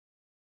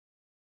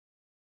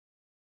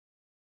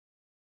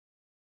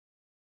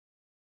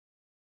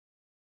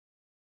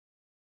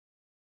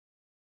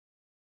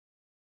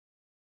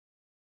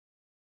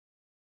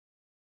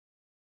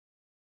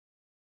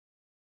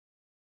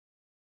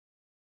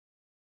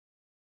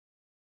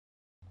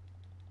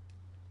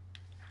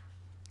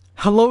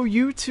Hello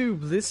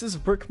YouTube, this is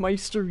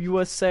Brickmeister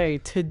USA.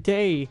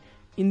 Today,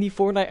 in the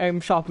Fortnite item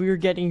shop, we are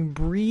getting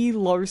Brie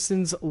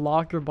Larson's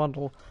locker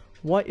bundle.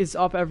 What is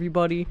up,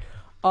 everybody?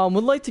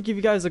 Would like to give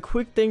you guys a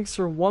quick thanks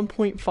for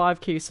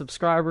 1.5k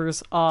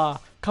subscribers.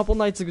 Couple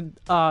nights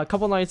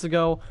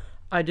ago,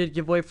 I did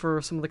give away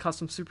for some of the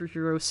custom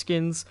superhero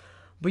skins.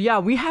 But yeah,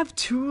 we have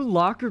 2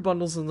 locker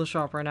bundles in the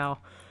shop right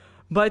now.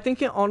 But I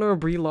think in honor of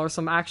Brie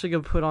Larson, I'm actually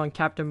gonna put on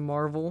Captain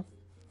Marvel.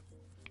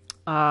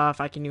 If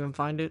I can even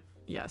find it.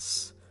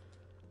 Yes.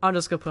 I'm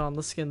just gonna put on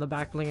the skin, the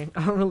back bling.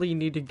 I don't really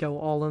need to go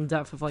all in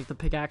depth with like the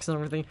pickaxe and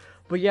everything.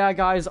 But yeah,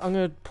 guys, I'm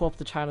gonna pull up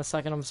the chat in a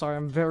second. I'm sorry,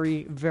 I'm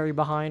very, very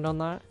behind on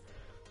that.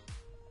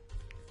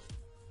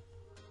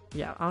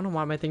 Yeah, I don't know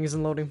why my thing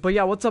isn't loading. But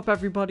yeah, what's up,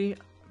 everybody?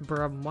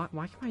 Bruh,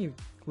 why can my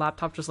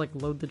laptop just like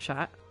load the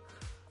chat?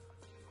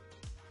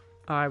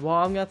 Alright, well,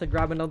 I'm gonna have to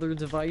grab another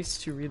device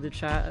to read the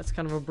chat. That's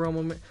kind of a bro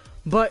moment.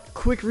 But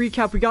quick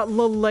recap, we got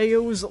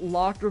Laleo's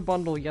locker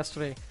bundle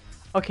yesterday.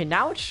 Okay,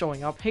 now it's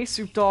showing up. Hey,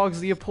 Soup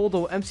Dogs,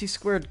 Leopoldo, MC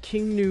Squared,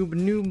 King Noob,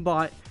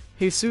 Noombot,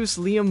 Jesus,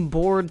 Liam,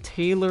 Board,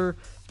 Taylor,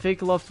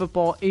 Fake Love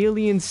Football,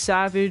 Alien,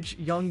 Savage,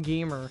 Young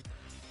Gamer.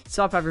 What's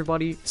up,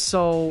 everybody?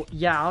 So,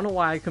 yeah, I don't know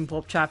why I couldn't pull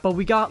up chat, but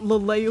we got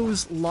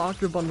Laleo's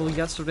locker bundle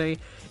yesterday.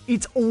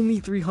 It's only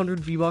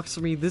 300 V-Bucks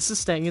for me. This is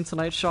staying in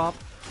tonight's shop,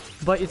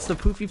 but it's the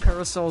Poofy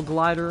Parasol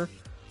Glider,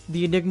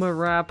 the Enigma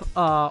Wrap,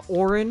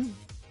 Orin,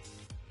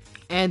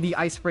 and the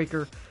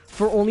Icebreaker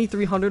for only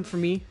 300 for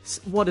me.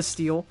 What a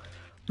steal.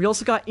 We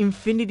also got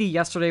Infinity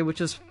yesterday, which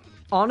is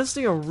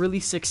honestly a really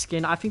sick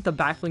skin. I think the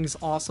backbling is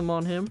awesome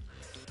on him.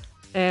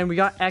 And we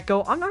got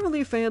Echo. I'm not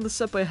really a fan of this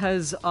set, but it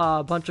has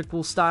a bunch of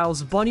cool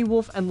styles. Bunny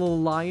Wolf and Little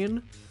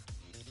Lion.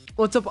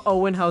 What's up,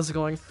 Owen? How's it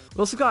going? We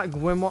also got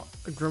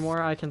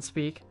Grimoire, I can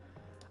speak.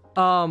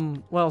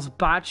 What else?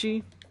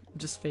 Bachi.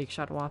 Just fake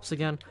Shadow Ops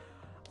again.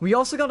 We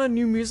also got a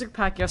new music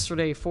pack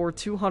yesterday for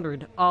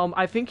 200.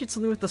 I think it's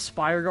something with the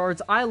Spire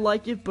Guards. I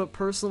like it, but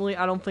personally,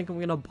 I don't think I'm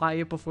gonna buy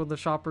it before the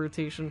shop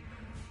rotation.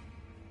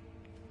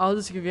 I'll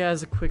just give you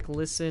guys a quick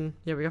listen.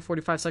 Yeah, we got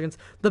 45 seconds.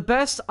 The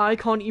best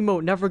icon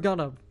emote, never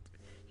gonna.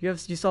 You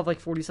still have like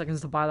 40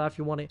 seconds to buy that if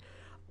you want it.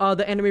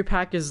 The anime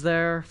pack is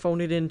there. Phone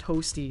it in,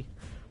 toasty.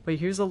 But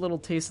here's a little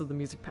taste of the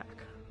music pack.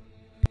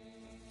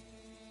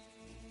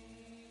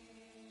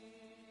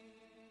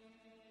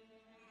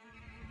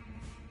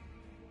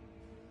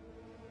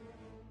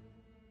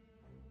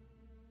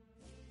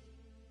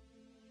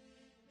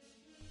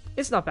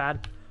 It's not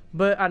bad,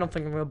 but I don't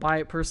think I'm gonna buy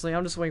it personally.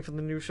 I'm just waiting for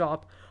the new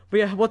shop. But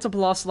yeah, what's up,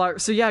 Lost Larson?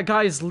 So yeah,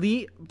 guys,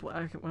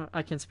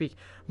 I can't speak.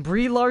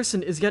 Brie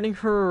Larson is getting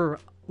her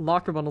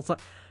locker bundle.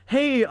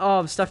 Hey,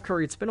 Steph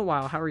Curry, it's been a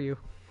while. How are you?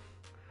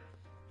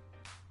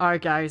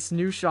 Alright, guys,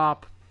 new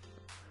shop.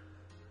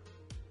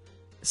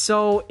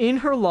 So in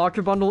her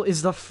locker bundle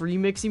is the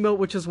Freemix emote,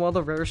 which is one of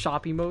the rare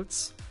shop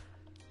emotes.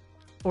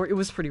 Or it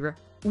was pretty rare.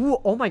 Ooh,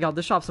 oh my god,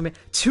 this shop's amazing.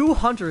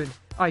 200.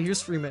 Alright,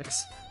 here's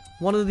Freemix.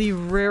 One of the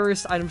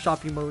rarest item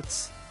shop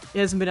emotes. It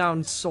hasn't been out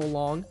in so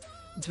long.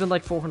 It's been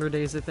like 400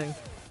 days, I think.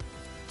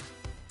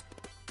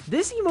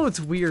 This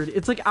emote's weird.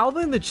 It's like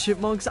Alvin and the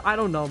Chipmunks. I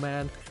don't know,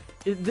 man.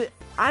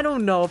 I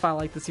don't know if I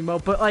like this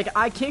emote, but like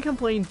I can't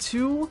complain.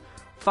 2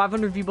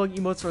 500 V-Buck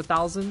emotes for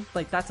 1,000.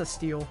 Like that's a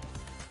steal.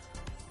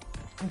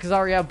 Because I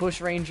already have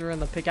Bush Ranger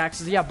and the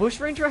pickaxes. Yeah, Bush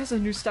Ranger has a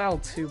new style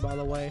too, by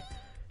the way.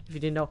 If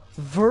you didn't know.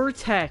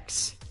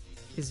 Vertex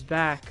is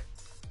back.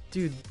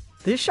 Dude,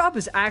 this shop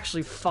is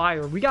actually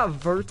fire. We got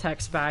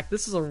Vertex back.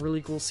 This is a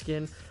really cool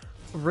skin.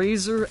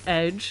 Razor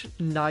Edge,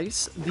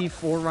 nice. The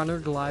Forerunner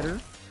Glider.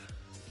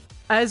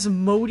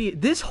 Asmodeus.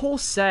 This whole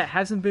set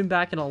hasn't been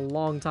back in a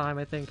long time,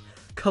 I think.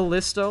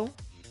 Callisto.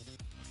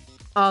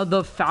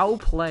 The Foul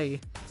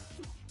Play.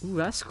 Ooh,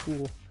 that's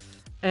cool.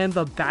 And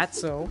the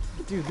Batso.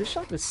 Dude, this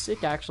shop is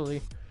sick,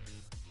 actually.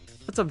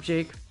 What's up,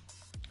 Jake?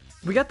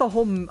 We got the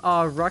whole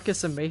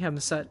Ruckus and Mayhem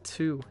set,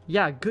 too.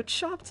 Yeah, good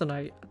shop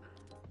tonight.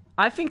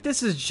 I think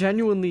this is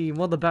genuinely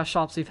one of the best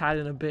shops we've had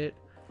in a bit.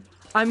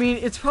 I mean,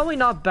 it's probably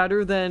not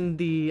better than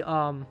the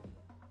one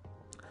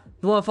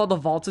with all the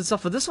vaulted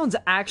stuff, but this one's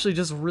actually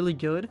just really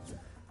good.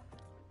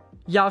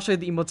 Yeah, I'll show you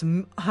the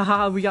emotes.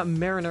 Haha, we got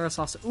marinara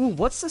sauce. Ooh,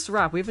 what's this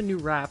wrap? We have a new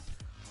wrap.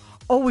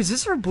 Oh, is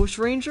this our Bush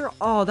Ranger?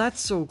 Oh, that's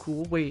so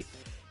cool. Wait.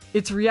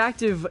 It's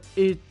reactive.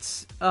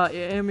 It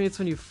animates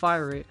when you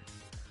fire it.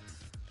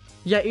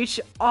 Yeah,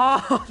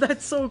 oh,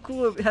 that's so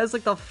cool. It has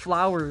like the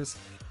flowers.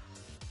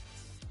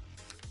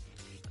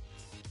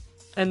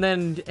 And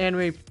then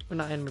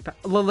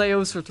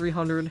Laleo's for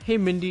 300. Hey,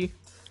 Mindy.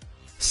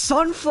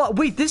 Sunflower.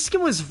 Wait, this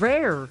skin was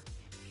rare.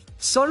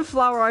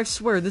 Sunflower, I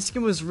swear, this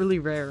skin was really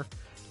rare.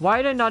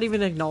 Why did I not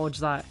even acknowledge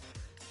that?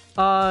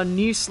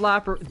 Knee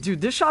Slapper.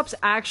 Dude, this shop's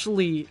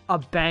actually a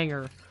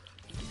banger.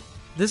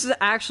 This is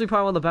actually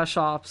probably one of the best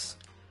shops.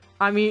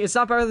 I mean, it's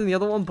not better than the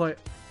other one, but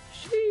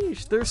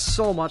sheesh, there's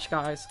so much,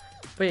 guys.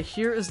 But yeah,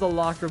 here is the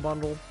locker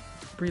bundle.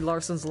 Brie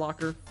Larson's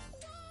locker.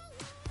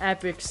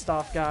 Epic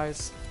stuff,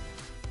 guys.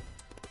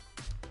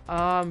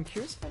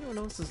 Curious if anyone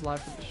else is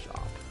live for the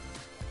shop.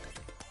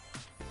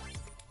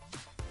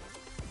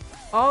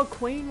 Oh,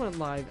 Queen went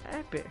live.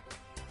 Epic.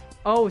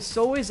 Oh,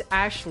 so is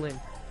Ashlyn.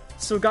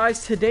 So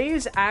guys, today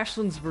is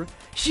Ashlyn's birthday.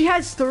 She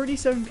has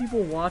 37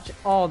 people watching.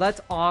 Oh, that's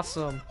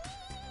awesome.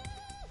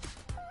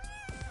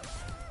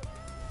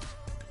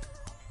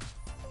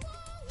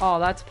 Oh,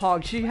 that's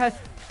Pog. She had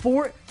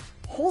 4.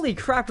 Holy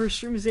crap, her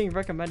stream is getting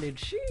recommended.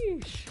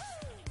 Sheesh.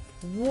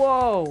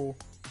 Whoa.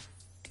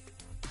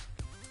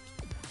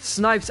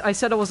 Snipes, I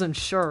said I wasn't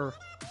sure.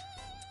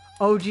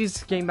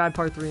 OG's Game Bad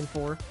Part 3 and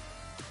 4.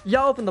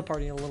 Yeah, I'll open the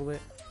party in a little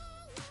bit.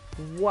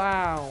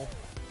 Wow.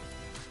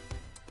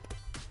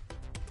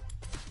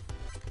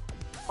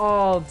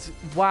 Oh,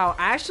 wow.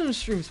 Ashton's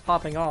stream's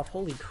popping off.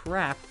 Holy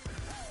crap.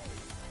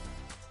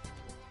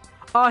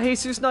 Oh,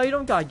 Jesus, no, you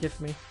don't gotta gift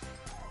me.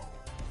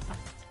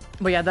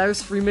 But yeah, that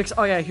was Freemix.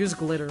 Oh yeah, here's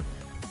glitter.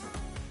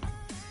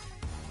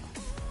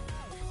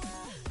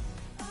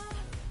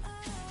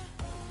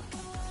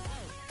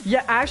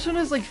 Yeah, Ashton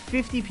has like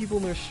 50 people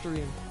in their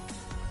stream.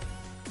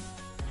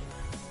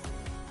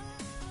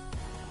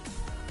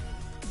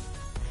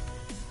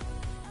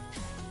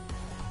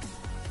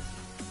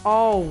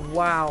 Oh,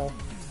 wow.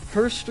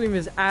 Her stream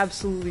is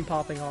absolutely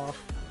popping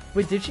off.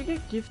 Wait, did she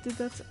get gifted?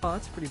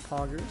 That's pretty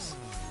poggers.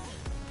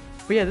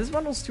 But yeah, this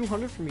bundle's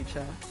 200 from me,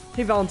 chat.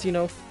 Hey,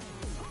 Valentino.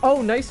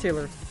 Oh, nice,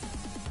 Taylor.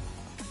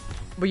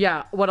 But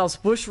yeah, what else?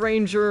 Bush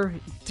Ranger.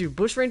 Dude,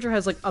 Bush Ranger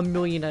has like a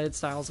million edit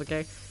styles,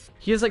 okay?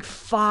 He has like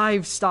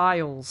 5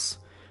 styles.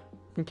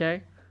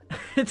 Okay?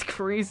 It's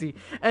crazy.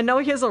 And now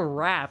he has a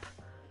rap.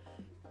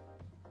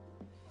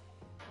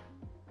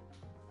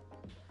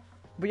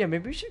 But yeah,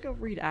 maybe we should go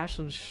read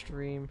Ashlyn's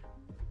stream.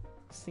 I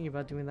was thinking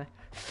about doing that.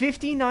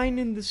 59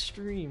 in the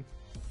stream.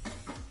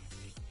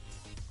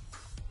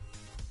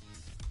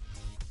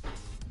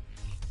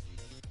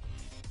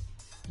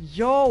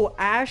 Yo,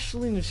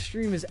 Ashlyn's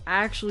stream is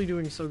actually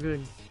doing so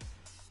good.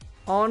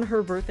 On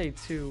her birthday,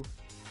 too.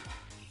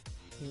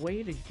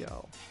 Way to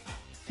go.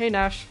 Hey,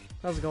 Nash.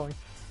 How's it going?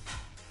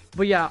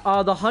 But yeah,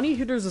 the honey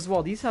hitters as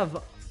well. These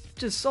have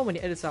just so many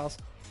edit styles.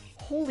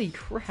 Holy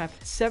crap.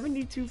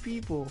 72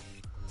 people.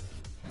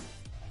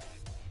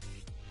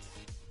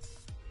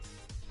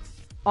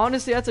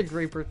 Honestly, that's a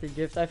great birthday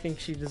gift. I think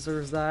she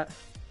deserves that.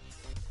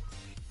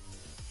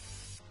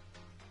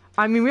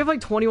 I mean, we have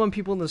like 21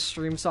 people in the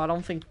stream, so I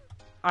don't think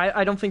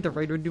the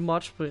raid would do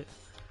much, but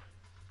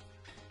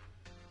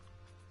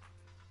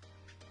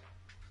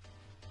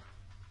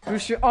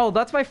oh,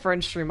 that's my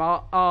friend's stream.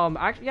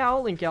 Yeah,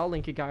 I'll link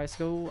it, guys.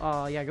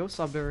 Go, yeah, go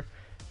sub her.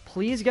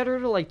 Please get her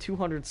to like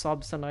 200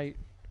 subs tonight.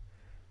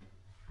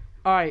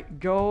 All right,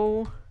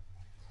 go.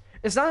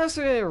 It's not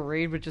necessarily a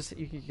raid, but just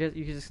you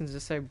can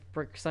just say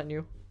Brick sent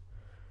you.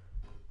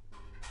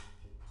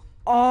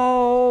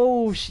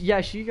 Oh,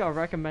 yeah, she got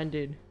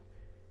recommended.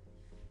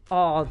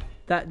 Oh,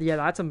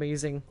 that's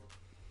amazing.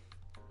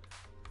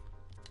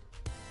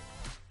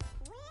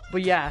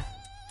 But yeah.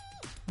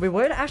 Wait,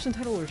 what did Ashlyn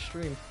title her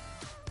stream?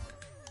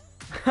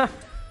 Yeah,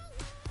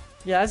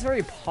 that's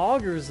very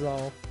poggers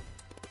though.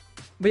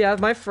 But yeah,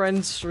 my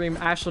friend's stream,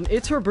 Ashlyn,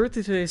 it's her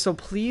birthday today, so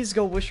please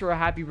go wish her a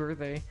happy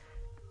birthday.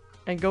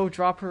 And go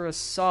drop her a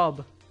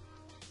sub.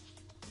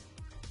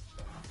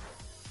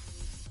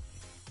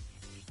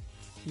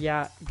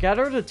 Yeah, get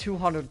her to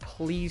 200,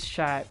 please,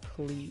 chat,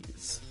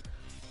 please.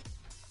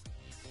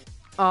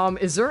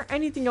 Is there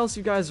anything else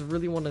you guys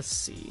really want to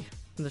see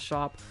in the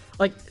shop?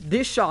 Like,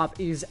 this shop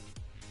is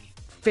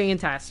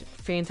fantastic.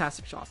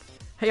 Fantastic shop.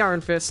 Hey,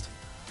 Iron Fist.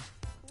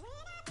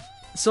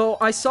 So,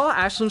 I saw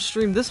Ashlyn's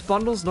stream. This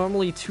bundle's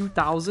normally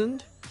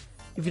 2,000.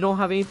 If you don't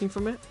have anything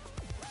from it.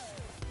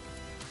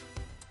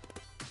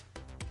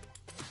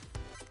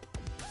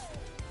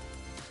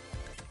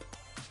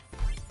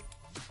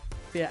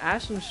 Yeah,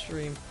 Ashlyn's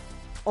stream.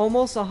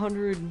 Almost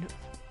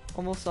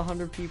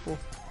 100 people.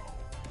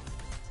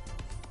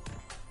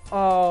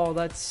 Oh,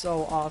 that's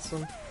so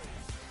awesome.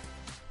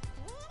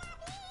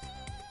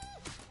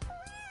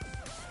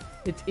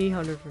 It's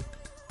 800 for...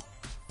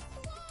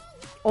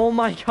 Oh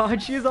my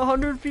god, she has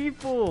 100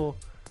 people!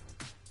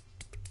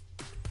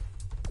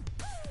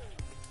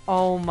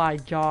 Oh my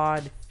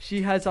god.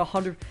 She has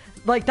 100...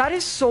 Like, that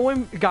is so...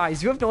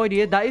 Guys, you have no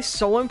idea. That is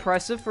so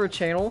impressive for a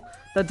channel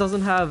that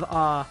doesn't have,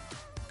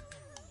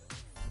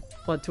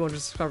 what, 200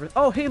 subscribers?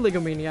 Oh, hey,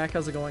 Lego Maniac.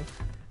 How's it going?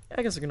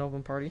 I guess I can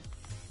open party.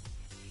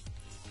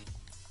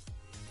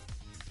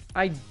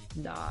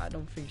 Nah, I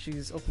don't think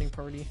she's opening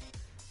party.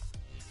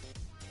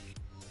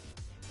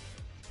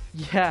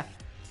 Yeah.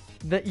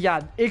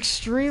 Yeah,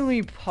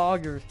 extremely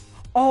poggers.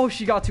 Oh,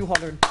 she got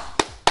 200.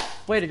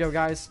 Way to go,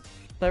 guys.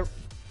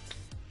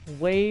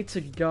 Way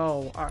to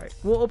go. Alright,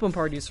 we'll open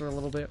parties for a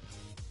little bit.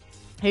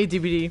 Hey,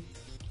 DVD.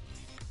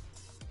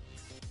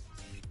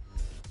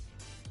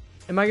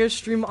 Am I gonna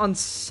stream on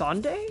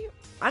Sunday?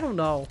 I don't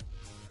know.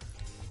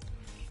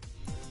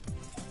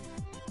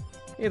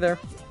 Hey there.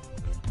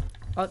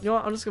 You know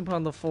what? I'm just gonna put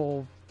on the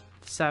full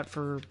set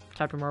for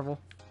Captain Marvel.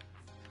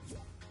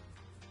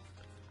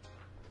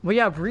 Well,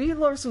 yeah, Brie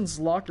Larson's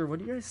locker. What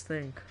do you guys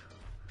think?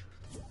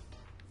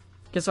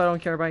 Guess I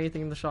don't care about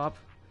anything in the shop.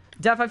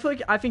 Def,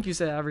 I think you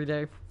say that every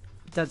day.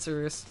 Dead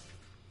serious.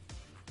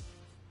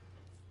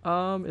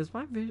 Is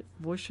my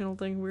voice channel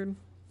thing weird?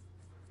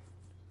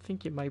 I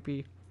think it might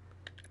be.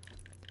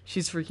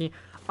 She's freaking.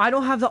 I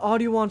don't have the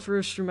audio on for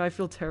her stream. I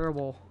feel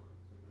terrible.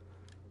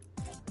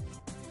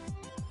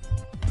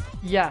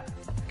 Yeah,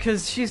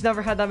 because she's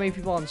never had that many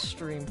people on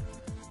stream.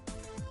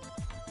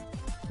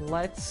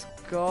 Let's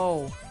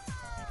go.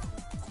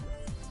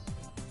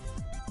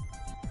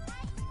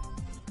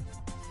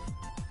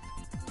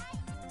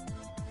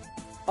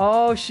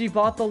 Oh, she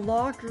bought the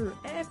locker.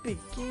 Epic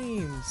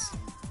Games.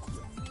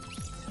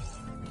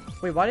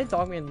 Wait, why did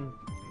Dogman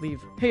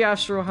leave? Hey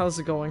Astro, how's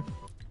it going?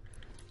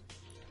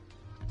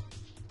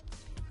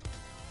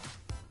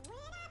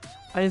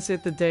 I didn't say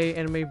it the day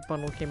anime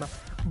bundle came out.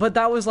 But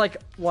that was like,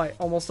 what,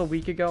 almost a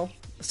week ago?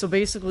 So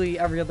basically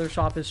every other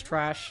shop is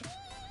trash.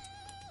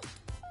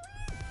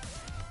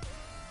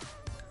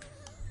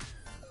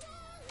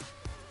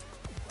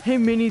 Hey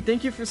Minnie,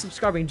 thank you for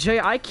subscribing. Jay,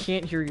 I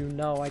can't hear you.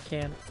 No, I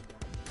can't.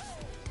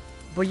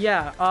 But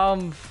yeah,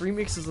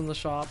 Freemix is in the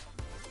shop.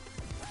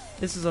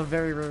 This is a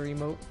very rare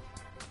emote.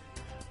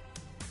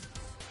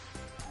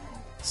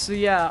 So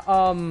yeah,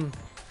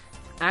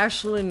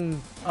 Ashlyn,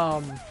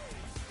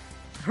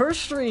 her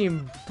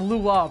stream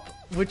blew up,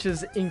 which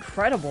is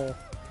incredible.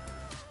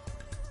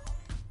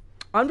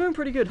 I'm doing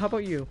pretty good. How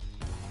about you?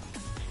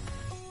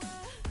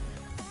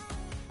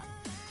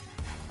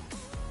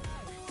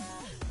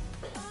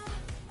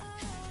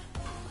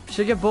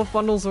 Should I get both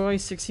bundles or only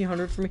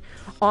 1600 for me?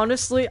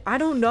 Honestly, I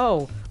don't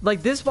know.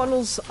 Like, this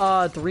bundle's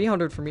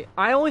 300 for me.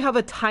 I only have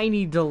a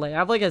tiny delay. I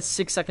have like a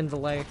 6-second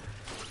delay.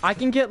 I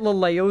can get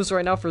Laleos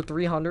right now for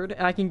 300,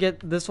 and I can get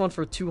this one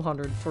for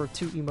 200 for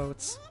 2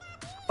 emotes.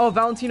 Oh,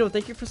 Valentino,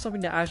 thank you for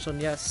subbing to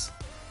Ashlyn. Yes.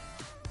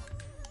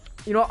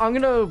 You know, I'm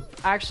gonna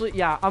actually,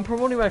 yeah, I'm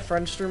promoting my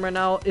friend's stream right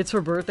now. It's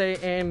her birthday,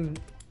 and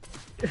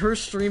her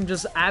stream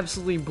just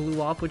absolutely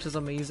blew up, which is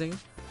amazing.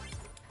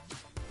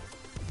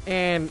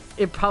 And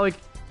it probably,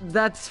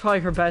 that's probably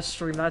her best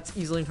stream. That's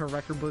easily in her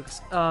record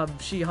books.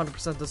 She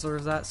 100%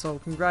 deserves that, so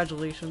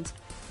congratulations.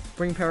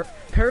 Bring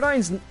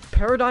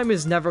Paradigm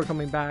is never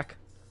coming back.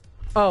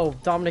 Oh,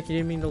 Dominic, you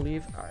didn't mean to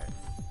leave? Alright.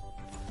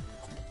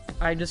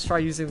 I just tried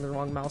using the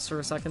wrong mouse for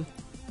a second.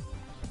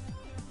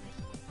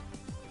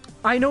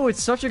 I know,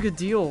 it's such a good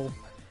deal.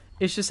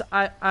 It's just,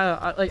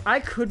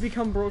 I could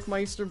become Broke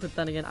Meister, but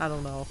then again, I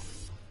don't know.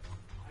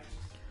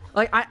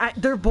 Like,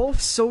 they're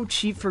both so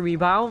cheap for me,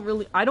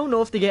 but I don't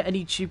know if they get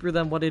any cheaper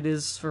than what it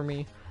is for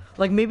me.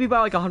 Like, maybe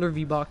by like 100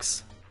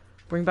 V-Bucks.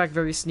 Bring back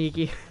Very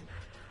Sneaky.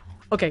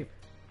 Okay,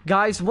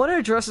 guys, want to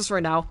address this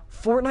right now.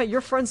 Fortnite,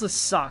 your friends list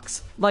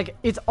sucks. Like,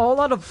 it's all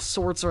out of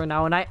sorts right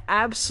now, and I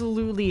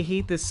absolutely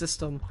hate this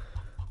system.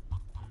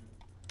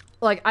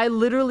 Like, I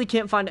literally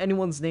can't find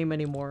anyone's name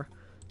anymore.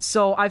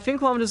 So, I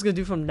think what I'm just gonna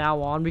do from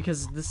now on,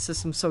 because this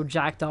system's so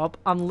jacked up,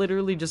 I'm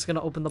literally just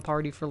gonna open the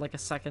party for like a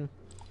second.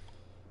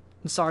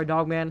 I'm sorry,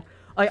 Dogman.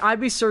 Like,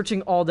 I'd be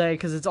searching all day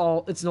because it's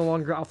no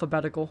longer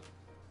alphabetical.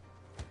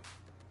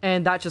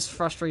 And that just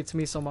frustrates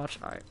me so much.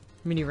 Alright,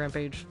 mini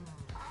rampage.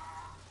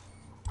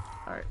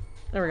 Alright,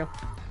 there we go.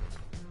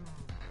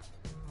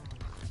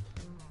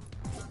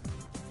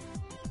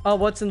 Oh,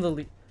 what's in the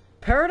lead?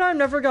 Paradigm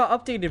never got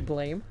updated,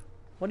 Blame.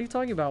 What are you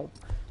talking about?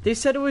 They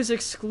said it was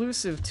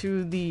exclusive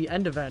to the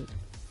end event.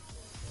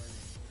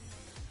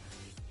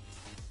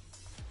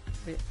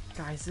 Wait,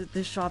 guys,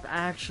 this shop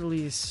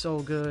actually is so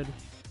good.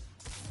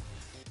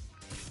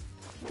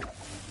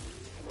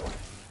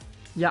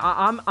 Yeah,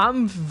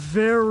 I'm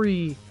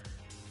very,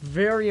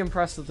 very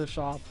impressed with the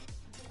shop.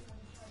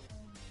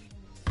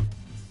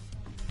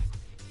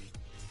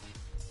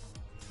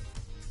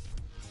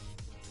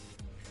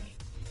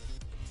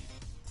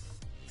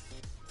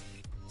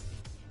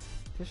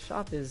 This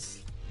shop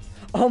is...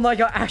 Oh my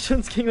god,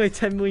 Action's getting like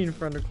 10 million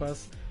friend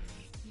requests.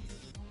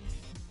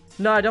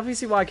 No, I definitely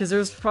see why, because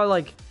there's probably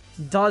like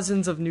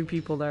dozens of new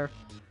people there.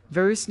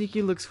 Very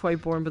Sneaky looks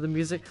quite boring, but the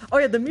music... Oh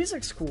yeah, the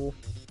music's cool.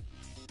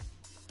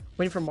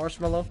 Waiting for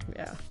Marshmallow?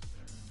 Yeah,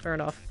 fair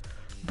enough.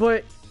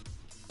 But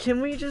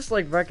can we just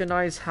like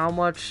recognize how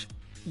much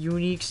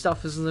unique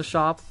stuff is in the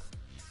shop?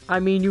 I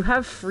mean, you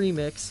have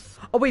Freemix.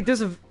 Oh wait,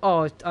 there's a...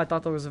 Oh, I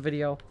thought there was a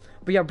video.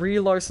 But yeah, Brie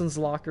Larson's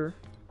locker.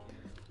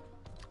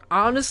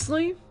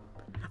 Honestly,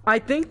 I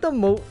think the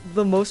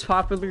most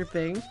popular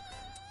thing,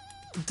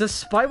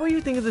 despite what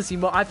you think of this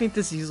emote, I think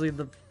this is usually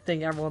the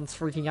thing everyone's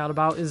freaking out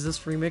about, is this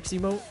Freemix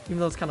emote, even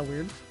though it's kind of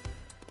weird.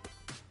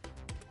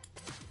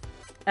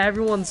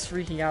 Everyone's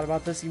freaking out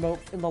about this emote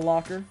in the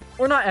locker.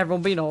 Or not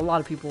everyone, but you know, a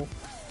lot of people.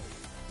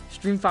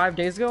 Streamed 5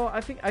 days ago?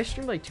 I think I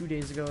streamed like 2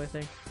 days ago, I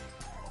think.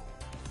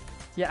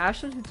 Yeah,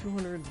 Ashley did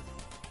 200.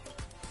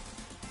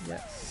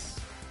 Yes.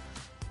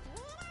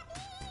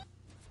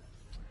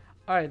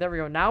 Alright, there we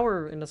go. Now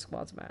we're in a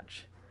squads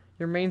match.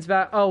 Your main's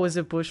back. Oh, is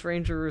it Bush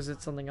Ranger or is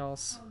it something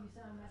else? Oh, you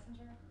said on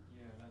Messenger?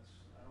 Yeah, that's...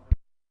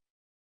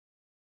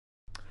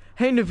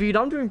 Hey, Naveed,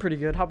 I'm doing pretty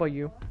good. How about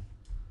you?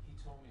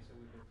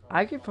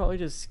 I could probably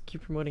just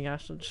keep promoting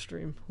Ashland's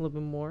stream a little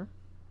bit more.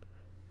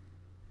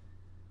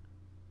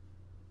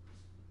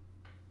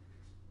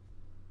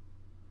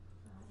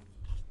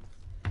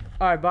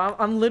 Alright, but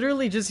I'm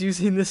literally just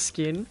using this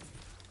skin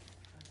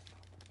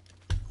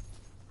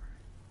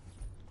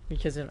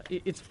because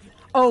it's.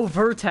 Oh,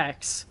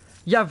 Vertex.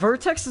 Yeah,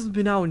 Vertex has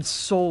been out in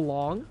so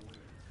long.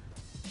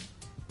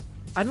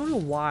 I don't know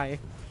why.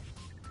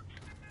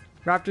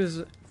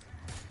 Raptors.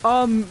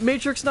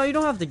 Matrix. No, you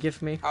don't have to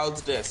gift me.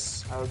 How's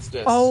this? How's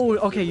this? Oh,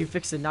 okay, you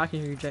fixed it. Now I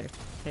can hear you, Jay.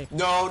 Okay.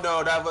 No,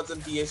 that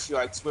wasn't the issue.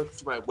 I switched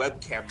to my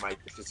webcam mic,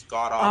 which is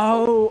god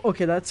awful. Oh,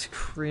 okay, that's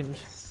cringe.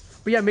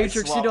 But yeah,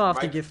 Matrix, you don't have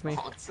to gift me.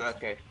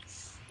 Okay.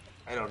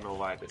 I don't know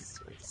why this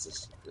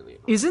is really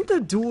annoying. Isn't the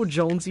Dual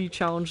Jonesy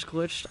challenge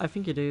glitched? I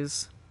think it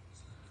is.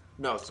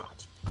 No, it's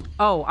not.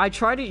 Oh, I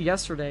tried it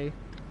yesterday.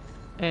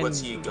 And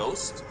Was he a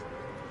ghost?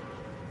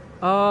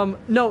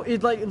 no,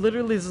 it like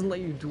literally doesn't let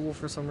you duel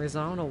for some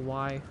reason. I don't know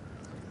why.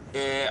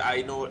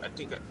 I know. I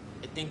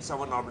think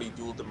someone already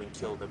dueled him and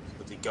killed him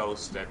with a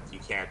ghost, and you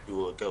can't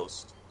duel a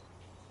ghost.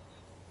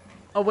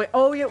 Oh wait,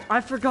 oh yeah, I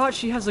forgot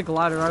she has a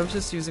glider. I was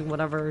just using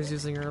whatever I was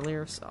using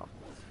earlier, so.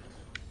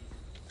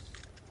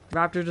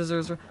 Raptor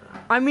deserves her.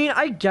 I mean,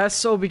 I guess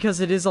so because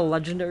it is a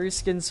legendary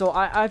skin, so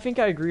I think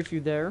I agree with you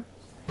there.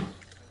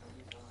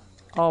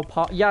 Oh,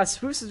 yeah,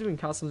 Spoos is doing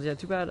customs. Yeah,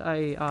 too bad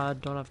I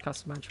don't have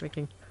custom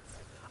matchmaking.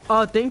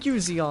 Thank you,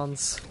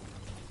 Xeons.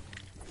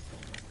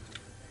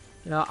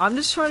 Yeah, I'm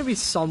just trying to be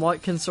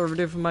somewhat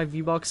conservative with my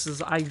V-Bucks,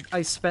 as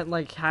I spent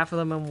like half of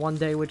them in one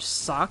day, which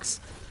sucks.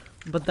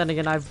 But then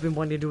again, I've been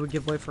wanting to do a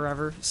giveaway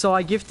forever. So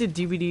I gifted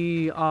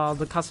DVD,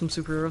 the custom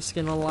superhero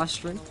skin on the last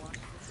stream.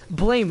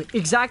 Blame,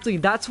 exactly.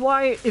 That's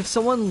why if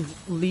someone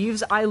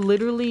leaves, I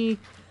literally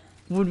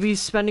would be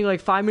spending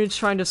like 5 minutes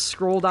trying to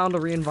scroll down to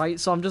re-invite,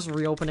 so I'm just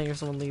reopening if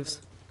someone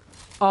leaves.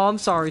 Oh, I'm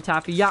sorry,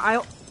 Taffy.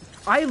 Yeah,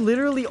 I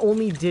literally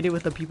only did it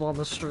with the people on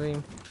the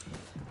stream.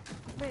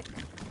 Rick.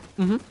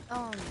 Mm-hmm.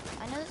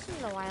 I know this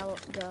was a while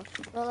ago,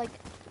 but like,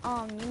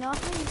 you know how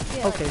you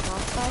get Okay. like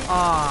frostbite?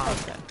 Ah,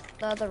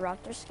 Like, the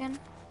raptor skin?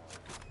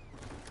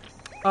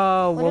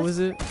 what was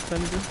it,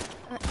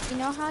 Benji? You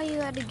know how you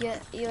had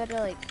to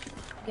like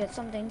get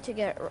something to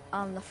get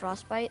the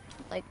frostbite,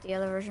 like the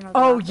other version of the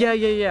Oh,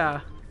 raptor?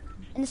 yeah.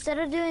 Instead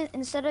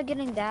of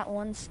getting that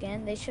one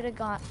skin, they should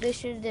have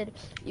did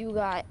you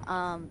got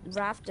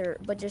raptor,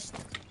 but just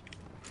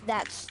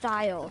that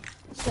style.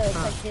 So it's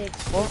like the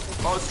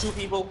exclusive. Oh, it's two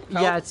people.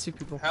 Help. Yeah, it's two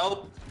people.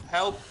 Help.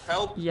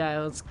 Yeah,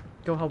 let's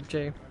go help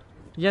Jay.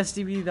 Yes,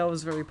 DB, that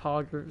was very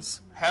poggers.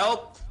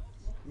 Help.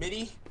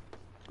 Minnie.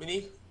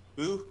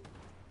 Boo.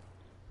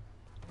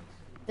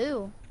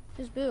 Boo.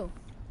 Who's Boo?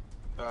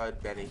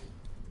 Benny.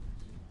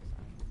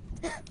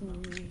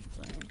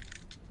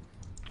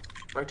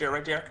 Right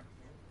there.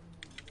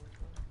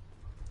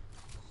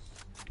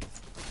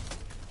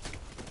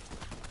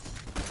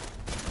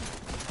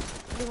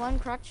 The one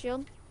cracked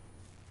shield.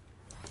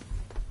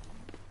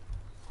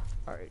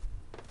 Alright.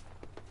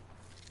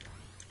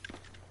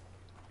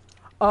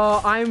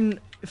 I'm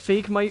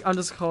fake I'll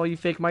just call you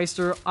Fake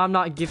Meister. I'm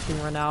not gifting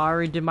right now. I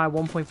already did my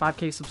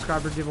 1.5k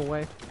subscriber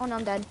giveaway. Oh no,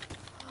 I'm dead.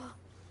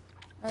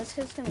 No, this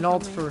kid's gonna And all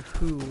kill me. for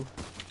who?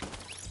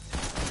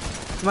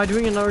 Am I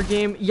doing another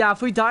game? Yeah,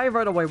 if we die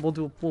right away, we'll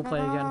play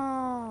again.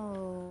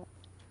 No.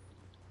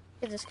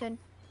 Get this kid.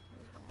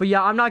 But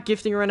yeah, I'm not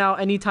gifting right now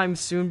anytime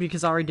soon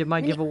because I already did my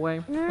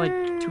giveaway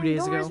like 2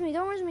 days ago.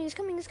 Don't res me. He's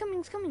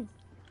coming.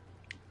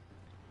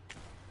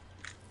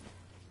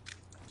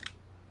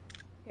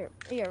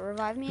 Here,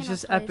 revive me. It's and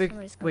just I'll tell you epic.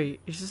 somebody's coming. Wait,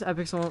 it's just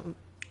epic.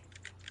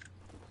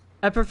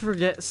 Epic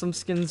forget some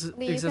skins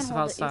Okay, you exist can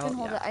without hold it. You style. can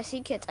hold Yeah.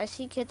 it. I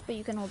see kits, but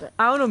you can hold it.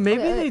 I don't know.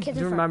 Maybe Okay, they kids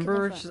in front,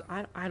 remember. kids in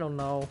Just, I don't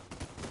know.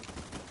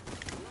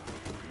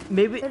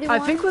 Maybe I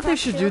 31, think what they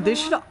should do. They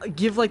should 31?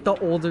 give like the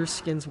older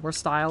skins more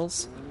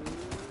styles.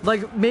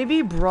 Like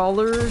maybe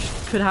brawlers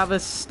could have a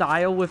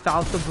style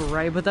without the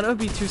beret, but then it would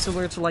be too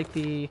similar to like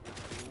the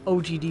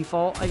OG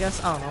default. I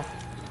guess I don't know.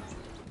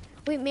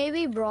 Wait,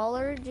 maybe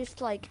brawler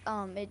just like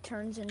it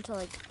turns into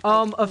like.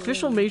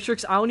 Official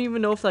Matrix. I don't even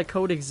know if that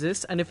code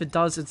exists, and if it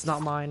does, it's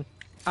not mine.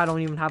 I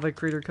don't even have a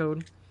creator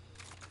code.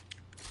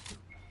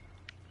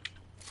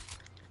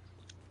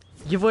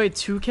 Giveaway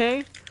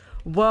 2K?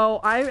 Well,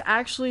 I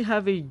actually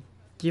have a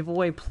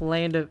giveaway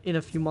planned in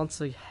a few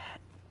months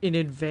in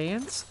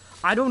advance.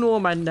 I don't know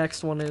what my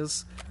next one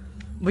is.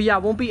 But yeah,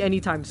 it won't be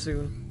anytime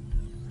soon.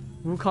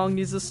 Wukong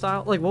needs a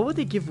style? Like, what would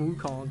they give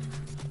Wukong?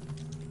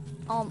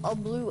 A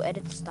blue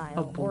edit style.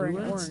 A blue or an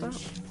edit orange.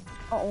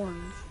 style?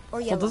 Orange. Or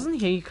Well, yellow. doesn't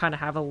he kind of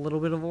have a little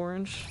bit of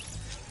orange?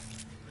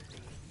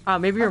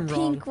 Maybe I'm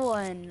wrong. Pink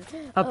one.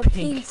 A A pink.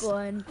 pink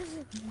one.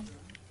 This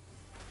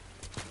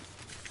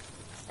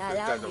That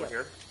guy's would over be.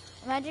 here.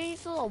 Imagine you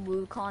saw a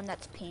Wukong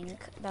that's pink.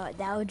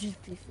 That would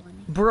just be funny.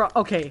 Bruh,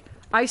 okay.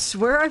 I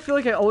swear I feel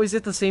like I always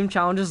get the same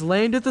challenges.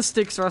 Land at the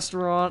Sticks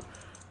restaurant.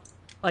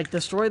 Like,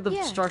 destroy the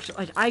Yeah. structure.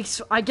 Like, I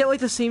get, like,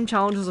 the same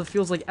challenges it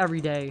feels like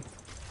every day.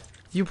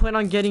 Do you plan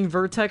on getting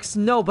Vertex?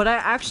 No, but I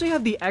actually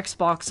have the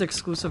Xbox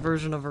exclusive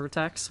version of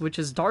Vertex, which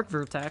is Dark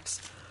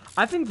Vertex.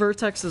 I think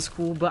Vertex is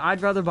cool, but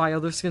I'd rather buy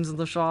other skins in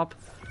the shop.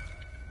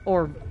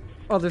 Or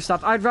other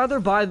stuff. I'd rather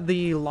buy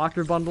the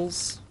locker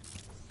bundles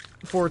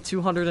for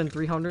 200 and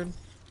 300.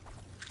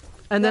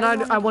 And then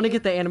I want to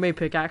get the anime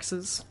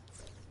pickaxes.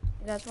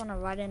 You guys want to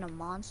ride in a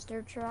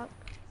monster truck?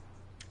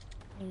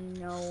 You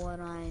know what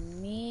I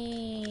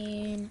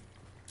mean.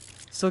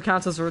 Still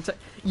counts as Vertex.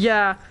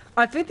 Yeah,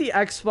 I think the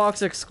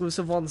Xbox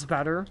exclusive one's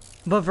better,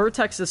 but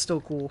Vertex is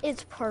still cool.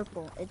 It's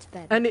purple. It's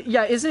better. And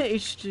yeah, isn't it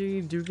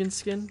HG Dugan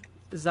skin?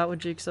 Is that what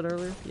Jake said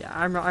earlier? Yeah,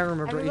 I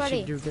remember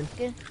Everybody, HG Dugan.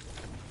 I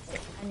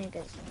need to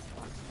get some.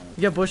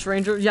 Yeah, Bush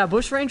Ranger. Yeah,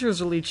 Bush Ranger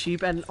is really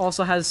cheap and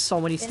also has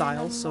so many Get in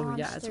styles. the So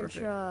yeah, it's monster worth it.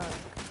 truck.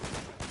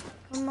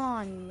 Come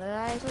on,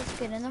 guys, let's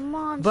get in the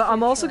monster. But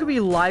I'm also truck. gonna be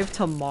live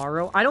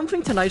tomorrow. I don't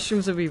think tonight's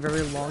streams will be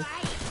very long.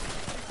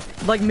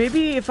 Like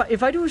maybe if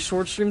I do a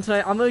short stream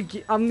tonight,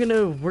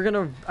 we're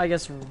gonna I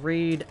guess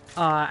raid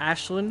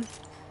Ashlyn.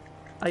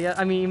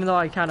 I mean, even though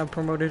I kind of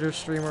promoted her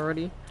stream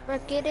already.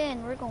 Rick, get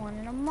in. We're going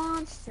in a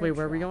monster. Wait,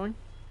 where are we going?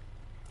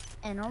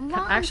 In a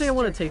monster. Actually, I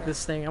want to take truck.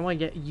 this thing. I want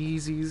to get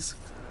Yeezys.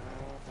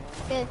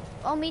 Okay,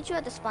 I'll meet you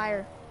at the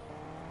spire.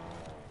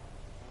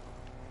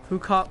 Who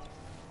caught?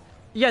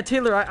 Yeah,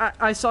 Taylor,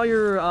 I saw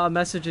your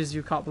messages.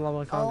 You caught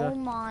Llama Conga. Oh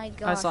my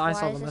gosh! I saw why the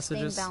is this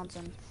messages. thing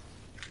bouncing?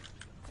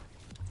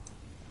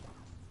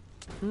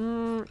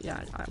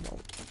 Yeah,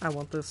 I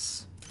want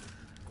this.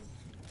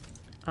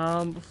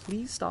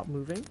 Please stop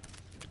moving.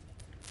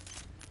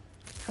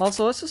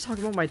 Also, let's just talk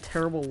about my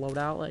terrible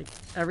loadout. Like,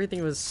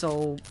 everything was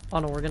so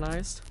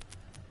unorganized.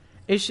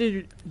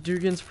 HJ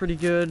Dugan's pretty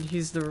good.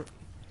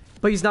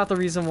 But he's not the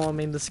reason why I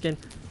made the skin.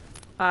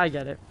 I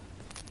get it.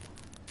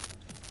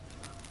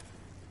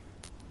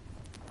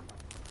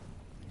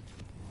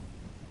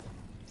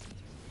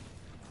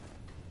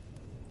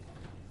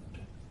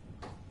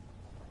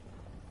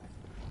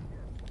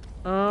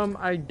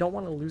 I don't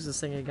want to lose this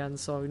thing again,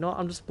 so you know what?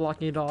 I'm just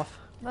blocking it off.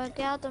 But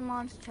get out the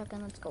monster truck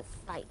and let's go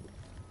fight.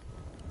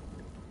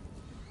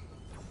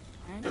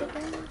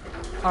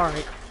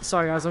 Alright,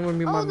 sorry guys, I'm gonna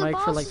mute my mic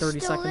for like 30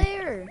 seconds.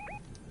 There.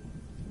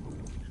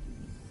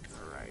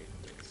 Alright,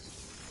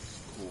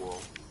 that's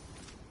cool.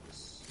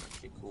 That's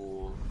actually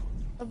cool.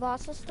 The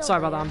boss is still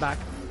Sorry there. about that, I'm back.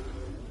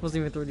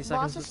 Wasn't even 30 The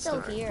seconds. boss is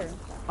but still here.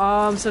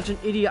 I'm such an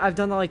idiot. I've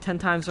done that like 10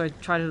 times, so I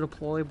try to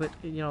deploy, but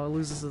you know, it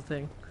loses the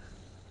thing.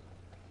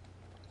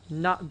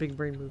 Not a big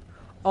brain move.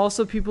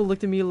 Also, people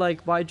looked at me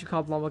like, why'd you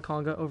call Llama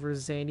Conga over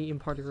Zanny in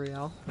Party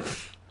Royale?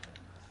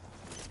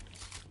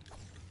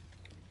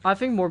 I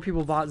think more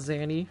people bought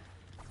Zanny.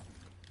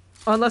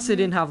 Unless they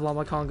didn't have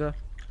Llama Conga.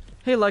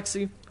 Hey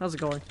Lexi, how's it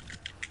going?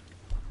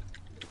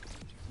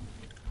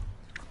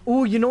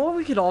 Ooh, you know what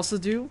we could also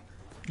do?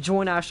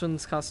 Join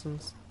Ashlyn's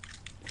Customs.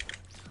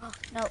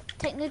 No,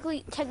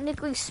 technically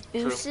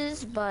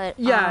spooses, but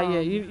Yeah, yeah,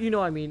 you know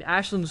what I mean.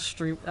 Ashlyn's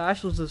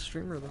a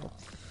streamer though.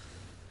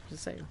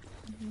 Just saying.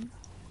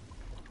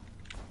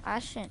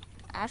 Ashlyn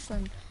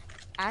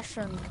has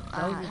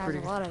a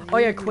lot of. Oh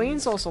yeah,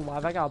 Queen's also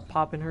live. I gotta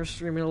pop in her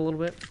stream in a little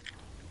bit.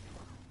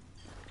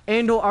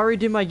 And I already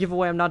did my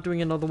giveaway. I'm not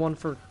doing another one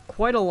for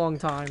quite a long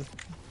time.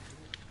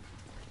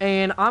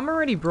 And I'm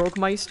already broke,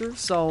 Meister,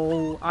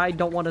 so I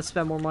don't want to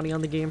spend more money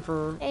on the game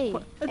for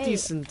a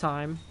decent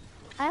time.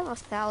 I have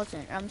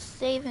 1,000. I'm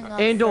saving up.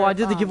 And for, I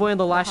did the giveaway on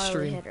the last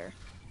Harley stream. Hitter.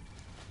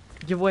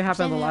 Giveaway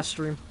happened on the Saving last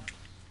stream.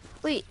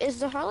 Wait, is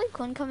the Harley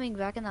Quinn coming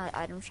back in that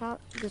item shop?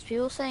 Because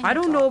people saying I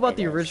don't know about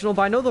the it is. original,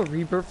 but I know the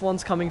Rebirth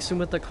one's coming soon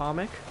with the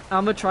comic.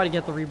 I'm gonna try to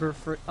get the Rebirth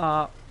for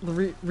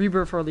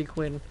Rebirth Harley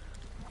Quinn.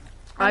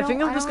 I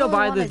think I'm just gonna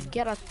buy the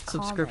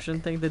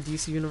subscription thing, the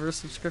DC Universe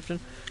subscription,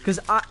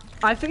 because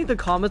I think the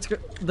comics are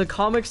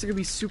gonna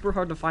be super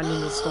hard to find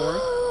in the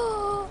store.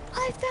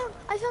 I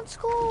found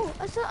Skull.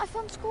 I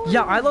found Skull.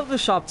 Yeah, I love the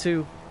shop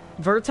too.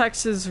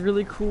 Vertex is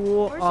really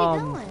cool. Where's he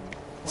going?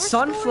 Where's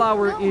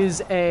Sunflower Skull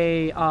is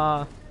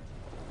a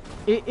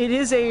it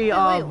is a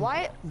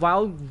wait,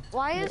 wild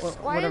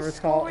whatever it's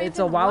called. It's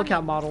a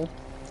Wildcat model,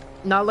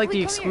 not like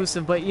the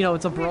exclusive, but you know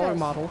it's a brawler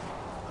model.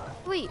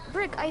 Wait,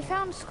 Brick, I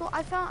found Skull.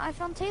 I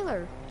found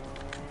Taylor.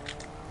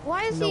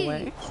 Why is No he?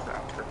 way.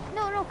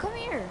 No, come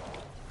here.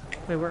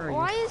 Wait, where are you?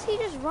 Why is he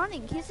just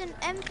running? He's an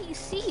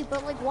NPC,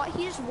 but like, what?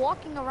 He's just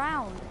walking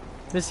around.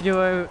 Missed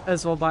giveaway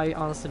as well, but I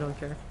honestly don't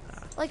care.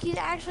 Like, he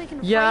actually can.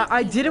 Yeah, fight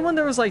I did it people. when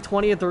there was like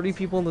 20 or 30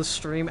 people in the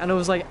stream, and it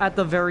was like at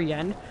the very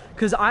end,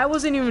 because I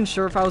wasn't even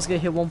sure if I was gonna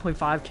hit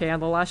 1.5k on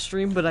the last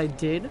stream, but I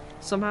did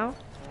somehow.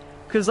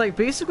 Because like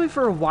basically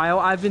for a while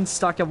I've been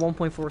stuck at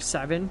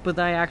 1.47, but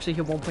then I actually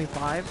hit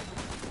 1.5.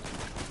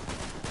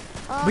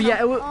 But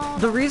yeah,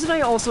 the reason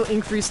I also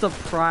increased the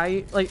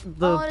price, like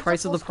the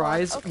price of the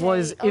prize,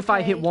 was if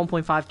I hit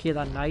 1.5k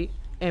that night,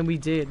 and we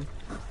did,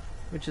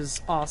 which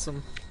is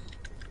awesome.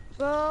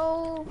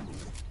 Bro.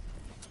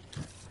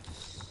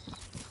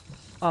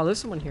 Oh, there's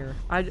someone here.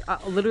 I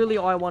literally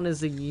all I want is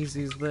the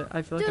Yeezys, but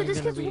I feel like Dude, I'm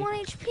this gonna kid's be.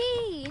 1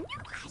 HP.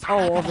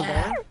 Oh, over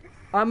there.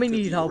 I'm gonna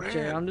need help,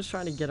 Jay. I'm just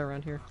trying to get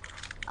around here.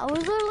 I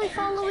was literally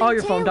following. Oh,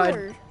 your phone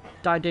Taylor.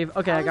 died, Dave.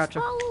 Okay, I gotcha.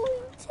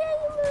 Following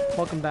Taylor.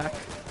 Welcome back.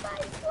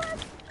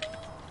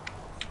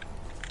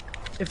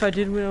 If I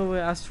did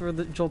ask for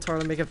the Joltar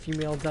to make a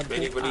female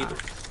Deadpool.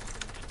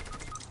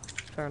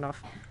 Fair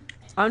enough.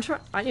 I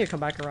need to come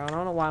back around. I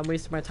don't know why I'm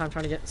wasting my time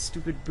trying to get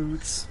stupid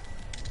boots.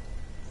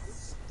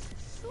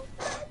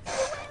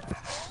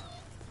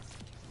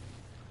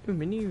 Ooh,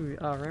 mini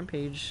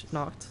rampage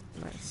knocked.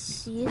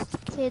 Nice. These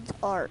kids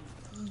are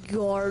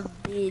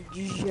garbage.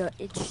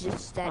 It's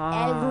just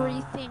that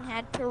everything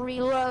had to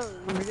reload.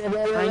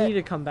 I need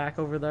to come back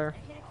over there.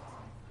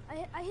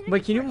 I hit him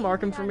Wait, can you for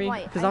mark him for 89 me?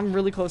 white. Because I'm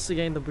really close to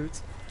getting the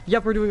boots.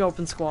 Yep, we're doing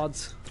open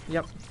squads.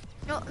 Yep.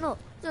 No.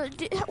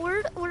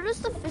 Where does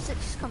the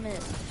physics come in?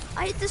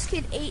 I hit this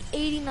kid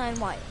 89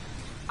 white.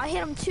 I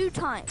hit him 2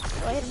 times.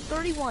 So I hit him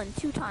 31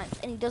 2 times,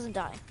 and he doesn't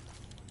die.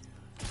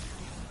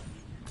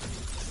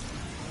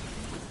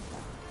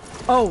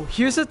 Oh,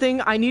 here's the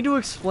thing. I need to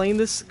explain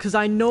this because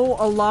I know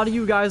a lot of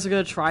you guys are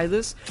going to try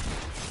this.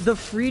 The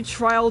free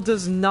trial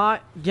does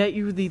not get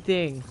you the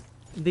thing.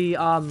 The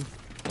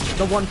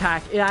 1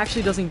 pack. It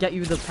actually doesn't get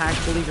you the pack,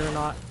 believe it or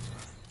not.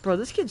 Bro,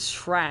 this kid's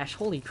trash.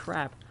 Holy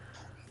crap.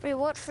 Wait,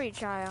 what free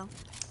trial?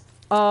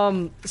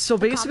 So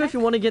basically if you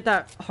want to get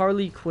that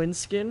Harley Quinn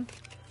skin,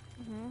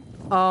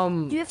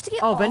 Do you have to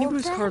get all Benny of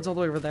Boo's them? card's all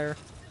the way over there.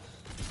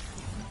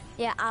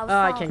 Yeah, I was,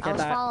 I can't get I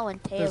was that. following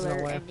There's no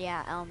Taylor, way. and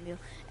yeah,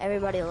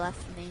 everybody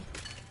left me.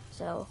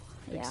 So,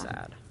 yeah.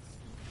 Sad.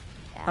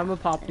 Yeah. I'm gonna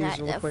pop And these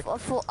real quick. A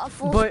full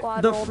But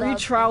squad the rolled free up,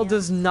 trial and, yeah.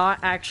 does not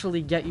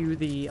actually get you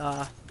the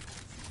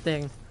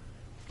thing.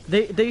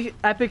 They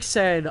Epic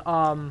said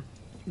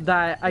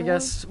that I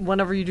guess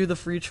whenever you do the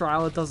free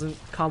trial it doesn't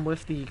come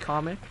with the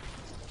comic.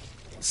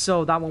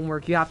 So that won't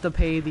work. You have to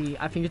pay the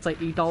I think it's like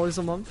 $8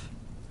 a month.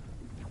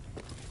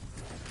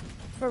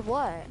 For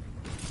what?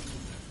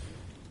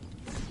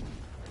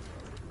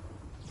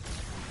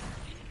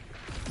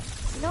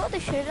 You know what they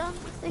should have done?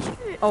 They should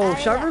have. Oh,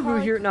 should I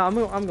reboot here? No,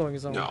 I'm going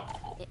zone. No.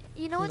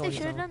 You know what they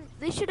should have done?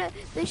 They should have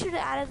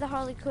added the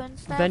Harley Quinn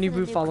stuff. Benny and the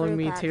Boo new following crew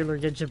me, pack. Taylor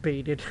get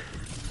debated.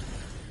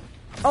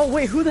 Oh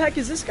wait, who the heck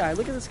is this guy?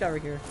 Look at this guy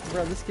right here.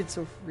 Bro, this kid's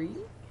so free.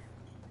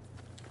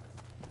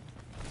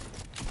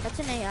 That's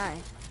an AI.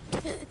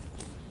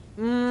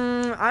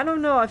 I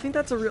don't know. I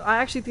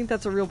actually think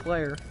that's a real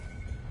player.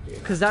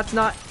 Cause that's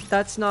not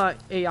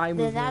AI Then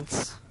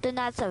movements.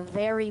 that's a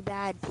very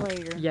bad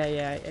player.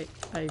 Yeah,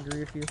 I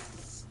agree with you.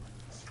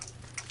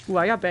 Ooh,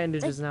 I got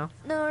bandages now.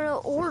 No,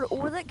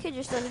 or that kid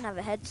just doesn't have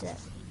a headset.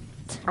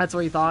 That's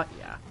what you thought?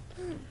 Yeah.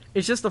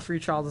 It's just the free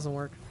trial doesn't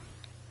work.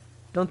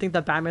 Don't think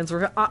that Batman's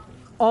working.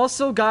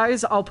 Also,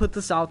 guys, I'll put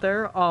this out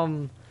there.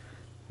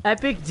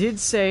 Epic did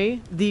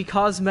say the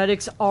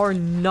cosmetics are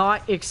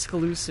not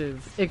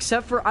exclusive.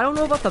 Except for, I don't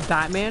know about the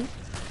Batman,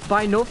 but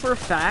I know for a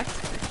fact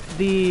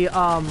the,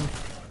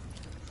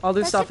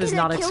 other stuff is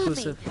not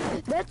exclusive.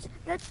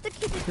 That's the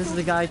kid that This is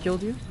the guy I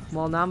killed you?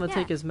 Well, now I'm gonna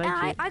take his med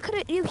kit. I could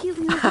have. He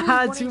was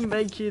Haha, 1 2 HP,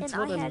 med kits,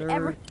 and what a I had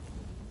nerd.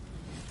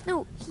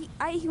 No,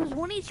 he was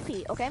 1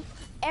 HP. Okay,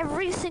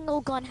 every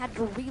single gun had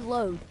to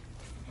reload,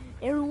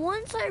 and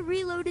once I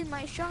reloaded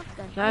my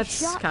shotgun,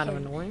 That's I shot kind of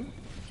him, annoying.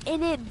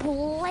 and it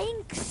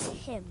blanks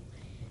him,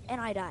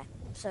 and I die.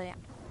 So yeah,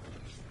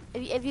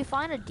 if you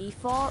find a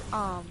default,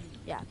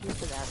 yeah, he's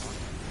the bad one.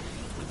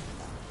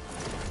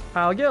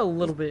 I'll get a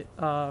little bit,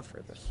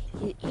 further.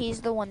 He's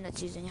the one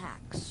that's using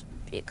hacks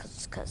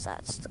because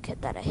that's the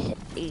kid that I hit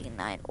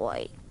 89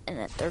 white and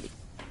then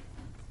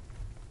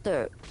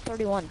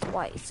 31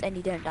 twice and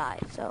he didn't die.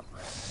 So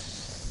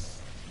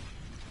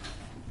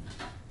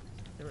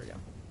There we go.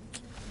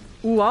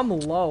 Ooh, I'm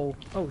low.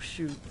 Oh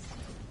shoot.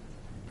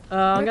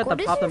 I got What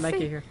the is Papa your Mecha fa-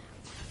 here.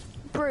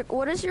 Brick,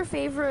 what is your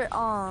favorite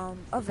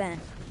event?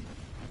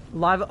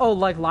 Live. Oh,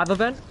 like live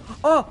event.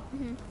 Oh.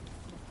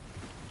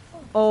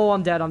 Oh,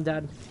 I'm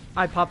dead.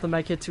 I popped the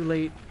med kit too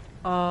late.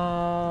 Oh,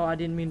 I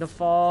didn't mean to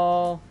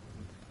fall.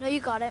 No, you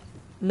got it.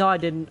 No, I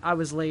didn't. I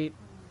was late.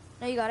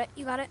 No, you got it.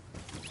 You got it.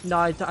 No,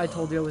 I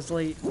told you I was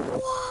late.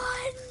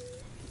 What?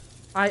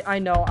 I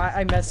know.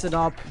 I messed it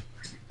up.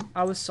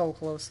 I was so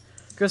close.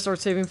 Gonna start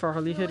saving for a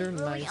Harley hitter.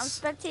 Really, I'm Nice.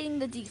 spectating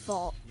the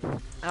default.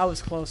 I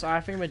was close.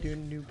 I think I'm gonna do a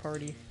new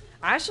party.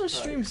 Actually,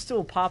 stream's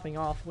still popping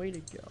off. Way to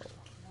go.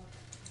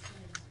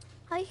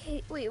 I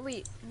hate.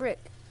 Wait, Brick.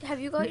 Have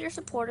you got your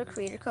supporter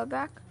creator code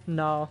back?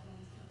 No.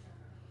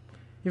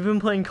 You've been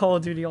playing Call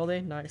of Duty all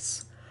day?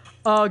 Nice.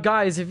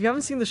 Guys, if you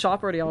haven't seen the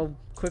shop already, I'll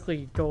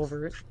quickly go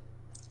over it.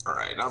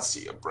 Alright, I'll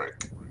see you,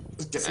 Brick.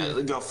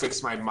 Gonna go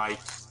fix my mic.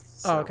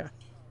 Oh, okay.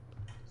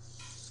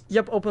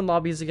 Yep, open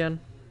lobbies again.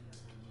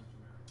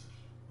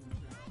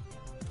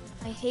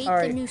 I hate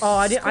Alright. the new Oh,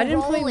 I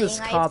didn't play this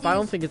scrolling. cop. I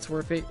don't use- think it's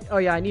worth it. Oh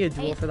yeah, I need a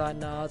duel I- for that.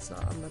 No, it's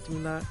not. I'm not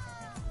doing that.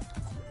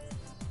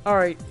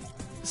 Alright.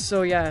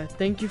 So yeah,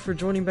 thank you for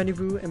joining Benny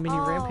Boo and Mini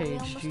Oh, we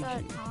Rampage. almost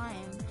out of GG. time.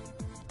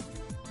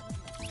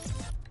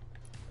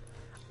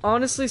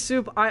 Honestly,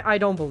 Soup, I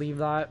don't believe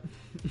that.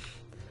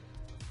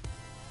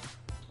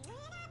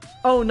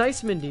 Oh,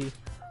 nice, Mindy.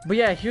 But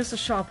yeah, here's the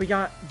shop. We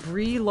got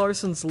Brie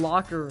Larson's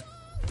locker.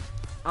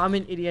 I'm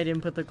an idiot. I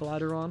didn't put the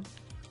glider on.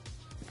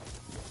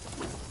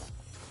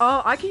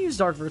 I can use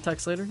Dark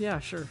Vertex later. Yeah,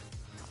 sure.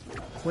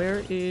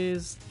 Where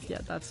is... Yeah,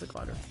 that's the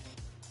glider.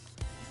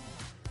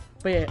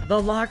 But yeah,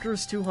 the locker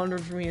is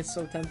 200 for me. It's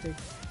so tempting.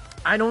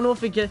 I don't know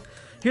if it get...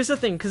 Here's the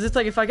thing, because it's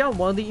like, if I got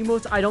one of the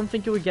emotes, I don't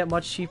think it would get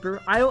much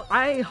cheaper.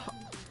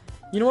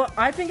 You know what?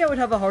 I think I would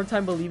have a hard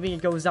time believing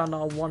it goes down to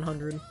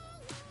 100.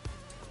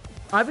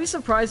 I'd be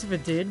surprised if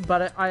it did,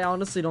 but I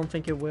honestly don't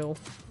think it will.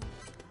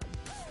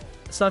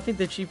 So I think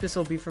the cheapest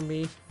will be for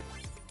me.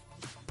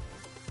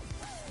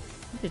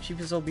 The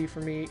cheapest will be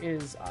for me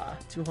is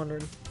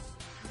 200.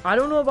 I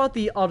don't know about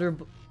the other.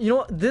 You know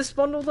what? This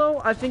bundle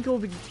though, I think it will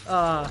be.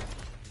 I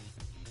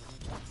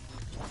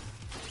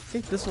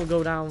think this will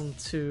go down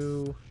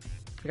to.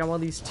 I got one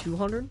of these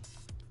 200.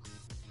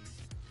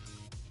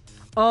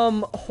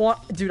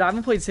 Dude, I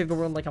haven't played Save the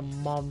World in like a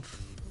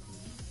month.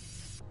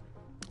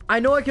 I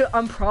know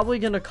I'm probably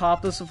gonna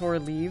cop this before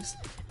it leaves.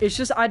 It's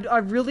just I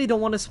really don't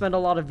want to spend a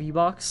lot of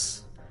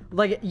V-Bucks.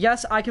 Like,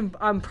 yes,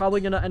 I'm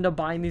probably gonna end up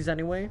buying these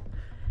anyway.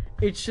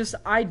 It's just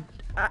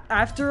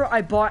after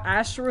I bought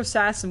Astro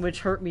Assassin,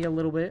 which hurt me a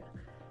little bit,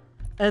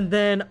 and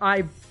then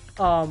I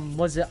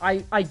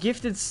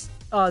gifted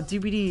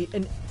DBD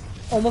an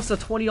almost a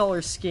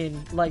 $20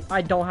 skin. Like,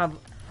 I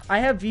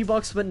have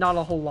V-Bucks, but not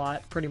a whole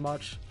lot, pretty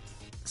much.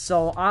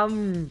 So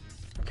I'm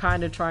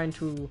kind of trying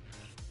to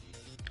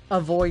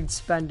avoid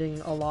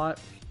spending a lot,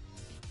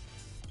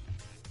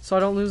 so I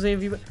don't lose any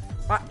V-Bucks.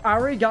 I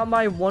already got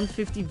my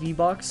 150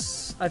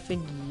 V-Bucks, I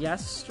think,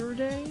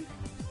 yesterday,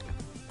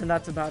 and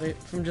that's about it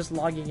from just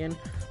logging in.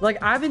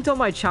 Like, I haven't done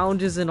my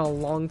challenges in a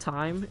long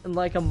time, in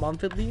like a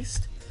month at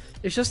least.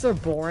 It's just they're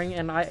boring,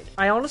 and I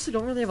honestly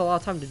don't really have a lot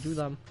of time to do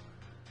them.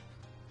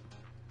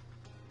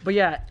 But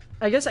yeah,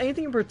 I guess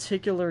anything in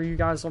particular you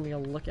guys want me to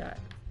look at?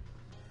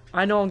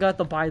 I know I'm gonna have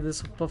to buy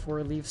this before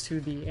it leaves to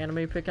the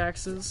anime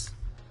pickaxes.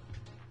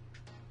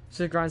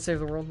 So grind save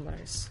the world,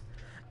 nice.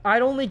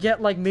 I'd only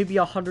get like maybe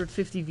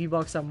 150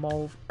 V-Bucks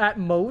at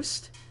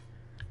most.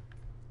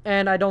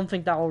 And I don't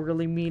think that will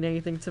really mean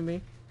anything to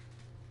me.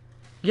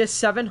 You get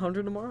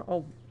 700 tomorrow?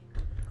 Oh,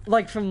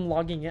 like from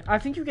logging in. I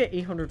think you get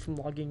 800 from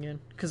logging in.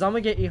 Because I'm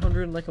gonna get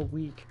 800 in like a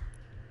week.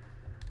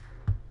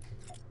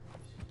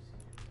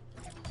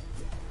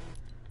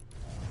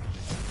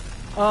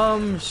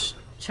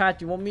 Chat,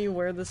 do you want me to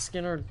wear this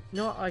skin or...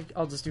 No,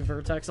 I'll just do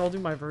Vertex. I'll do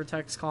my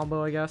Vertex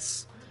combo, I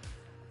guess.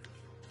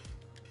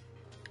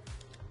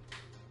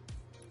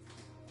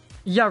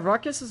 Yeah,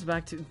 Ruckus is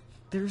back to...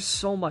 There's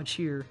so much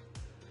here.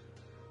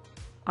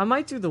 I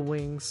might do the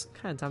wings.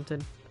 Kind of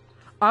tempted.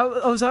 I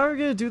was already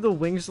gonna do the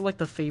wings or like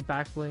the fade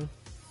back bling.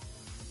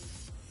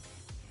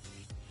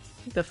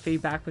 I think the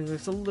fade back bling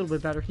looks a little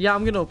bit better. Yeah,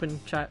 I'm gonna open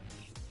chat.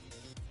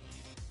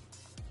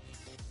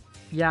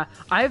 Yeah,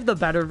 I have the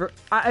better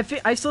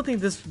I still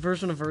think this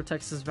version of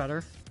Vertex is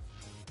better.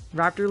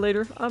 Raptor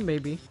later?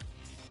 Maybe.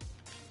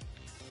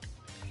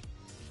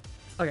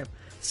 Okay,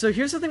 so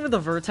here's the thing with the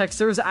Vertex.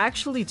 There's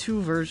actually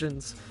two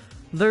versions.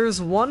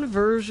 There's one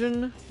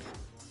version...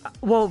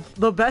 Well,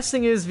 the best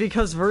thing is,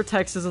 because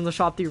Vertex is in the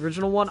shop, the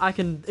original one, I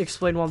can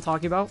explain what I'm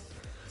talking about.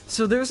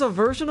 So there's a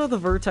version of the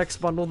Vertex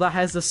bundle that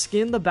has the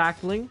skin, the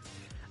back bling,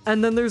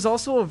 and then there's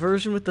also a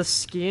version with the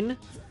skin,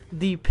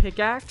 the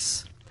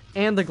pickaxe,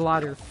 and the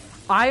glider.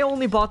 I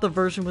only bought the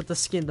version with the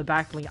skin, the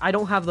back bling. I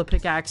don't have the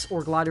pickaxe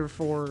or glider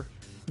for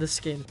the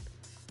skin.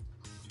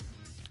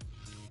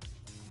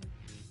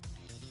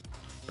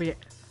 But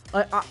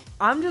yeah,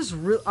 I'm just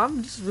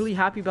really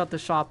happy about the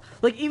shop.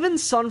 Like, even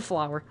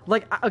Sunflower.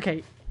 Like,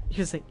 okay,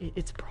 here's the thing.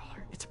 It's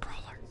Brawler. It's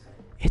Brawler.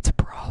 It's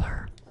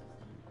Brawler.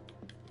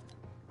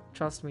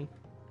 Trust me.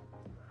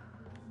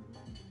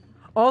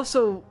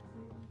 Also,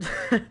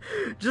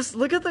 just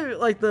look at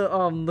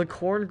the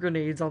corn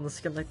grenades on the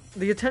skin. Like,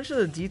 the attention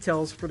to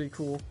detail is pretty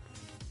cool.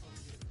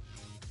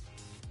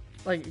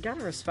 Like, you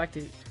gotta respect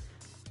it.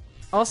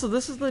 Also,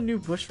 this is the new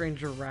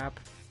Bushranger wrap.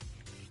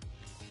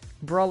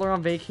 Brawler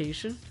on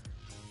vacation.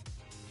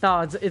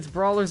 No, it's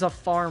Brawler's a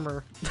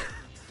farmer.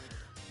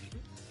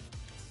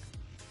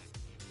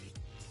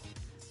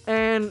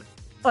 And,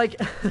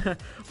 like,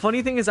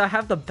 funny thing is I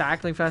have the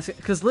backlink fast,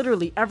 because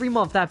literally every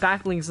month that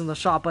backlink's in the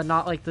shop, but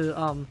not like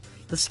the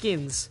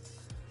skins.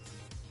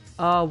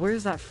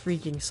 Where's that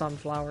freaking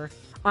Sunflower?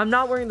 I'm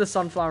not wearing the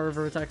Sunflower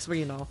Vertex, but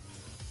you know.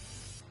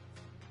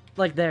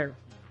 Like there.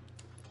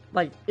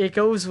 Like, it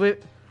goes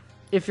with...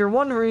 If you're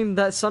wondering,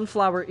 that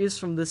Sunflower is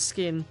from this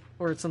skin,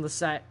 or it's in the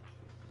set.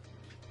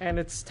 And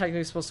it's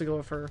technically supposed to go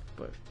with her,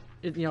 but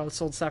it, you know, it's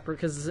sold separate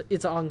because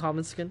it's an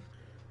uncommon skin.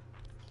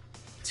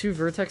 Two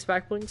Vertex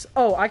back blings.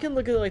 Oh, I can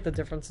look at like the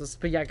differences.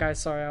 But yeah, guys,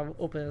 sorry, I'll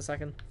open in a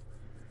second.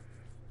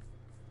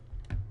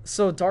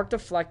 So Dark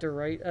Deflector,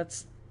 right?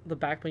 That's the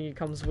back bling it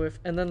comes with,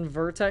 and then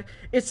Vertex.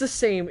 It's the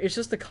same. It's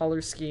just the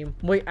color scheme.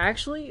 Wait,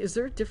 actually, is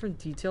there different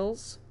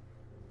details?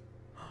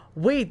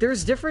 Wait,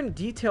 there's different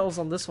details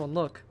on this one.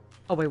 Look.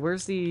 Oh wait,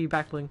 where's the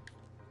back bling?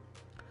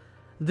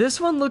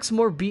 This one looks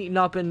more beaten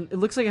up, and it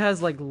looks like it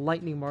has, like,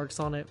 lightning marks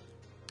on it.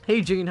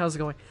 Hey, Jane, how's it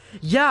going?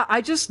 Yeah,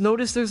 I just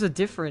noticed there's a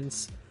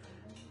difference.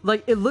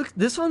 Like,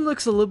 this one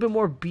looks a little bit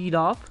more beat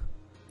up.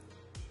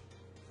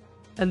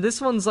 And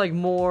this one's, like,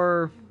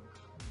 more,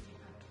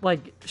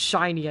 like,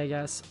 shiny, I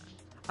guess.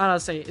 I don't know how to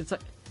say it.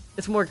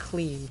 It's more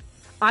clean.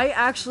 I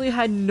actually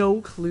had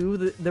no clue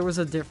that there was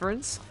a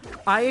difference.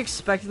 I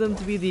expected them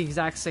to be the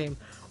exact same.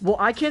 Well,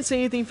 I can't say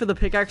anything for the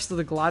pickaxe or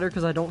the glider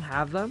because I don't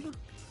have them.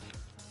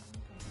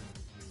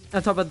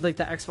 I'm talking about, like,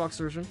 the Xbox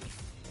version.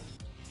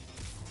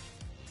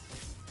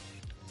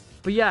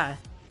 But yeah,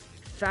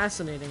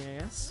 fascinating, I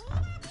guess.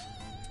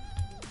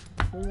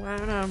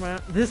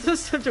 This is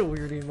such a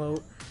weird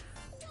emote.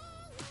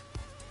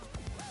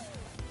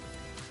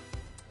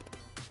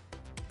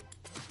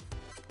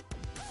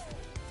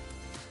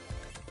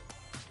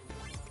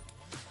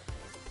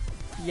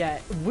 Yeah,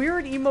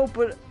 weird emote,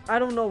 but I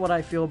don't know what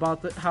I feel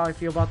about how I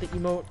feel about the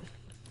emote,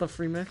 the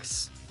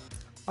Freemix.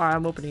 Alright,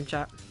 I'm opening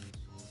chat.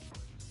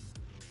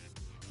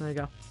 There you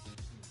go.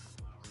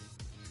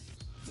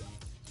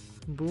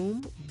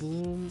 Boom,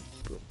 boom,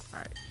 boom.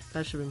 Alright,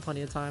 that should have been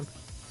plenty of time.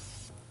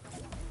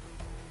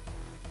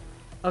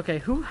 Okay,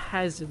 who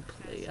hasn't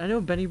played? I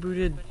know Benny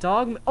booted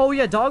Dog. Oh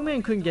yeah,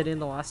 Dogman couldn't get in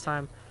the last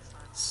time.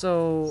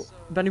 So,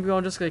 Benny Boo,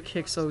 I'm just gonna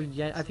kick, so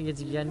I think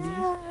it's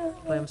Yendi.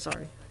 But I'm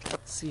sorry.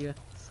 See ya.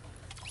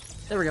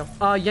 There we go.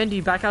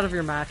 Yendi, back out of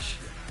your match.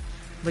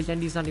 But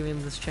Yendi's not even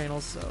in this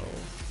channel, so...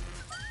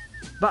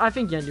 But I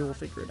think Yendi will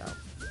figure it out.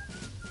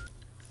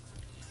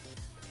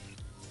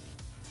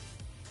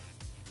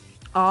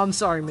 Oh, I'm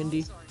sorry,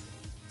 Mindy.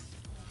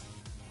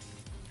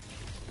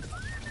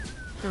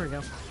 There we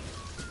go.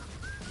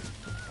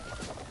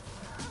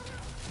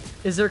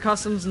 Is there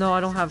customs? No, I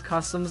don't have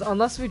customs.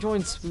 Unless we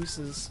join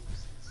Spooses.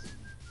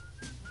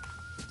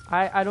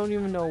 I don't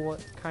even know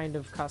what kind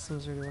of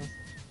customs we're doing.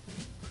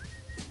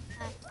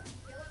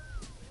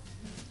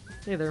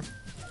 Hey there.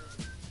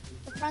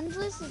 The friends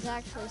list is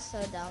actually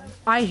so dumb.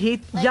 I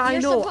hate. Like, yeah, I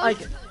know.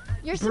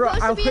 You're Bro,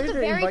 supposed to be I at the wanted to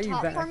very invite you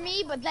top back. for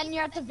me, but then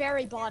you're at the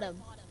very bottom.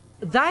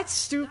 That's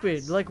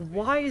stupid. Like,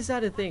 why is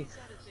that a thing?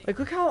 Like,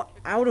 look how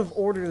out of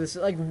order this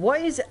is. Like, what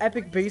is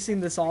Epic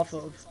basing this off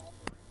of?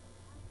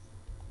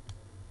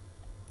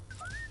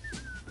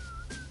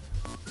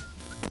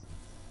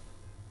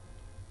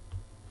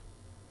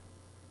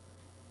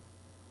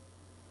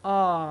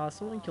 Ah,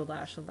 someone killed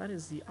Ashland. That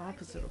is the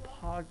opposite of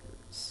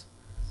Poggers.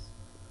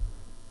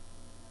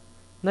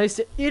 Nice.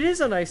 It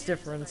is a nice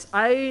difference.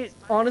 I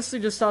honestly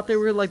just thought they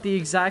were like the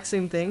exact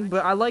same thing,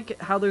 but I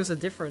like how there's a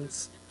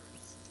difference.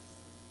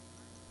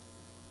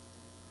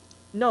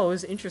 No, it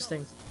was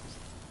interesting.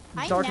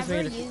 I Darkest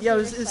never made it. used Yeah, the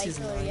it was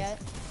season recycler 9.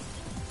 yet.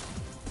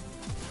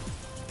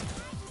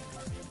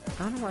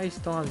 I don't know why I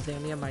still have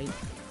Zanny on my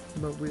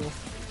remote wheel.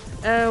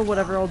 And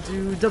whatever, I'll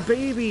do the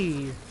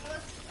baby.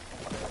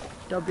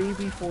 The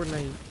baby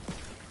Fortnite.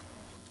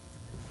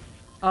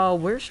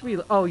 Where should we?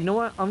 Oh, you know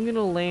what? I'm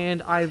gonna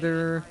land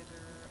either.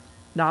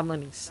 No, I'm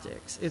landing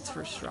sticks. It's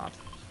first drop.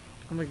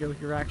 I'm gonna go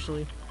here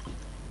actually.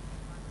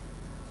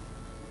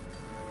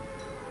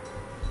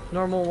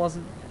 Normal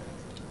wasn't.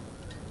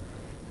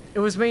 It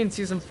was made in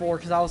season 4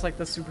 because that was like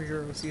the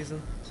superhero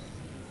season.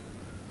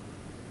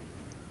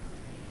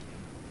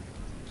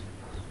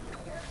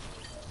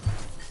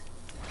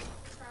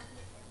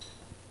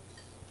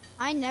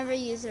 I never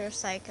use a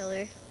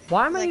recycler.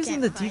 Why am I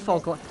using the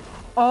default glider?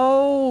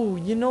 Oh,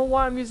 you know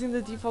why I'm using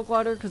the default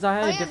glider? Because I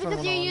had a different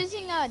one. because you're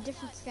using a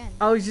different skin.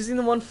 I was using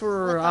the one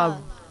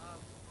for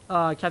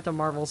Captain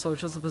Marvel, so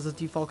it's just as a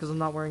default because I'm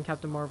not wearing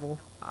Captain Marvel.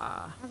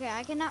 Okay,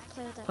 I cannot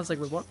play with that. I was like,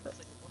 wait, what?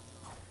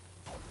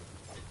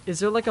 Is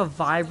there like a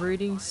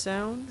vibrating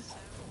sound?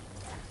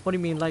 What do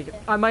you mean? Like,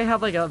 I might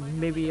have like a,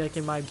 maybe like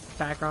in my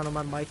background on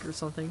my mic or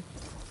something.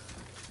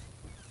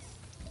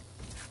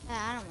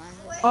 I don't mind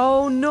it.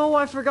 Oh no,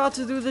 I forgot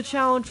to do the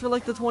challenge for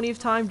like the 20th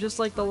time, just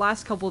like the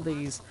last couple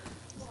days.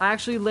 I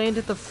actually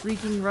landed at the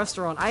freaking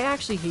restaurant. I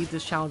actually hate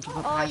this challenge with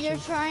a passion. You're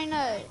trying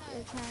to...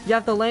 You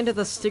have to land at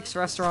the Sticks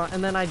restaurant,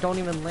 and then I don't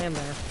even land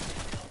there.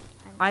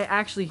 I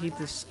actually hate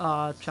this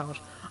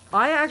challenge.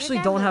 I actually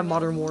don't have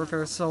Modern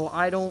Warfare, so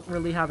I don't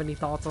really have any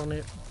thoughts on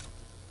it.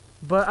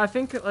 But I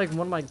think like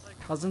one of my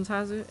cousins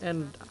has it,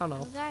 and I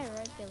don't know.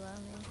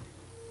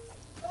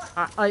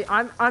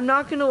 I'm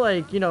not gonna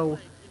like, you know,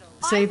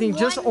 say anything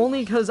just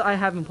only because I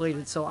haven't played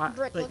it. So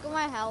Brick, like, look at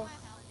my health.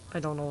 I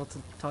don't know what to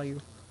tell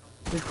you.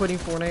 You're quitting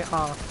Fortnite.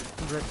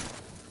 Brick.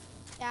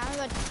 Yeah, I'm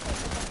about to quit.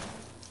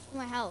 Look at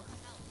my health.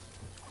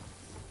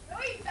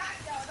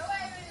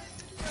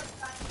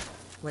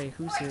 Wait,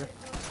 who's here?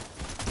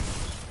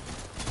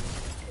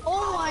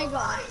 Oh my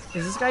god.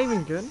 Is this guy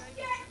even good?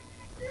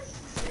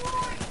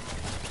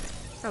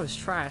 That was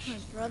trash. My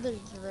brother's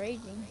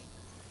raging.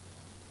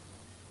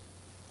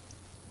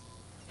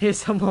 Hey,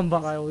 someone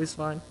bot, I always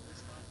find.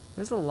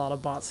 There's a lot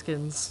of bot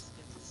skins.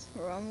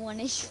 We're on 1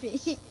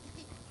 HP.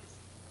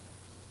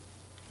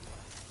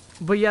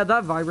 But yeah,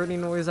 that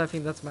vibrating noise, I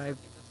think that's my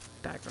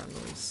background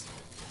noise.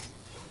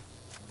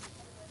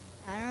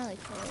 I don't really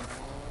care.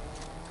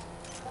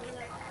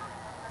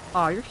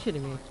 Aw, you're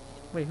kidding me.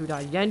 Wait, who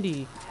died?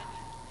 Yendi.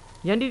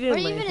 Yendi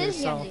didn't land here,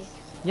 so...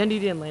 Yendi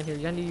didn't land here.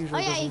 Yendi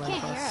usually doesn't land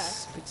can't hear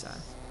us. us. Big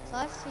sad. So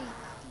let's see.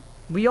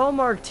 We all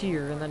marked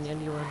here, and then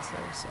Yendi lands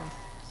there, so...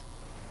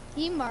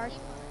 He marked.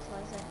 So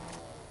I said.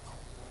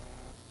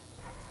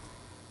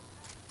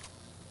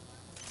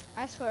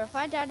 I swear, if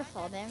I die to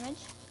fall damage...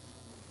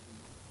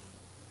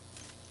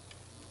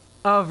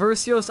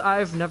 Versios,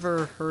 I've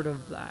never heard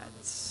of that,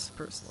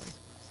 personally.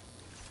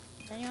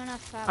 Anyone have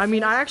fat I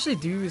mean, I actually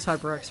do use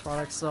HyperX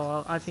products,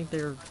 so I think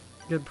they're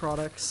good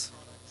products.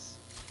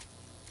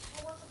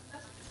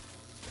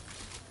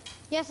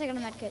 Yes, I got a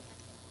medkit.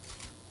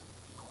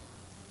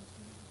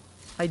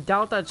 I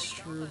doubt that's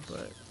true,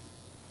 but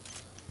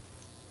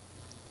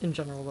in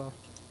general though.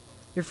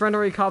 Your friend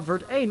already caught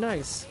Hey,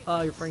 nice.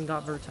 Your friend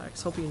got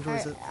Vertex. Hope he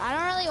enjoys it. I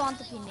don't really want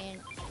the P90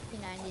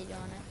 doing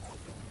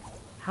it.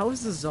 How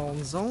is the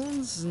zone?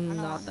 Zone's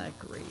not that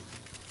great.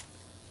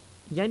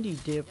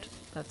 Yendi dipped.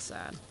 That's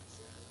sad.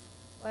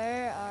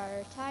 Where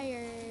are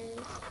tires?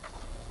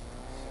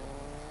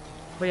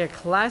 But yeah,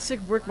 classic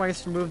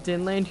Brickmeister move.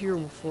 Didn't land here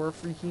for a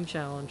freaking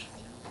challenge.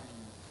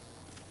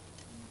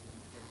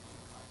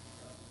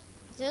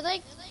 Is there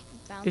like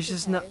It's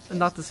just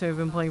not the same. I've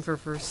been playing for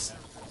first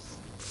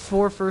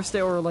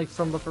day or like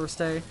from the first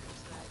day.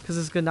 Because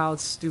it's good now,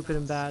 it's stupid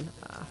and bad.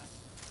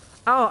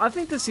 Oh, I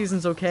think this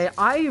season's okay.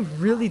 I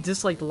really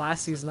disliked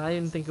last season. I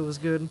didn't think it was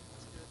good.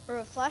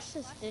 Bro, Flash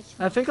just ditched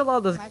I think a lot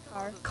of the my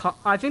car.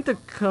 I think the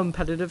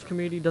competitive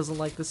community doesn't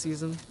like this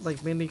season,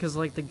 like mainly because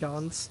like the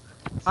guns.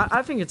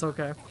 I think it's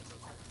okay.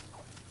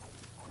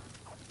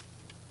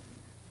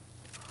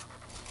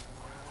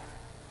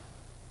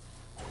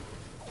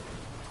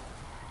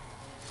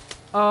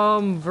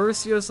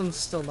 Versios, I'm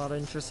still not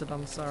interested.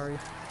 I'm sorry.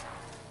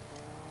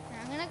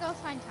 I'm gonna go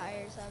find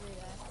tires. I'll be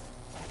back.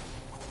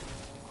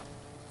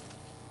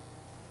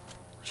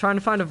 Trying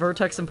to find a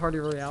Vertex in Party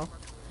Royale.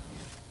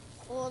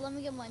 Well, let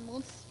me get my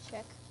month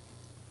check.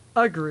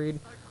 Agreed.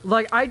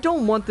 Like, I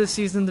don't want this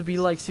season to be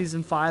like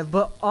season 5,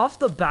 but off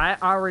the bat,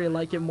 I already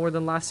like it more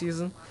than last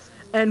season.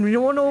 And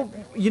you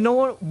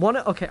know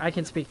what? Okay, I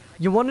can speak.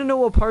 You want to know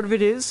what part of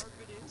it is?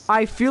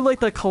 I feel like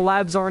the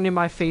collabs aren't in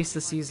my face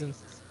this season.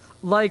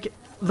 Like,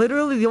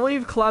 literally, the only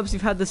collabs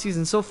we've had this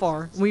season so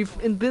far, we've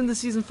been this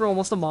season for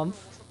almost a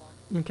month.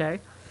 Okay?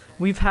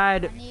 We've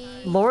had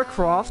Lara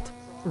Croft,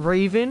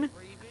 Raven,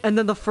 and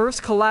then the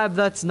first collab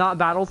that's not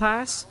Battle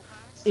Pass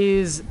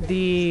is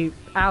the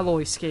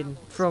Alloy skin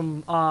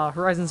from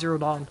Horizon Zero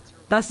Dawn.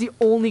 That's the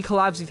only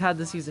collabs we've had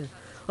this season.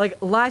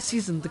 Like, last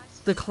season,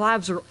 the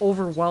collabs are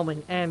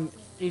overwhelming, and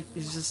it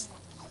is just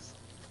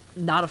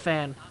not a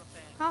fan.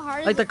 How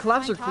hard is like, the it to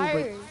collabs are find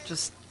cool, tires? but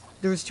just,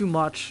 there was too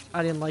much.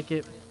 I didn't like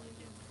it.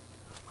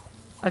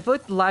 I feel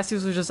like the last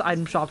season was just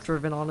item shop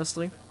driven,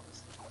 honestly.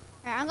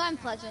 Alright, I'm going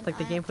Pleasant. Like,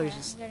 the gameplay is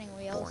just I'm getting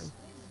wheels. boring.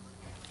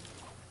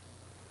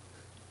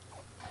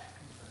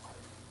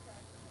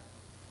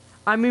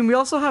 I mean, we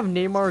also have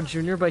Neymar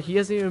Jr., but he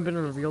hasn't even been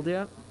revealed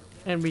yet.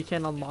 And we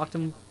can't unlock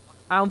him.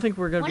 I don't think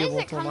we're going to be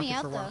able to unlock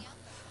him for a while.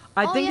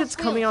 I think it's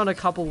coming out in a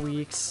couple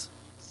weeks.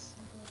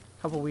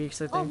 I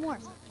think. Oh, more.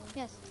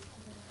 Yes.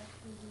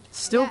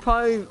 Still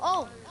probably...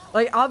 Oh!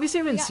 Like,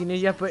 obviously I haven't seen it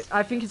yet, but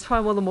I think it's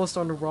probably one of the most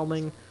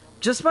underwhelming...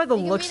 Just by the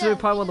looks of it,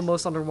 probably one of the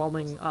most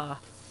underwhelming,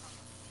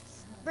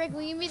 Brig,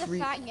 will you be the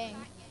fat gang?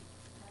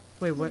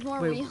 Wait, what? More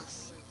Wait,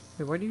 wheels.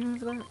 wait, why do you have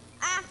that?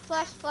 Ah!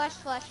 Flash.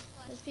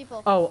 There's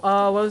people. Oh,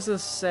 what was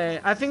this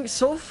say? I think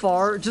so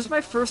far, just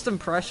my first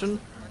impression,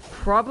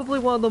 probably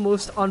one of the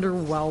most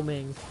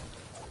underwhelming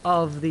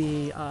of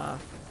the,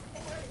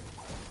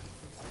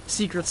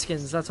 secret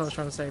skins. That's what I was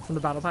trying to say, from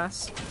the Battle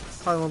Pass.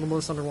 Probably one of the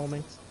most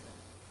underwhelming.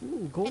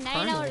 Ooh, gold And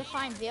now you know where primal. to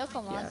find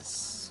vehicle mods.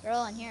 Yes. They're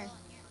all in here.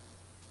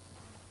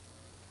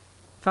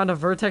 Found a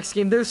Vertex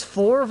game. There's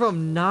 4 of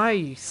them.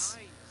 Nice.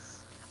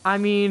 I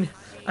mean,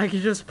 I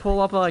could just pull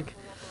up, like,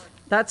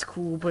 that's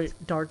cool, but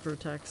Dark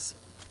Vertex.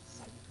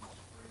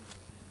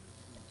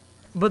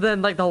 But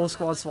then, like, the whole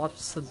squad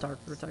swaps to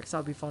Dark Vertex.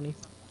 That'd be funny.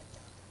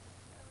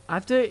 I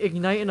have to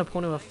ignite an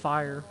opponent with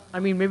fire. I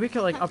mean, maybe we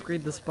could, like,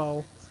 upgrade this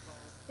bow.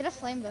 Get a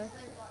flame bow.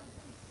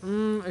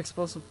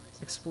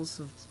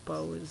 Explosive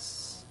bow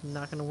is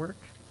not gonna work.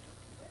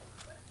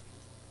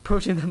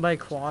 Approaching them by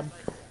quad.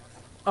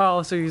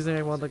 Oh, so you're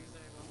using one of the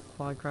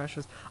quad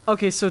crashes.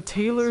 Okay, so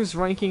Taylor's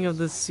ranking of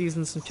this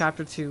season's from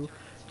Chapter 2.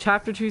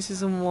 Chapter 2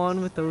 Season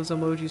 1 with those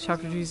emojis.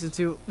 Chapter 2 Season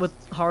 2 with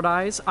hard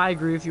eyes. I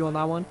agree with you on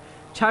that one.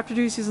 Chapter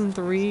 2 Season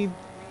 3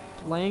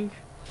 blank.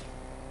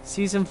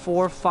 Season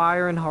 4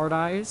 fire and hard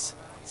eyes.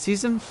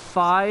 Season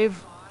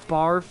 5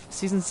 barf.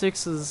 Season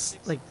 6 is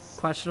like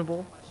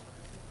questionable.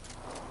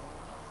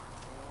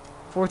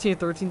 14 and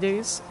 13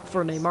 days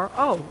for Neymar.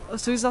 Oh,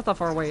 so he's not that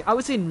far away. I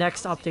would say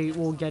next update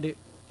we'll get it.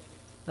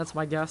 That's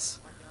my guess.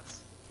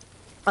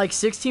 Like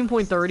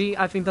 16.30,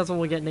 I think that's when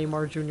we'll get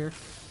Neymar Jr.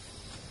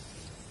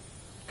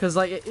 Cause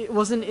like it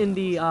wasn't in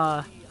the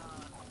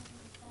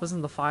wasn't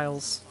in the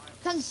files.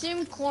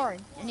 Consume corn,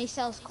 and he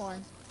sells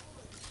corn.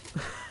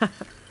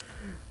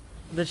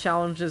 The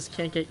challenges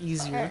can't get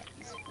easier.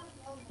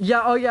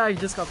 Yeah, oh yeah, I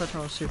just got that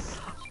challenge too.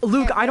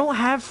 Luke, I don't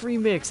have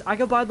Freemix. I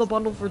could buy the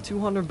bundle for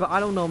 200, but I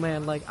don't know,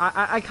 man. Like,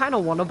 I kind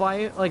of want to buy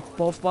it, like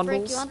both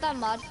bundles. Rick, you want that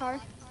mod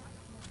car?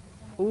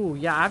 Ooh,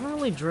 yeah, I haven't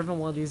really driven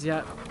one of these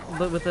yet,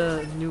 but with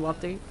the new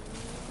update.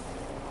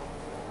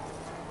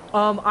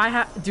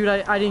 Dude,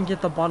 I didn't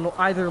get the bundle,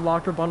 either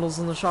locker bundles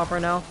in the shop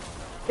right now.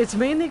 It's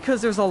mainly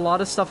because there's a lot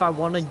of stuff I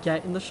want to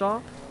get in the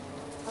shop.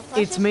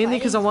 It's mainly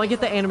because I want to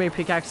get the anime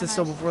pickaxes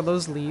still before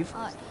those leave.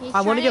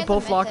 I want to get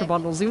both locker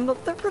bundles, even though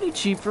they're pretty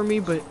cheap for me,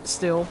 but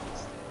still.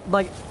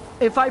 Like,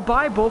 if I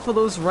buy both of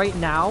those right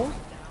now,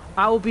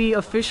 I will be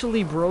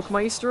officially broke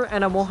Meister,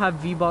 and I won't have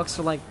V-Bucks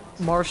or like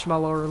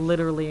Marshmallow or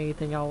literally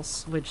anything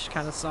else, which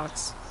kind of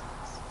sucks.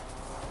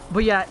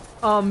 But yeah,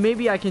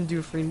 maybe I can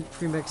do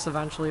Freemix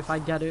eventually if I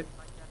get it.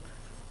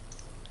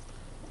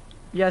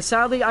 Yeah,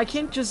 sadly, I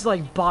can't just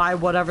like buy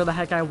whatever the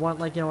heck I want,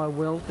 like, you know, I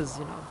will, because,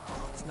 you know,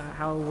 it's not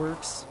how it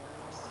works.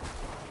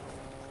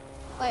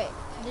 Wait,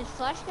 did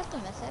Flash get the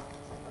mythic?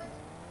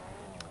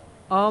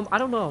 I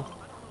don't know.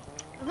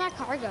 Where'd my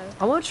car go?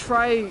 I want to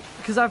try,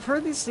 because I've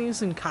heard these things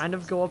can kind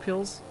of go up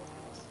hills.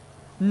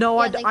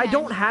 No, Yeah, I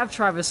don't have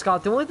Travis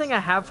Scott. The only thing I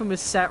have from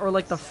his set are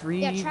like the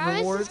free Yeah, Travis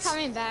rewards is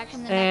coming back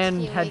in the and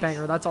next few Headbanger.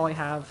 weeks. That's all I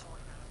have.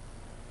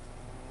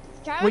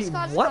 Travis Wait,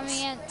 Scott's what? coming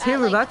in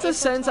Taylor, at, like, that's a April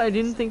sentence I 20th.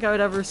 didn't think I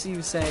would ever see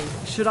you say.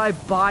 Should I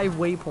buy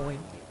Waypoint?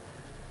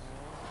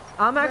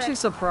 I'm actually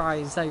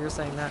surprised that you're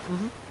saying that.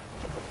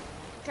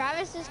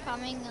 Travis is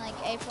coming like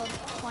April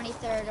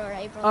 23rd or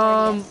April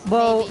 30th.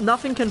 Well, maybe.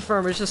 nothing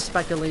confirmed. It's just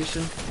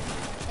speculation.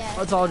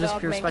 Yeah. It's all just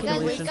pure Dog man, can you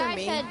Because wait speculation. this for guy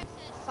me? said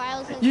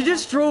files. has You been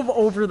just drove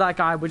over that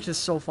guy, which is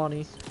so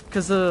funny.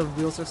 Because the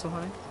wheels are so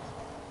high.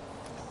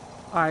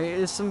 Alright,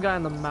 there's some guy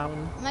in the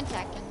mountain. I'm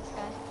attacking this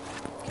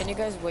guy. Can you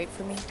guys wait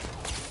for me?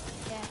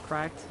 Yeah.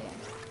 Cracked.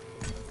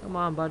 Yeah. Come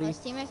on, buddy. His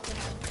teammates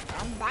didn't.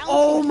 I'm bouncing.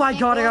 Oh my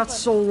Can't god, I go got up with-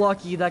 so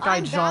lucky. That guy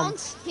I'm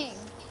jumped. bouncing.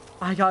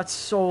 I got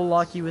so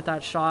lucky with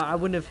that shot. I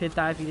wouldn't have hit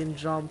that if he didn't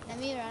jump. Let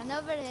me run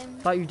over him.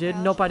 Thought you did?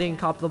 No, Nope, I she didn't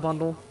can't. cop the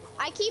bundle.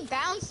 I keep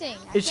bouncing.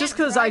 It's just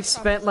because I've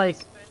spent like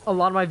a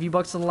lot of my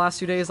V-Bucks in the last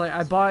 2 days. Like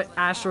I bought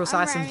Astro I'm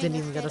Assassin, ramming didn't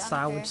this even get a kid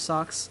style, unfair. which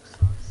sucks.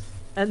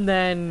 And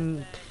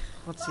then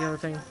what's the other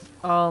thing?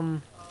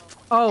 Oh,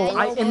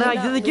 and then I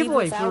did the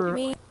giveaway for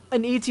an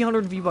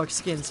 1800 V-Bucks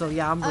skin. So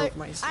yeah, I'm broke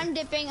myself. I'm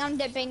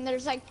dipping.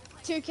 There's like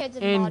 2 kids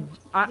in And mod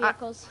I-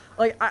 vehicles.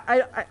 Like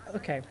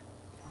okay.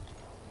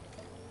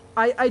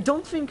 I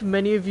don't think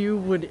many of you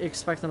would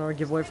expect another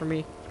giveaway from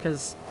me,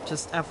 because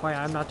just FYI,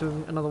 I'm not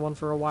doing another one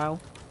for a while.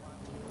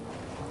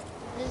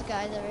 There's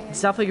guys over here. It's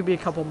definitely gonna be a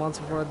couple months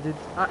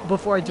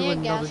before I do Need a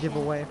another gas can.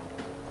 giveaway.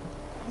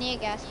 Need a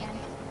gas can.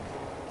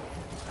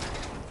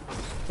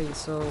 Okay,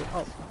 so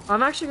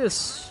I'm actually gonna.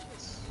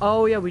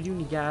 Oh yeah, we do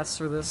need gas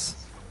for this.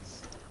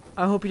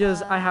 I hope he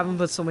does. I haven't,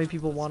 but so many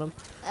people want him.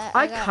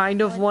 I got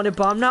kind of one. want it,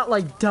 but I'm not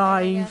like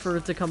dying gas. for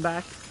it to come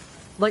back.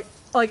 Like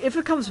if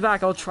it comes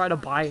back, I'll try to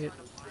buy it,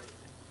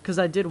 cause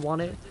I did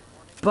want it.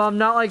 But I'm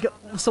not like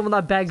someone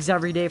that begs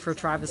every day for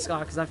Travis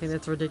Scott, cause I think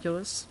that's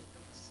ridiculous.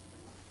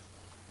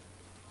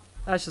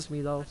 That's just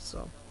me though,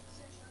 so.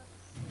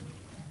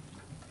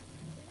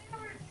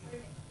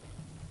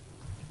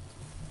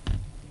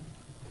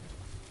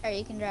 Alright,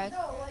 you can drive.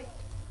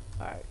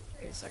 Alright,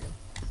 wait a second.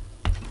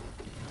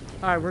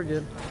 Alright, we're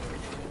good.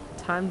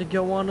 Time to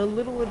go on a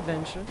little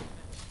adventure.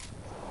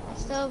 I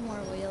still have more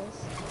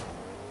wheels.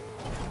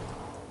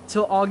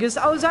 Till August.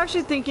 I was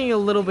actually thinking a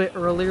little bit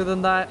earlier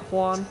than that,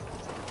 Juan.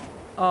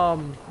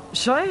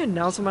 Should I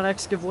announce what my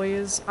next giveaway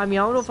is? I mean,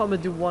 I don't know if I'm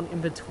gonna do one in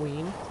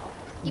between.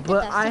 Keep it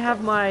But that I have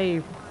secret.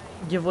 my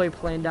giveaway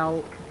planned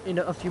out in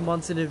a few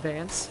months in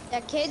advance. Yeah,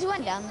 kids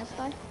went down this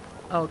way.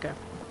 Oh, okay.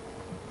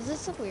 Is this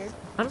so weird?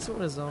 I just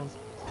want a zone.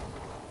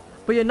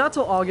 But yeah, not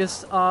till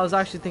August. I was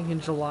actually thinking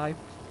July.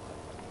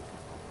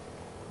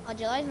 Oh,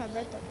 July's my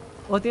birthday.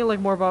 Well, I think I like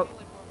more about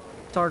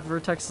Dark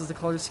Vertex as the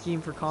color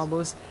scheme for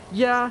combos.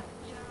 Yeah,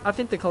 I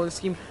think the color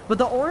scheme. But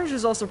the orange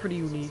is also pretty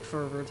unique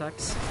for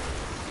Vertex.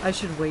 I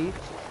should wait.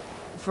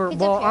 It's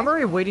Well, up I'm here.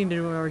 already waiting to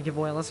do our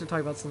giveaway unless you're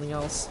talking about something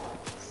else.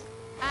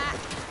 Ah,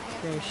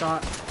 Okay,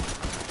 shot.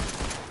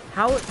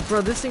 How, bro,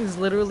 this thing's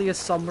literally a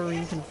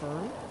submarine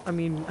confirmed? I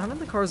mean, haven't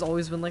the cars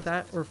always been like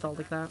that, or felt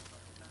like that?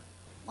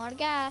 more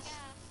gas.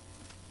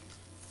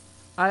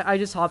 I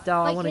just hopped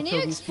out, I Like, want to can kill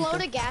you these people.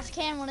 explode a gas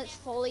can when it's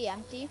fully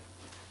empty?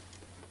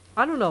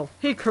 I don't know.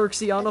 Hey,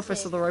 Kirksey, I don't know if I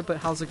Let's said see. the right, but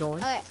how's it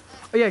going? Okay.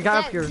 Oh yeah, It's guy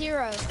up at here.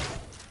 0.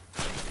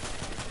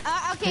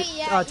 Okay, Hit,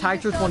 yeah. you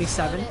tag can for still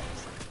 27. explode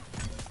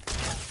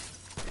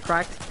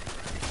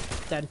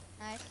Cracked. Dead. it.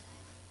 Nice.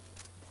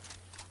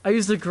 I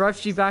used the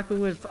Grefg back when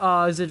with,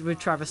 is it with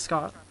Travis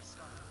Scott?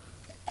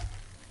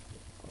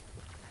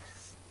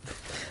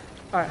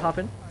 Alright, hop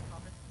in.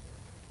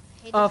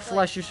 Hate this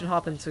Flesh, you should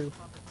hop in too.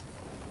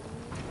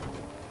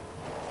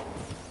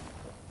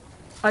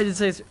 I did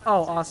say it's,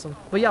 oh, awesome.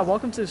 But yeah,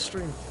 welcome to the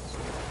stream.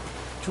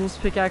 Jules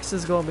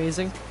pickaxes go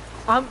amazing.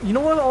 You know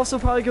what also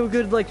probably go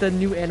good? Like the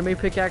new anime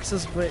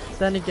pickaxes, but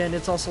then again,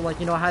 it's also like,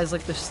 you know, it has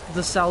like the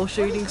cell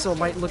shading, so it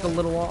might look a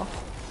little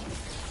off.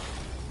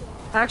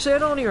 Actually, I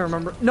don't even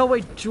remember. No,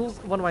 wait, Jules,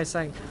 what am I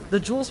saying? The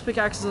Jules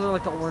pickaxes are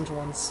like the orange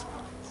ones.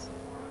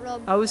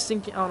 Rub. I was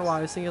thinking, I don't know why,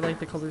 I was thinking like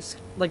the colors,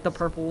 like the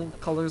purple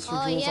colors for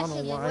Oh, Jules, yes, I there's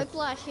don't know a why.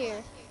 whiplash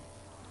here.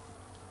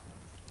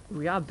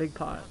 We got a big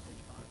pot.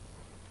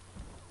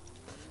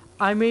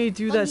 I may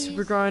do that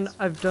super grind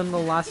I've done the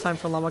last time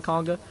for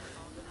Lamaconga.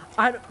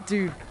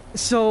 Dude,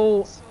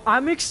 so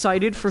I'm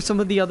excited for some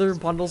of the other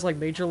bundles like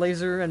Major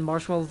Laser and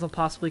Marshmallow to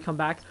possibly come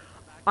back.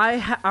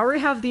 I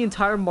already have the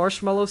entire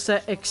Marshmallow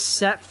set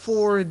except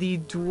for the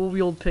dual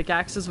wield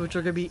pickaxes, which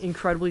are gonna be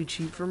incredibly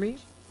cheap for me.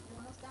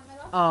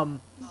 I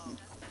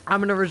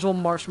I'm an original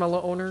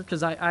Marshmallow owner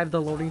because I have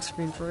the loading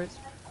screen for it.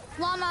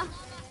 Llama.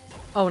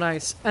 Oh,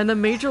 nice. And the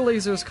Major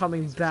Laser is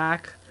coming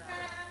back.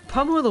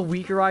 Probably one of the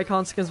weaker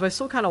icon skins, but I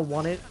still kind of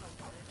want it.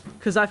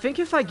 Because I think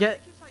if I get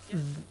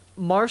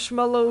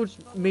Marshmallow,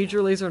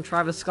 Major Laser, and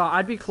Travis Scott,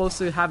 I'd be close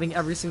to having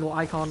every single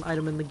icon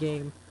item in the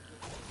game.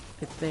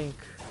 I think.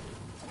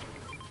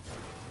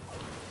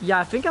 Yeah,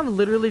 I think I'm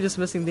literally just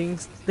missing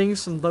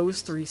things from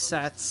those 3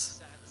 sets.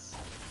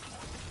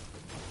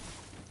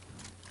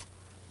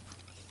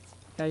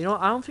 Yeah, you know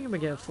what? I don't think I'm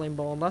gonna get a flame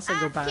bow unless I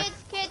go back.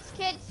 Kids.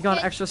 You got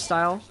an extra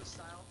style?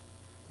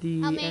 The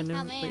Help me, anime.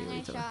 help me. I'm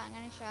Wait, gonna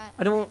shot.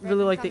 I don't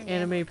really like the coming,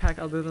 dude. anime pack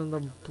other than the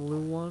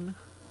blue one.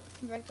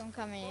 Rick, I'm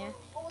coming here.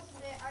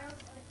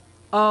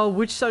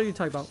 Which side are you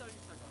talking about?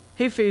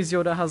 Hey, Phase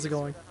Yoda, how's it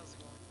going?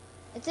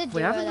 It's a duo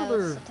Wait, I have that another.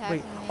 was attacking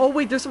Wait. me. Oh,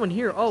 wait, there's someone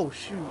here. Oh,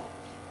 shoot.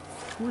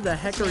 Who the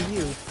heck are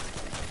you?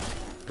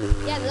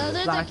 Yeah, those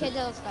are That, the kids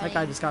that was fighting. that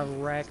guy just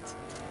got wrecked.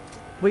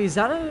 Wait, is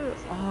that a...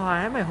 Oh,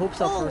 I had my hopes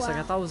up for a second.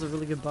 wow. I thought it was a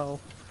really good bow.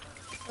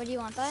 What do you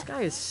want This that?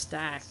 guy is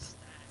stacked.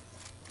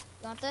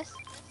 You want this?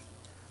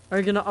 Are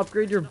you gonna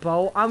upgrade your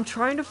bow? I'm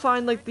trying to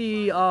find, like,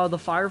 the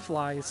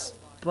fireflies.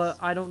 But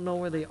I don't know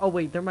where they... Oh,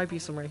 wait, there might be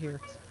some right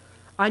here.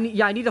 I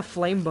need a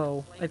flame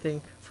bow, I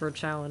think, for a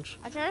challenge.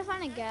 I tried to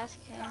find a gas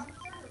can.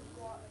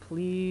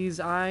 Please,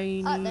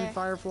 I Oh, need there.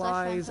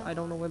 fireflies. Flashlight. I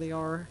don't know where they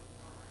are.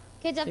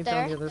 Kids up Same thing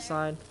on the there. other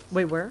side.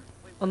 Wait, where?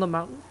 On the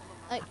mountain?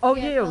 Like, Oh,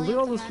 yeah, yeah, going look at all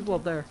up the those people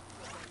up mountain.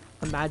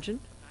 there. Imagine.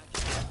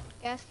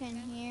 Gas can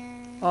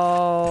here.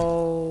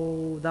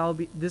 Oh,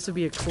 this would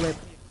be a clip.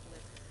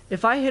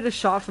 If I hit a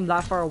shot from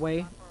that far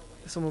away,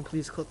 someone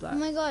please clip Oh that.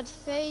 my god,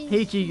 Faye.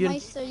 Hey, Keegan.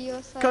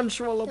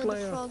 Control a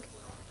player.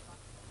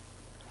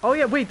 Oh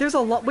yeah, wait, there's a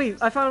lot. Wait,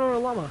 I found another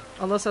llama.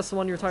 Unless that's the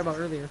one you were talking about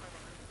earlier.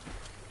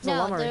 There's a No,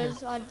 llama right there's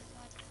here.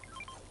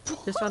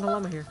 Just found a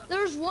llama here.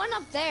 there's one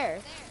up there.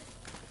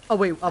 Oh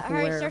wait, up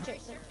Hurry, where? search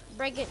it.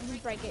 Break it,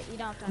 just break it. You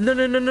don't have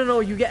to. No.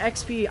 You get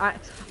XP.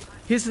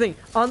 Here's the thing.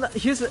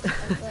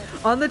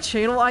 On the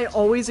channel, I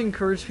always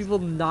encourage people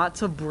not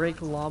to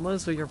break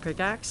llamas with your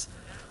pickaxe,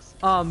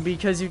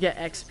 because you get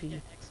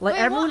XP. Like Wait,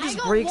 everyone well, just I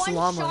got breaks one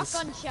llamas.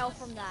 shotgun shell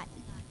from that.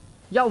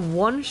 Yeah,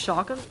 one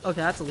shotgun.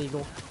 Okay, that's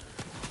illegal.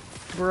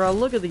 Bro,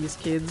 look at these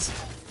kids.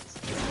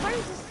 Where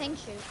does this thing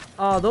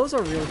shoot? Those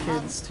are real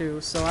kids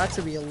too, so that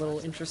should be a little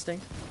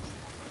interesting.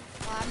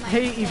 I might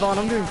Hey, stay Yvonne,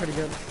 I'm there. doing pretty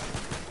good.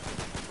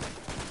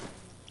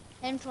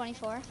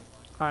 M24.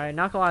 Alright,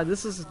 not gonna lie,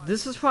 this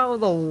is probably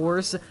the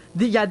worst.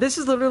 Yeah, this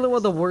is literally one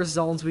of the worst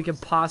zones we could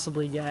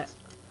possibly get.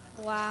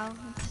 Wow.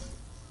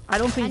 I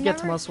don't think I it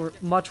gets never-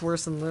 much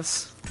worse than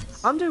this.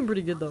 I'm doing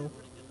pretty good though.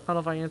 I don't know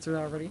if I answered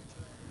that already.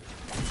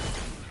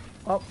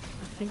 Oh,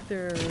 I think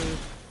they're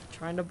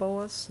trying to bow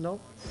us. Nope.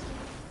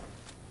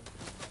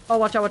 Oh,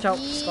 watch out,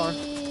 Scar.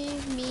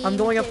 I'm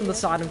going up from the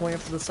side. I'm going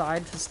up from the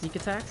side to sneak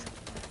attack.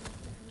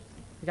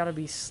 You gotta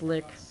be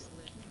slick.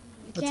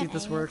 Let's see if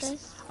this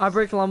works. I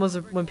break llamas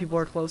when people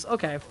are close.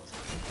 Okay.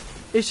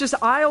 It's just,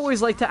 I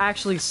always like to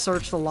actually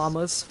search the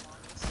llamas.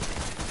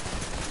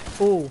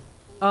 Oh.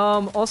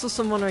 Also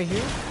someone right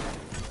here.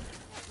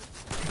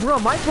 Bro,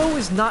 my bow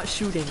is not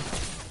shooting.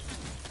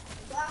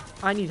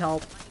 I need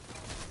help.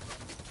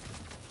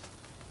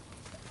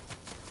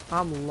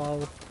 I'm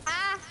low.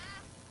 Ah!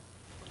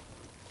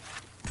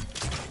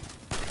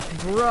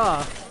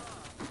 Bruh.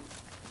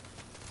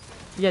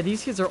 Yeah,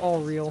 these kids are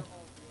all real.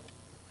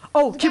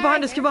 Oh, kid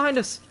behind us, kid behind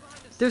us.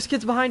 There's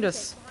kids behind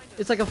us.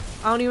 It's like I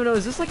don't even know,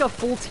 is this like a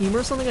full team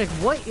or something? Like,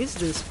 what is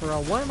this,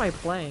 bro? What am I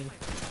playing?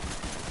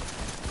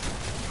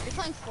 You're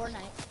playing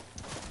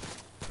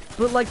Fortnite.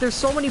 But like, there's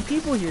so many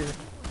people here.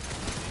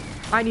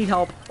 I need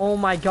help. Oh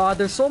my god,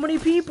 there's so many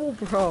people,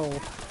 bro.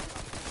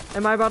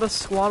 Am I about to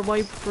squad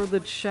wipe for the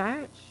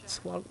chat?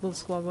 Squad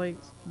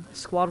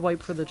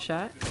wipe for the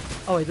chat?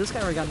 Oh wait, this guy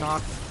already got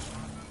knocked.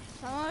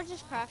 Someone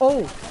just crashed.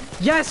 Oh,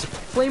 yes!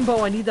 Flame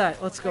bow, I need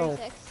that. Let's go.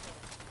 36.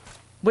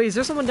 Wait, is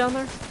there someone down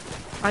there?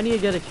 I need to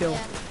get a kill.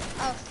 Yeah.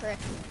 Oh, frick.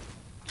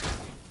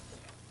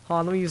 Hold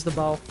on, let me use the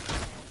bow.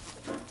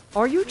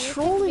 Are you kids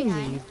trolling me?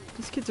 behind.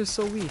 These kids are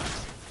so weak.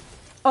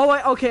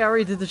 Oh, okay, I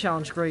already did the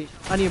challenge. Great.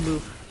 I need to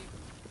move.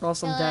 Or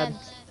else I'm dead.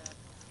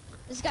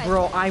 This guy's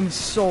Bro, dead. I'm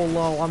so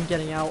low. I'm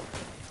getting out.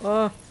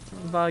 I'm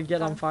about to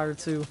get on fire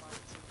too.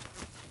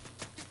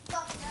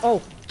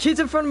 Oh, kids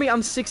in front of me.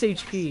 I'm 6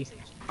 HP.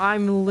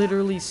 I'm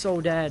literally so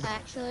dead.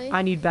 Actually.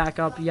 I need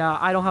backup. Yeah,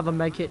 I don't have a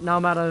med kit. Now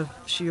I'm out of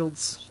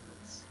shields.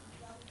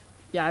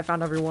 Yeah, I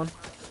found everyone.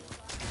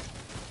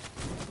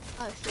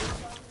 Oh,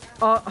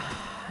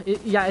 shoot.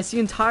 Yeah, it's the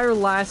entire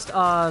last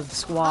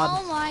squad,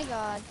 Oh my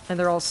god. and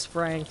they're all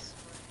spraying.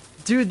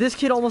 Dude, this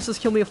kid almost just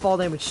killed me with fall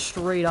damage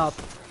straight up.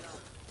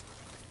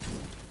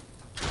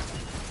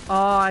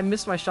 I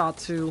missed my shot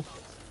too.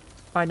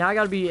 Alright, now I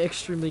gotta be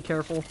extremely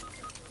careful.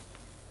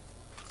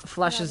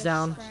 Flash Yeah, is they're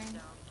down. spraying.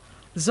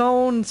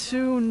 Zone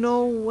 2,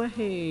 no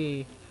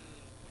way.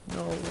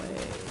 No way.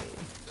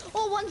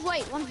 Oh, one's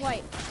white, one's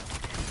white.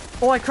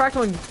 Oh, I cracked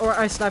one, or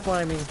I sniped one,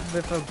 I mean,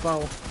 with a bow.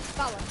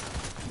 Got one.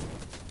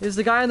 Here's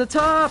the guy on the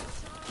top!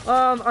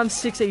 I'm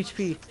 6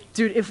 HP.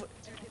 Dude, if...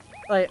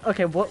 Like,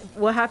 okay,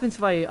 what happens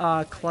if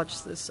I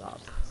clutch this up?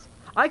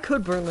 I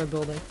could burn their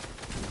building.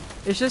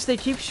 It's just they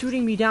keep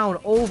shooting me down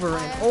over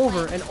and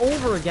over and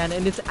over again,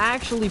 and it's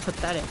actually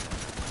pathetic.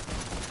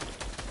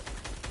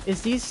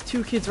 It's these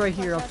two kids right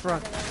here up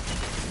front.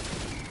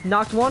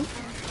 Knocked one?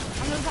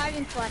 I'm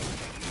reviving Flex.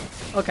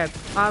 Okay,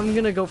 I'm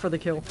gonna go for the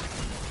kill.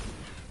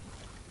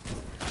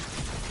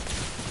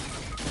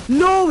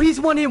 No, he's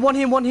one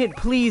hit.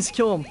 Please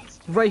kill him.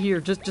 Right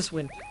here, just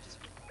win.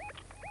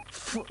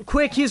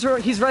 Quick, he's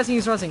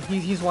rezzing.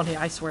 He's one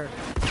hit, I swear.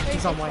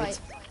 He's on white.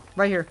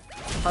 Right here.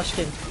 Hush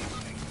kid.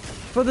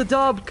 For the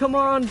dub, come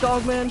on,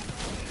 dogman.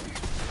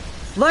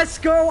 Let's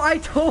go, I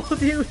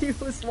told you he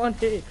was one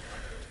hit.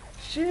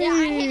 Jeez, yeah,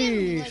 I hit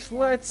him,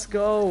 let's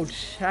go,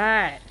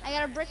 chat. I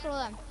got a brick roll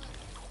him.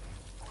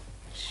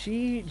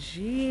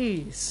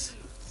 Jeez.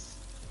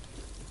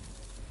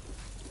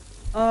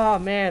 Oh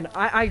man,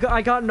 I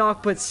got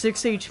knocked but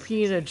 6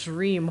 HP in a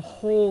dream.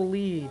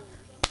 Holy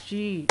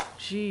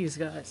jeez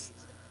guys.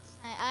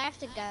 I have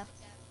to go.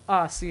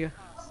 Ah, see ya.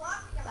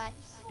 Bye.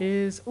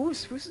 Ooh,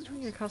 Spruce is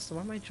doing a custom.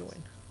 I might join.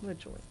 I'm gonna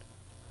join.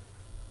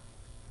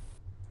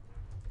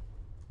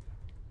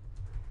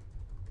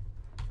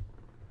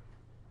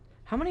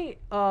 How many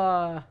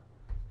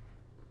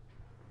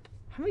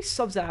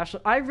subs did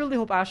Ashlyn? I really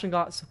hope Ashlyn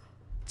got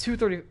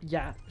 230.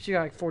 Yeah, she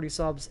got like 40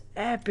 subs.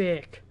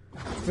 Epic.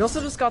 We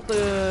also just got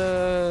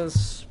the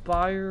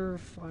Spire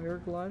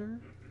Fire Glider.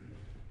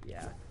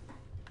 Yeah.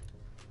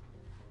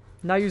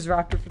 Now use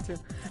Raptor for 2.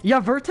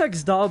 Yeah,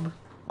 Vertex dub.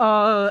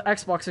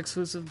 Xbox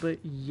exclusive, but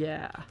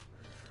yeah.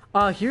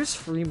 Here's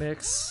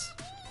Freemix.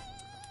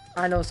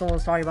 I know someone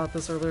was talking about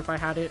this earlier if I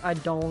had it. I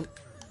don't.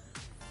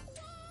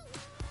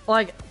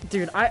 Like,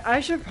 dude,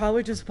 I should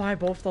probably just buy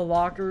both the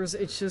lockers.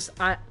 It's just,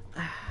 I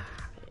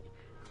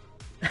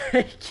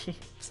can't.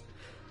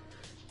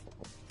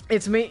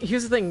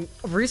 Here's the thing.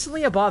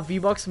 Recently I bought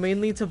V-Bucks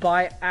mainly to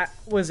buy,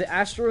 was it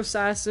Astro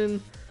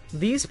Assassin,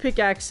 these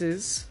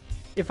pickaxes,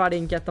 if I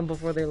didn't get them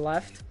before they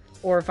left,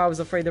 or if I was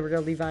afraid they were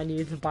going to leave, I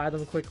needed to buy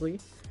them quickly.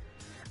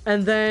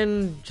 And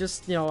then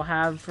just, you know,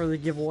 have for the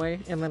giveaway,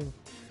 and then,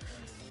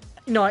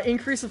 you know, I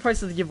increased the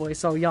price of the giveaway.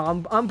 So yeah,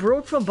 I'm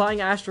broke from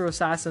buying Astro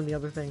Assassin, the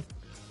other thing.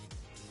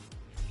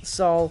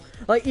 So,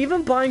 like,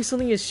 even buying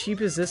something as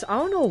cheap as this, I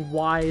don't know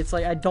why, it's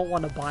like, I don't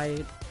want to buy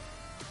it.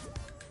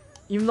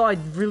 Even though I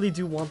really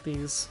do want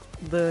these,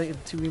 the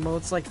 2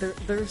 emotes, like,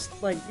 there's,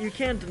 like, you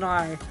can't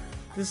deny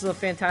this is a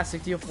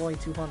fantastic deal for only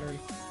 200.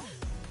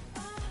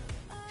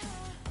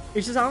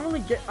 It's just, I don't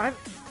really get,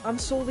 I'm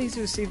so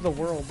lazy to save the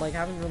world, like, I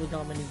haven't really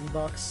got many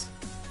V-Bucks.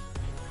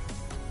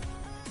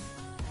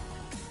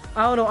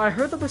 I don't know, I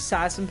heard the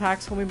Assassin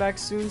pack's coming back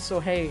soon, so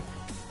hey,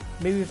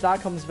 maybe if that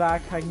comes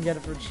back, I can get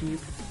it for cheap.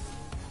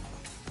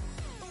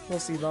 We'll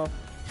see though.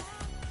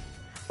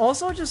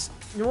 Also, just,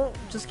 you know what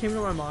just came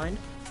to my mind?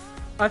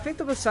 I think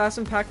the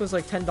Assassin pack was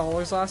like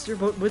 $10 last year,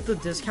 but with the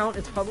discount,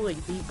 it's probably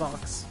like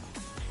 $8.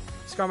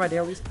 Scroll my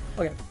dailies.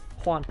 Okay,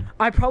 Juan.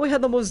 I probably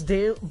had the most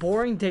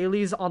boring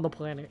dailies on the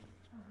planet.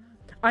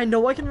 I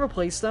know I can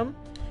replace them.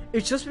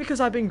 It's just because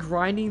I've been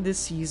grinding this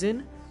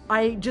season.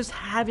 I just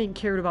haven't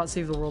cared about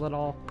Save the World at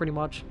all, pretty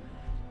much.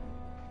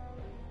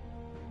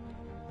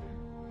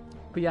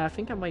 But yeah, I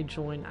think I might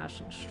join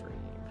Ashlyn's stream.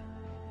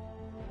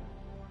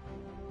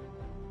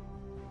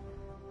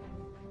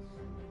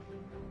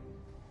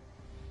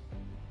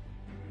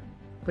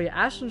 But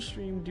yeah, Ashlyn's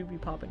stream do be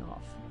popping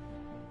off.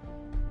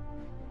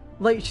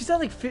 Like, she's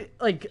at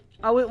like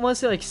I would want to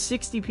say like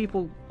 60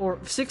 people, or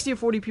 60 or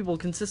 40 people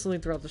consistently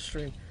throughout the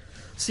stream.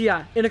 So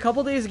yeah, in a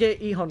couple days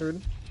get 800.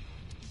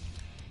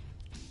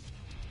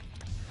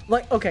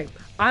 Like, okay,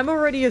 I'm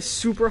already a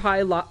super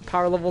high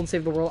power level in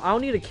Save the World. I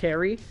don't need a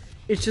carry.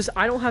 It's just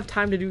I don't have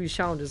time to do these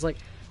challenges. Like,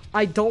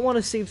 I don't want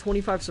to save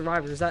 25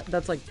 survivors.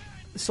 That's like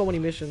so many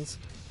missions.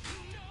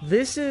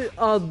 This is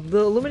the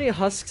Eliminate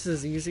Husks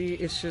is easy.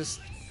 It's just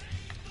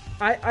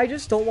I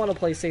just don't want to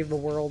play Save the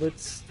World.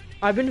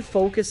 I've been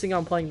focusing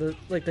on playing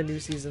the new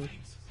season.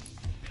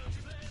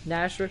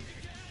 Nashra.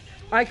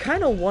 I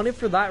kind of want it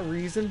for that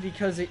reason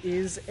because it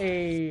is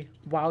a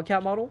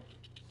Wildcat model.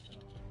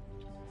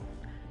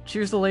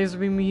 Cheers the laser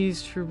beam,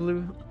 he's true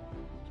blue.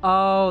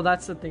 Oh,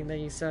 that's the thing that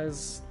he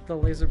says, the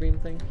laser beam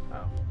thing.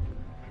 Oh.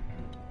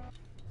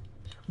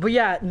 But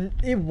yeah,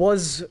 it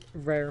was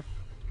rare.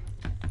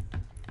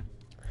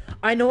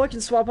 I know I can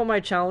swap on my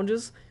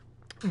challenges,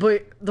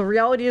 but the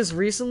reality is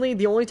recently,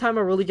 the only time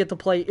I really get to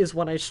play is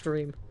when I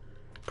stream.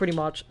 Pretty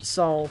much.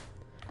 So,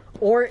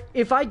 or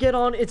if I get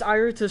on, it's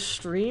either to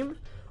stream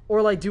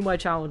or like do my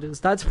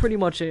challenges. That's pretty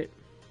much it.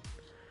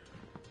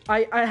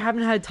 I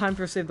haven't had time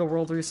for Save the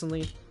World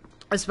recently.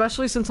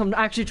 Especially since I'm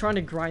actually trying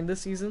to grind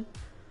this season.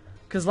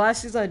 Because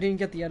last season I didn't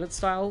get the edit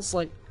styles.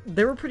 Like,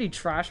 they were pretty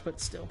trash, but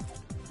still.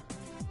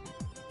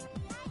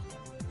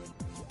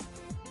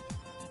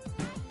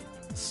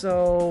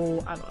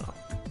 So, I don't know.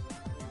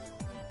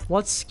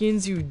 What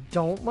skins you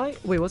don't like?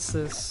 Wait, what's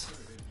this?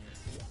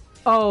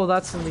 Oh,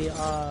 that's in the,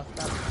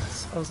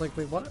 that's, I was like,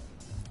 wait, what?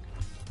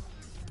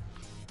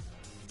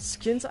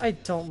 Skins I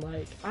don't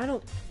like. I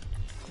don't...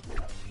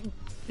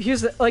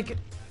 Here's the, like...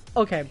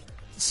 okay,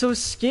 so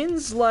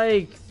skins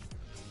like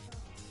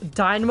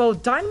Dynamo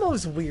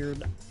is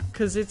weird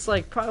because it's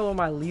like probably one of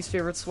my least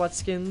favorite sweat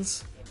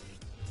skins.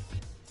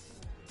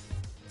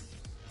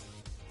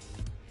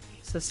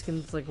 So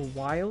skin's like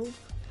wild.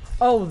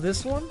 Oh,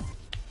 this one?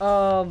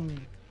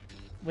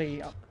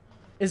 Wait,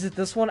 is it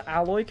this one,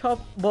 Alloy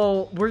Cup?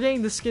 Well, we're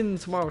getting the skin in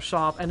tomorrow's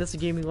shop, and it's a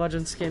Gaming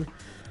Legend skin.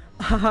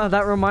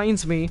 That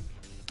reminds me,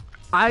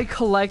 I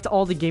collect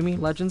all the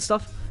Gaming Legend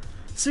stuff.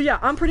 So yeah,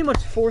 I'm pretty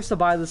much forced to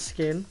buy the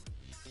skin.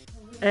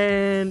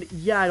 And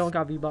yeah, I don't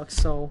got V-Bucks,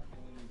 so...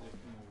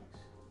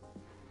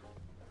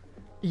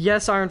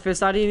 Yes, Iron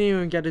Fist, I didn't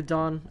even get it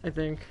done, I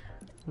think.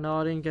 No,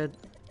 I didn't get...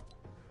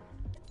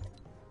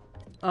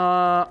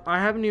 I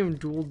haven't even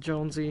dueled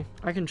Jonesy.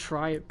 I can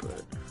try it,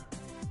 but...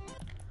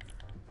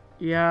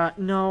 Yeah,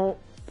 no.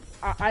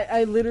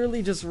 I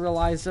literally just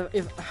realized that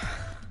if...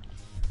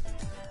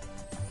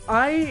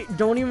 I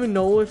don't even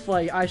know if,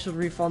 like, I should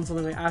refund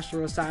something like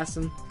Astro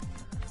Assassin.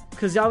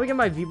 Because yeah, we get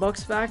my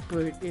V-Bucks back,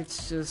 but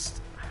it's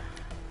just...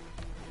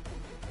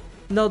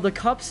 No, the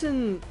cup's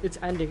in... It's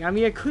ending. I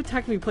mean, I could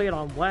technically play it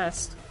on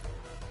West,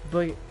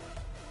 but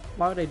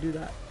why would I do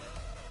that?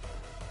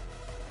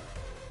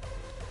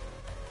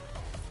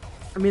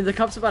 I mean, the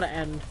cup's about to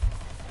end.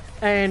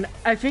 And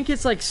I think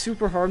it's, like,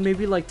 super hard.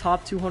 Maybe, like,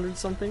 top 200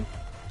 something.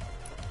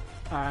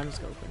 Alright, I'm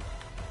just gonna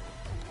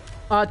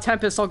open.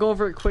 Tempest, I'll go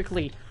over it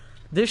quickly.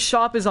 This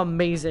shop is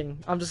amazing.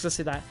 I'm just gonna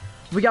say that.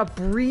 We got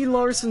Brie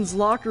Larson's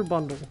locker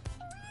bundle.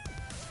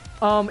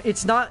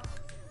 It's not...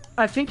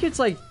 I think it's,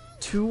 like,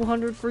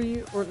 200 for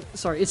you. Or,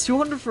 sorry, it's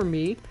 200 for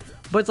me.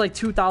 But it's, like,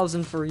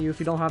 2,000 for you if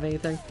you don't have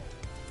anything.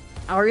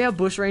 I already have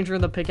Bushranger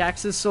and the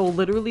pickaxes. So,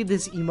 literally,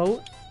 this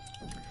emote...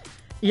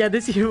 Yeah,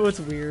 this emote's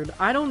weird.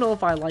 I don't know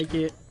if I like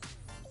it.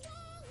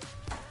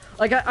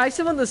 Like, I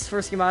said on this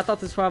first game, I thought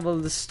this was probably one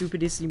of the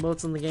stupidest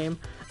emotes in the game.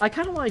 I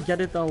kind of want to get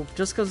it, though,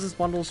 just because this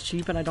bundle's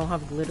cheap and I don't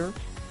have glitter.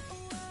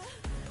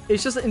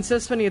 It's just, instead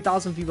of spending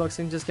 1,000 V-Bucks,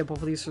 I can just get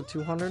both of these for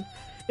 200.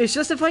 It's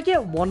just, if I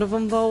get one of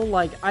them, though,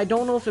 like, I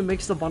don't know if it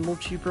makes the bundle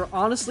cheaper.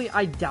 Honestly,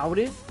 I doubt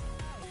it.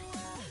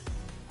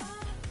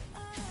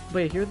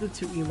 Wait, here are the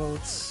two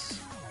emotes.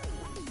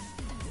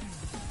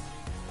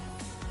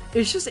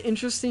 It's just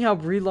interesting how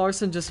Brie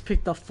Larson just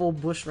picked the full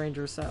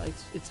Bushranger set. Like,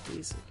 it's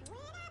basic.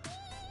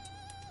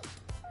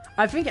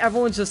 I think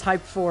everyone's just hyped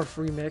for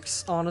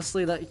Freemix,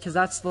 honestly, because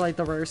that's like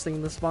the rarest thing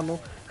in this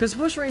bundle. Because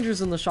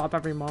Bushranger's in the shop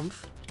every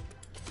month.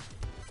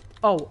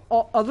 Oh,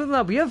 other than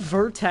that, we have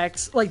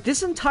Vertex. Like,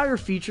 this entire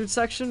featured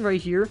section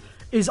right here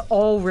is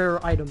all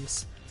rare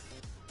items.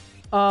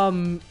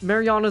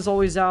 Mariana's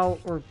always out,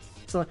 or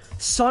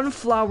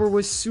Sunflower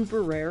was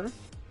super rare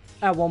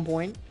at one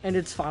point, and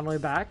it's finally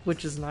back,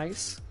 which is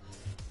nice.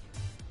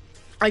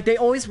 Like, they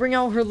always bring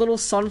out her little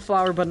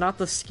Sunflower, but not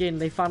the skin.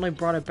 They finally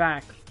brought it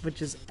back,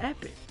 which is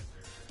epic.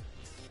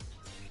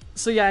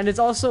 So yeah, and it's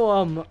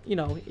also, you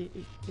know,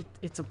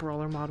 it's a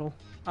brawler model.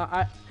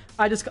 I'm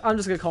just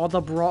gonna call it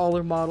the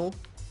brawler model.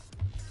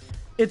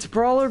 Its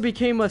brawler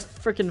became a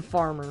freaking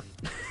farmer.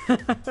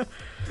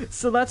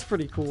 So that's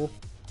pretty cool.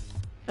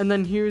 And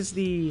then here's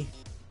a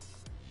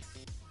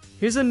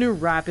new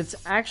wrap. It's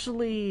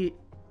actually,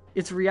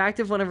 it's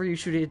reactive whenever you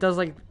shoot it. It does,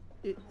 like,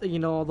 you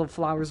know, all the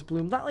flowers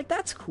bloom.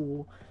 That's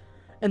cool.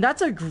 And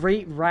that's a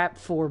great wrap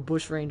for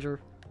Bushranger.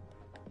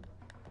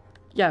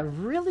 Yeah,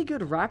 really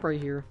good wrap right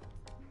here.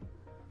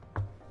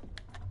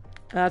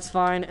 That's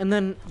fine. And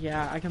then,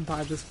 yeah, I can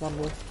buy this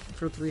bundle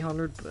for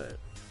 300, but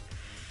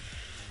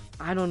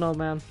I don't know,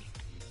 man.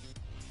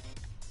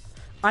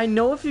 I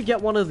know if you get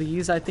one of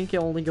these, I think it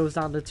only goes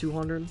down to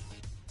 200.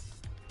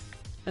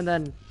 And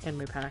then,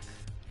 anime pack.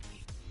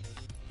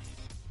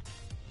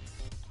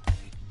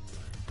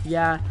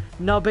 Yeah,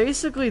 no,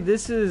 basically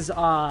this is,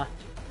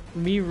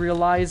 me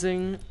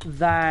realizing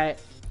that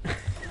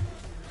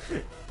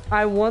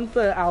I want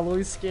the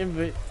alloy skin,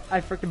 but I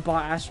freaking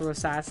bought Astro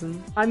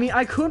Assassin. I mean,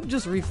 I could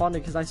just refund it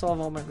because I still have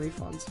all my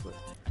refunds,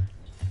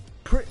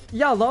 but...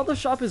 yeah, a lot of the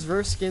shop is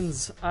rare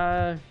skins.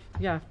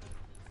 Yeah,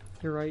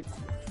 you're right.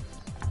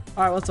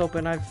 Alright, let's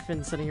open. I've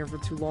been sitting here for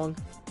too long.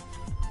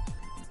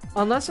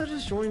 Unless I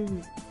just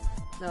joined...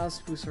 No,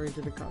 Spooce already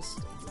did a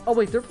custom. Oh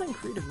wait, they're playing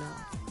creative now.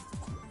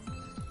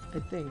 I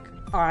think.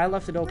 Alright, I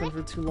left it open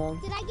for too long.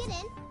 Did I get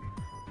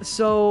in?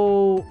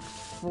 So...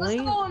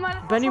 Flame...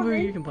 Benny Boo,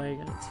 you can play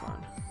again, it's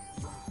fine.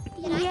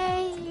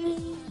 Yay!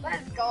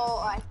 Let's go.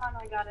 I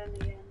finally got in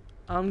again.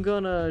 I'm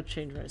gonna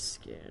change my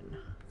skin.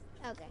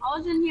 Okay. I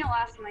was in here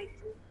last night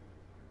too.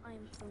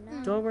 I'm so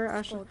now. Do I wear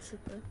Ashley?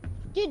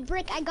 Dude,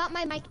 Brick, I got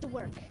my mic to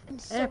work. I'm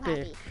so Epic.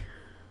 happy.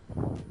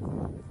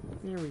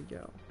 Here we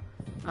go.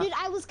 Dude,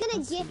 I was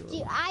gonna gift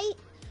you. I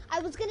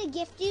was gonna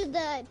gift you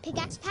the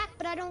pickaxe pack,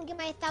 but I don't get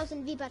my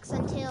 1,000 V-Bucks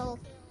until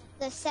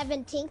the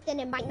 17th,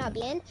 and it might not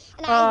be in.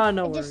 And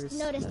I just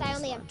noticed I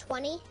only have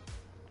 20,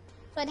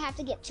 so I'd have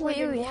to get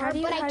 200 more. How do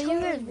you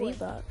get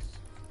V-Bucks?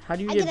 How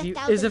do you get V?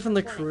 Is it from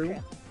the crew?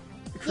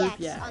 Yes,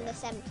 yeah. on the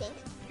 17th.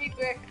 Hey,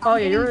 Brick, Oh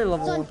yeah, you're already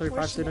level so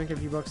 135, so you don't get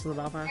V-Bucks in the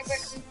battle Hey, Brick,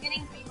 pass. I'm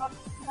getting V-Bucks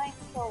tonight,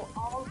 so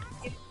I'll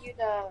give you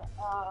the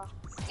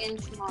in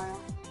tomorrow.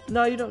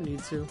 No, you don't need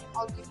to.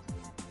 I'll do.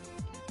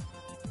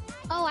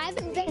 Oh, I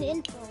haven't been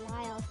in for a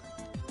while.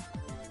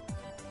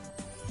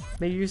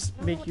 Make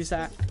use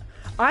that.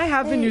 I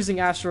have been using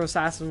Astro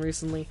Assassin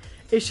recently.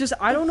 It's just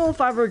I don't know if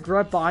I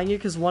regret buying it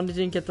because one, it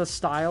didn't get the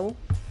style,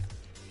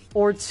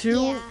 or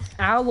two,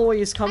 Alloy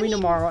is coming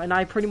tomorrow, and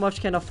I pretty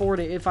much can afford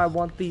it if I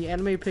want the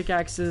anime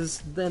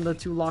pickaxes, then the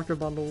 2 locker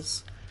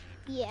bundles.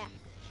 Yeah.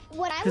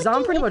 What I would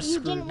I'm do pretty if much you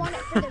screwed. didn't want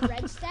it for the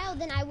red style,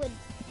 then I would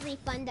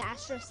refund the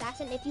Astro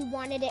Assassin. If you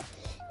wanted it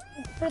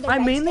for the I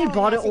red mainly style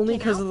bought it as only came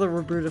because out. of the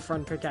Rebooted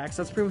Friend pickaxe.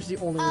 That's pretty much the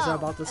only reason I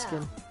bought the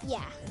skin.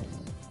 Yeah.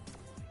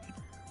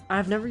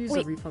 I've never used a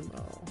Wait. refund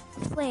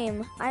though.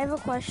 Flame, I have a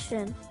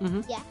question.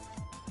 Yeah.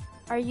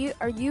 Are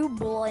you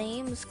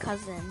Blame's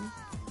cousin?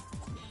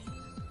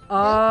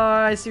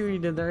 I see what you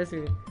did there. I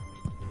see.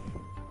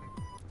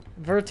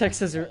 Vertex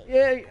scissor.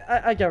 Yeah,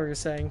 I get what you're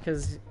saying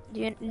because Do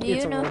you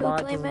it's a know who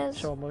robot. Blame Doesn't is?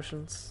 show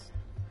emotions.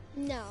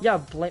 No. Yeah,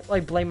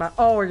 blame.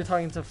 Oh, you're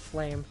talking to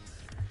Flame.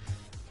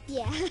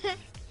 Yeah.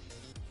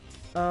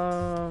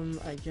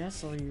 I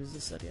guess I'll use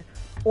this idea.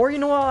 Or you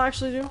know what I'll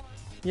actually do?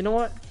 You know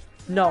what?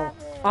 No.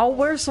 I'll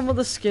wear some of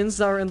the skins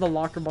that are in the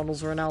locker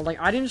bundles right now. Like,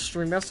 I didn't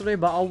stream yesterday,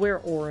 but I'll wear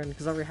Orin,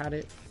 because I already had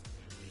it.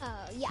 Oh,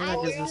 yeah, And I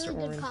that have gives a Mr. really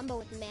good Orin. combo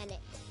with Manic.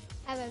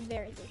 I have a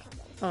very good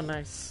combo. Oh,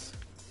 nice.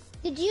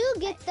 Did you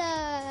get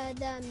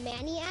the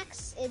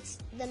Maniacs? It's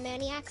the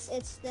Maniacs.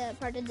 It's the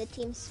part of the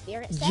Team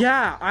Spirit set.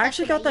 Yeah, I That's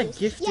actually what got that used.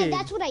 gifted. Yeah,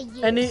 that's what I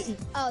used. And it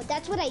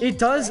that's what I used. it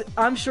does. for it.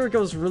 I'm sure it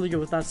goes really good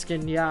with that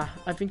skin. Yeah,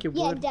 I think it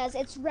Yeah, would. it does.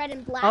 It's red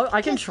and black.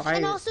 I can try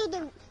and it. also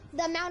the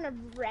amount of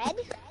red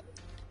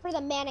for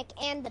the Manic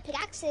and the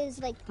pickaxe is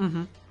like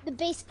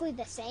basically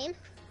the same.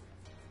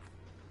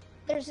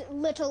 There's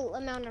little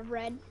amount of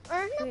red,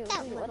 or not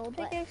that little,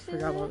 but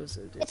Forgot what was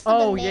it. It's for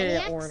Oh the yeah,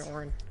 Maniacs.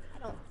 Orin.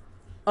 I don't-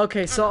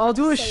 Okay, so I don't I'll know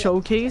do how a to say it.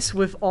 showcase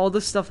with all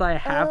the stuff that I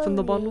have from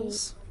the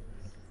bundles.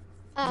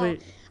 Oh,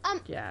 Wait. um,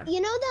 Yeah.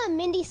 you know the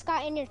Mindy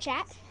Scott in your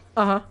chat?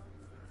 Uh-huh.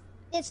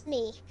 It's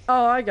me.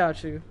 Oh, I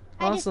got you.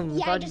 I just, Awesome.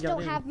 yeah, I Glad just you got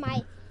don't in. have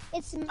my.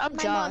 It's my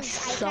mom's Josh.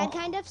 iPad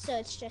kind of, so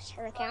it's just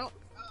her account.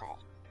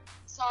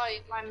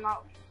 Sorry, my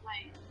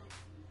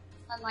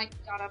mic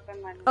got up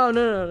in my mouth. Oh,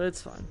 no,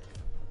 it's fine.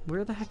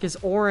 Where the heck is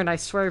Orin? I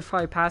swear I've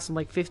probably passed him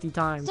like 50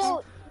 times.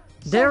 So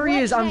There he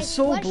what is. should I'm I-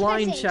 so what should I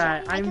blind, say in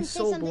chat. I I'm can say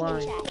so something in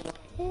blind. chat.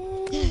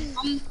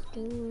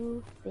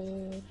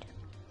 Stupid.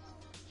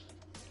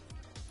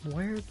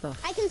 Where the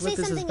I can say flip is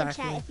his something in back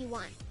chat name? if you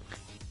want.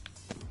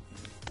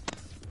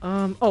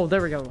 Oh,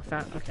 there we go.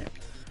 Okay.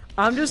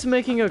 I'm just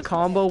making a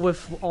combo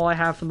with all I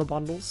have from the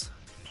bundles.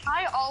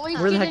 I always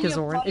Where the get heck in is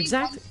your Orin? buddy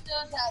Exactly.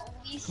 dumpsters at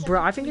least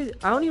Bro, I think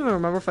I don't even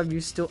remember if I've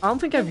used still. I don't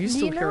think I've used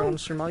Do you still here know- on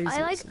stream. I'll use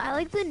it. I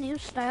like the new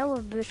style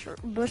of Bush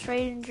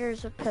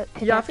Rangers with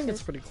pickaxes. Yeah, I think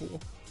it's pretty cool.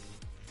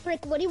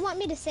 Rick, what do you want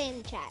me to say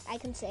in chat? I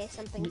can say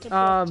something to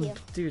prove to you.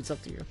 Dude, it's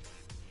up to you.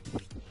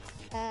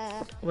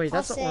 Uh, Wait,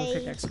 that's I'll the Orin say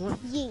pickaxe. What?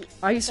 yeet.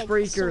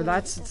 Icebreaker. so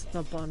That's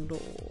the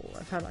bundle.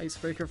 I've had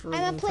Icebreaker for a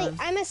long time.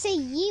 I'm gonna say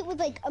yeet with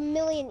like a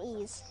million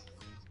E's.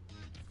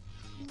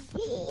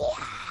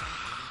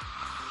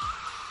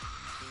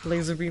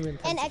 Laser beam And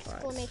intensifies.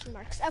 exclamation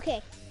marks.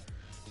 Okay.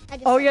 I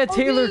just Oh said- yeah,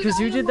 Taylor, dude, because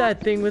you I did love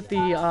that thing with the.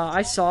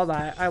 I saw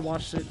that. I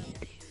watched it.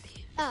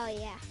 Oh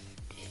yeah.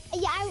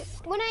 Yeah,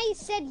 when I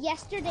said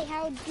yesterday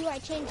how do I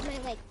change my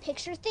like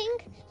picture thing,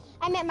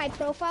 I meant my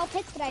profile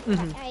pic, but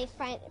I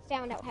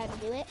found out how to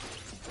do it.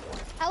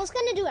 I was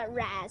gonna do it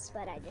Raz,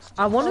 but I just.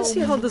 I want to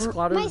see how this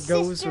glider My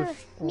goes sister,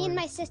 with. me and Orin.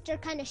 my sister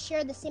kind of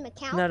share the same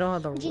account. No, I don't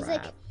have the and she's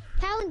wrap. like,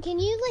 Palin, can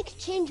you like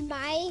change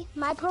my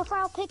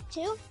profile pic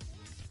too?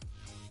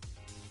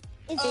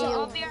 And so,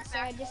 I'll be right so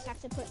I just have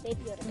to put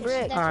Baby Yoda. 'cause Rick.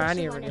 That's Alright, what I she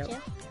need to wanted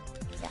forget.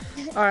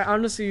 to. Alright,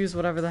 I'm just gonna use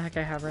whatever the heck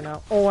I have right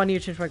now. Oh, I need to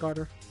change my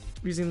glider.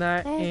 Using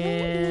that,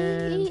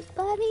 and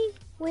buddy,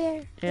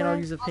 where? I'll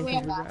use a pink be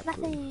and blue back. wrap.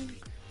 Glue. Nothing.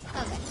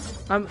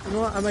 Okay. You know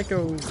what? I might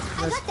go got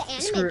the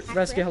anime screw it, pack,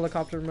 rescue Rick.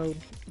 helicopter mode.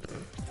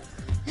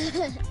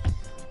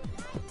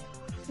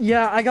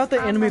 Yeah, I got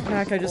the anime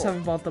pack. I just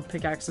haven't bought the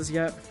pickaxes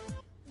yet.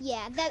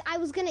 Yeah, that I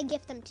was gonna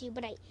gift them to you,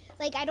 but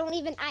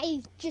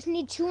I just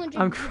need 200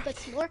 I'm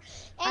V-Bucks more,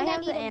 I and I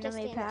have need the them to anime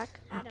stand pack.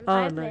 up. Oh,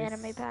 I have the nice.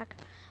 anime pack.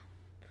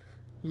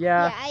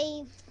 Yeah.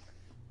 Yeah,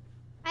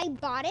 I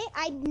bought it.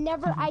 I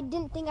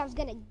didn't think I was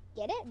gonna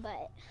get it,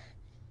 but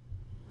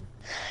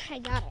I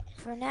got it.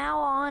 For now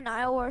on,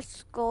 I wear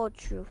Skull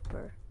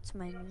Trooper. It's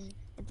my main.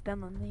 It's been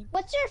my main.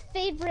 What's your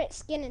favorite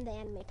skin in the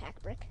anime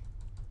pack, Brick?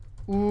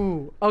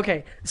 Ooh.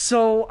 Okay.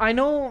 So I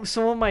know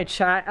some of my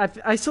chat.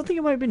 I still think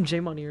it might have been J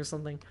Money or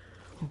something,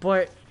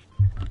 but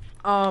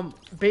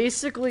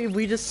basically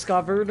we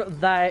discovered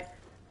that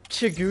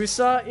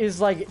Chigusa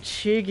is like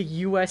Chig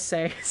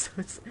USA. So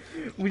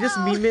we just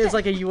meme it as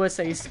like a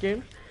USA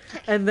skin.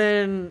 And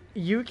then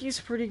Yuki's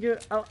pretty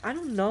good. I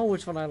don't know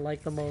which one I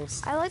like the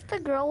most. I like the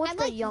girl with I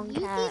the like young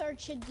Yuki cat. or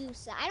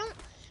Chigusa. I don't.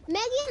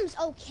 Megan's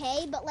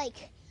okay, but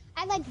like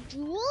I like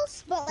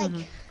Jules, but like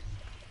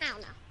I don't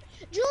know.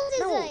 Jules is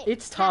No, like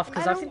it's tough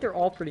because I don't- think they're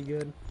all pretty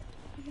good.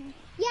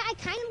 Yeah, I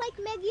kind of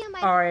like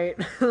Megium. Alright,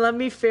 let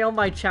me fail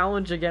my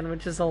challenge again,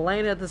 which is to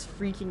land at this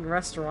freaking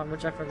restaurant,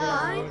 which I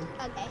forgot the name.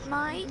 Okay.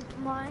 My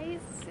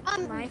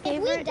If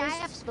favorite we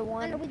die is off the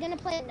one. spawn, are we gonna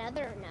play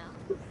another or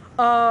no?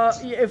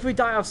 Yeah, if we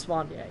die off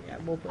spawn, yeah,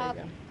 we'll play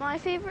again. My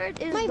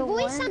favorite is My the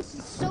voice one.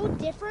 sounds so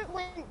different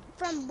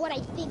from what I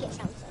think it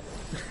sounds like.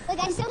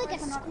 Like I sound like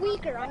a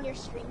squeaker on your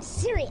stream.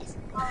 Serious.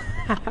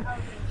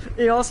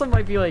 It also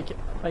might be like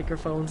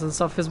microphones and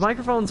stuff, because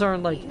microphones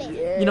aren't like,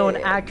 you know, an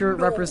accurate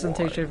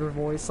representation of your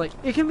voice. Like,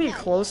 it can be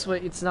close,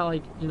 but it's not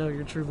like, you know,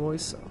 your true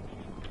voice, so.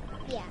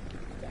 Yeah.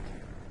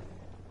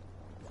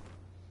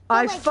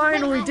 I like,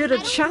 finally did a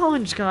don't-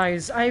 challenge,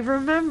 guys! I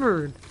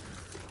remembered!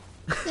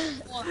 I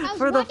was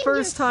For the watching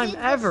first your time Sid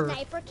the ever.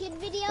 Sniper Kid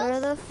videos. For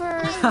the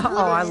first and Oh,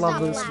 I wouldn't love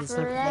stop those laughing.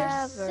 Sniper They're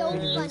Kids. so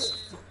funny.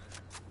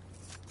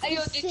 Hey,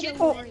 yo, did you Sid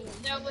know Warrior.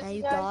 what Now you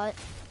you guys? got.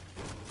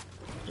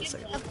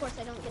 Of course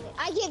I don't get it.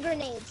 I get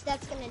grenades.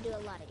 That's gonna do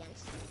a lot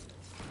against.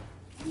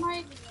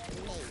 My,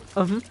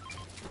 Or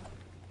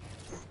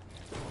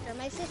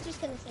my sister's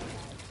gonna say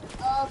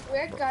hi.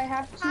 Rick, I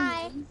have 2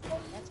 Hi.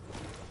 minis.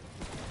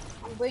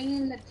 I'm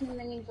bringing the 2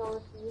 minis over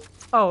to you.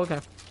 Oh, okay.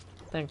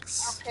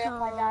 Thanks. Okay, if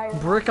I die. or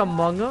Brick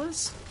Among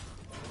Us?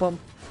 Bump.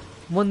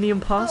 When the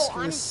imposter is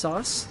honest-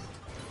 sus,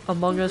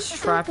 Among Us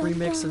Trap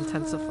Remix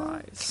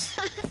intensifies.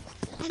 I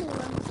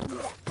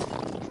love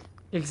that.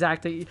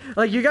 Exactly.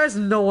 Like, you guys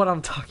know what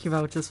I'm talking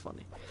about, which is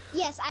funny.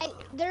 Yes,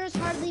 there's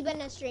hardly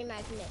been a stream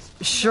I've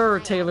missed. Sure,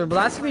 Taylor, but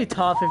that's gonna be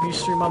tough if you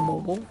stream on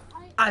mobile.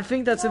 I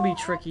think that's gonna be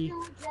tricky.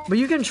 But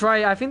you can try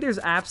it. I think there's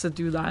apps that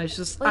do that. It's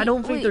just, I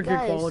don't think they're good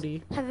guys,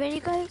 quality. Have any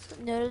guys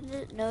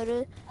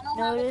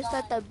noticed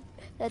that the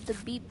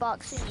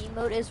beatboxing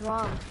emote is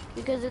wrong?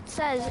 Because it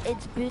says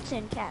it's boots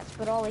and cats,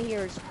 but all I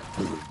hear is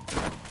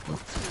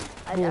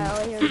all I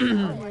hear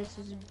is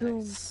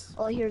boom.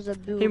 All I hear is a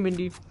boom. Hey,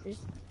 Mindy.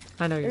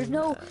 I know you're.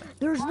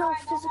 There's no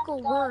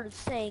physical words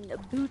saying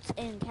boots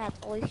and cats.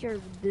 All I hear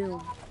is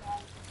boom.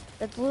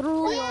 That's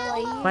literally all I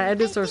hear. My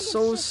edits are think it's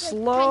so just, like,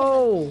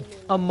 slow. kind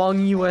of a Among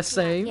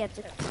USA. Yeah, it's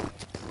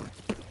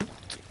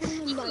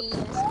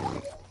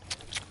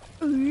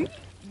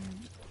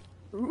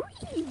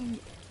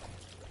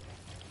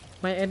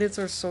My edits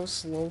are so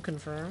slow.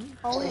 Confirmed.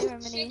 all I hear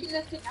many. Shaking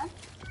this thing out.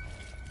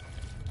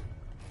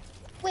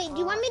 Wait, do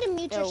you want me to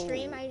mute your no,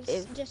 stream? I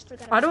if- just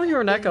forgot. I don't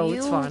hear an echo. You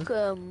It's fine.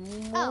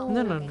 can Oh.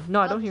 No,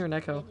 I don't hear an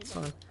echo. It's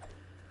fine.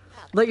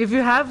 Like, if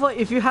you have, like,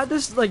 if you had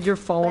this, like, your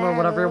phone or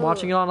whatever, you're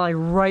watching it on, like,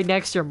 right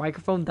next to your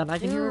microphone, then I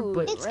can hear it,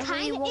 but... It's Remedy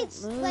kind of, won't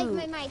it's like move.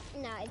 my mic.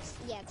 No,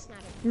 it's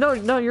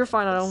not. No, you're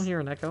fine. I don't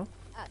hear an echo.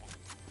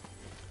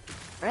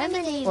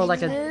 Remedy, Or,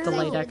 like, a move.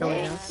 delayed echo, I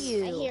Thank guess. I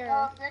you.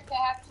 hear. Rick, I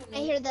have 2 I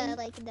minis. hear the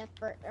like the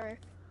or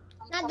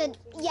not the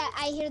yeah.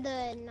 I hear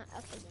the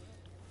okay.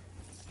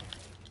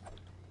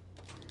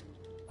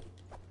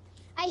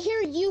 I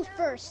hear you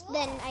first,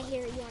 then I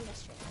hear you on the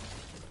stream.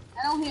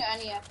 I don't hear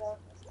any echo.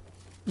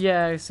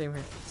 Yeah, same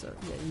here. So,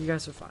 yeah, you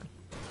guys are fine.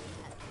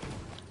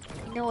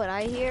 You know what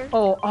I hear?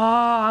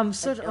 I'm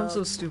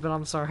so stupid.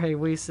 I'm sorry. I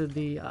wasted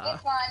the,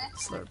 It's fine.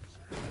 slurp.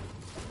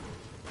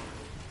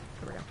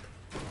 There we go.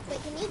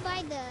 Wait, can you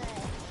buy the?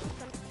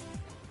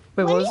 Wait,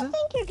 when what do was you it?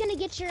 think you're gonna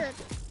get your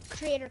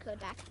creator code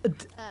back?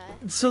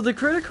 So the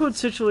credit code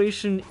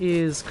situation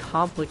is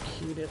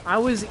complicated. I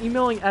was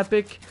emailing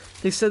Epic.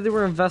 They said they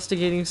were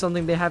investigating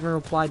something. They haven't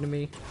replied to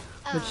me,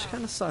 which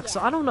kind of sucks. So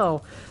I don't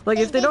know. Like,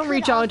 if they don't could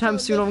reach out anytime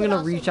also- soon, they I'm could gonna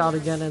also reach be out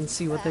on, again and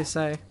see what they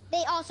say.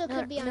 They also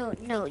could be on.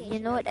 No, you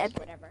know what? vacation or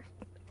whatever.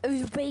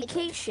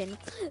 Vacation.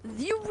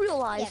 You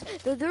realize Yeah.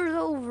 that there's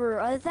over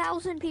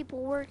 1,000 people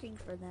working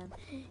for them.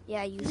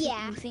 Yeah, you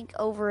think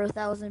over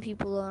 1,000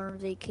 people are on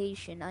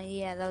vacation.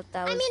 Yeah, that was.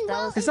 I mean,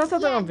 well, It's not that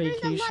they're on there's a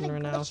lot vacation of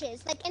right now.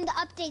 glitches. Like in the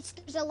updates,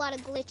 there's a lot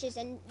of glitches,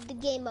 and the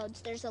game modes,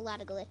 there's a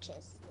lot of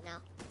glitches. You know.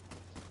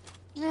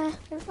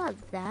 There's not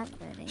that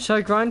many. Should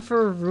I grind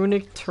for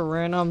Runic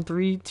Tyranna? I'm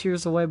 3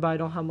 tiers away, but I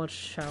don't have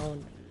much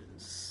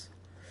challenges.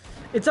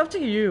 It's up to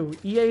you.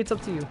 EA, it's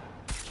up to you.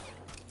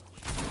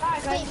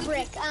 Wait,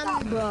 Brick.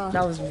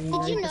 That was me. Did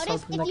I you just notice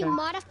helped if that you guy.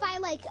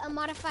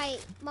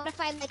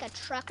 modify like a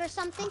truck or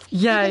something,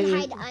 Yeah, you can it-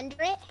 hide under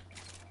it?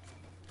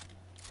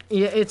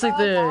 Yeah, it's like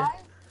the.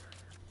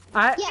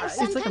 Yeah, it's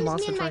like a sometimes me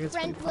monster and truck. my It's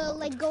friend pretty will fun.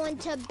 like go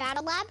into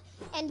Battle Lab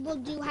and we'll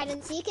do hide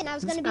and seek, and I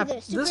was gonna be app- the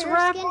this superhero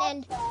rap skin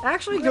and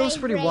Actually goes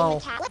pretty gray well.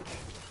 metallic.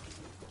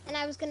 And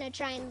I was gonna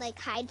try and like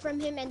hide from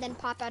him and then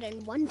pop out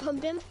and one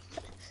pump him.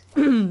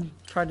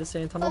 Tried to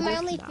say But my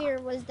only fear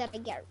was that I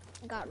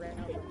got rid of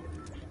him.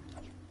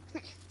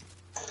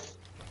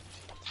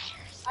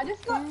 I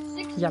just got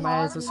 6 Yeah,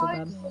 my eyes are so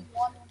mods bad. with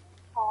 1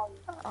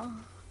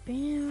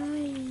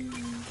 collie.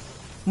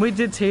 Wait,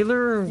 did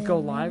Taylor go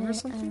live or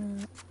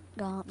something?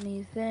 Got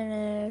me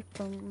finished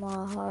from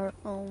my heart.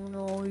 Oh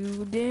no,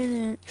 you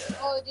didn't.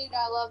 Oh, dude,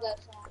 I love that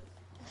song.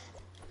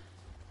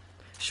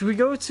 Should we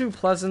go to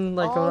Pleasant,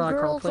 like go to our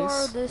car girls place?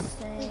 are the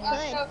same.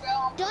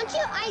 Good. Don't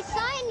you? I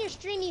saw in your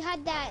stream you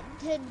had that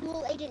the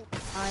dual agent,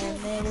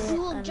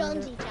 dual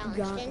Jonesy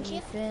challenge,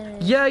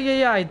 didn't you?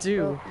 Yeah, I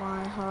do.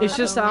 It's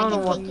just I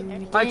don't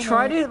know. I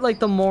tried it like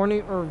the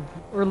morning or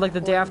like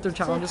the day after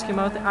challenges came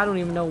out. I don't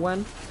even know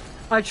when.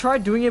 I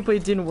tried doing it, but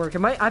it didn't work.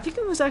 I think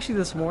it was actually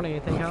this morning. I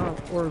think I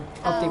don't know, or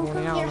update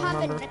morning. I don't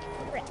remember.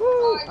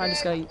 Woo! I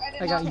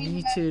got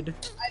yeeted.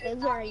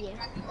 Where are you?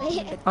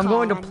 I'm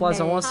going to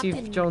Pleasant. I want to see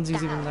if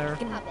Jonesy's even there.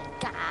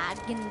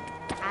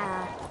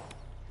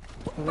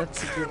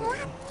 Let's get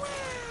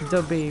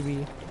the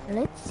baby.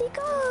 Let's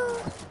go.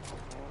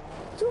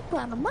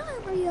 Super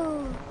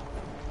Mario.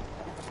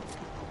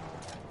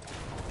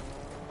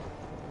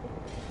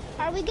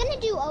 Are we gonna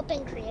do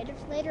open creative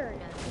later or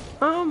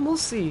not? We'll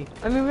see.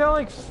 I mean, we got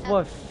like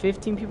what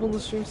 15 people in the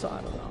stream, so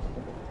I don't know.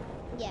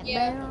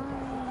 Yeah.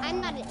 I'm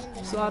not in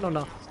this. So I don't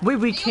know. Wait,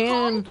 we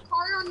can.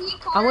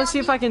 I want to see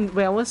if I can.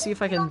 Wait, I want to see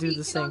if I can do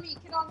this thing.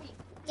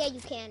 Yeah,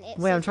 you can.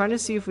 Wait, I'm trying to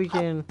see if we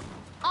can.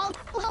 I'll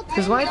help.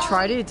 Because when I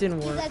tried it, it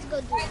didn't work. Let's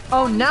go do it.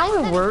 Oh, now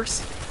it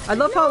works. I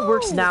love how it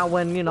works now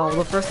when, you know,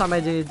 the first time I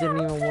did it didn't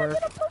even work.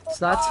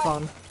 So that's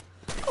fun.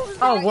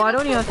 Oh, well, I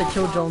don't even have to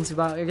kill Jonesy,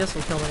 but I guess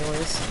we'll kill him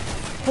anyways.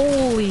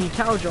 Holy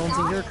cow,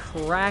 Jonesy, you're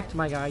cracked,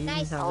 my guy. You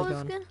didn't have a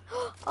gun.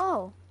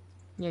 Oh.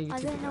 Yeah, you I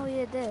did. didn't know he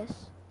did this.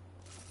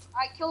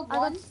 I killed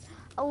one.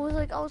 I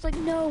was like,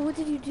 no, what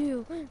did you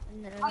do? And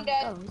then I'm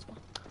dead. Oh,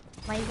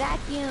 my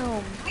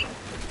vacuum.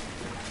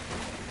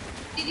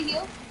 Did you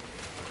heal?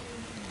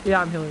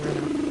 Yeah, I'm healing right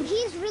now.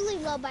 He's really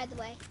low, by the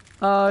way.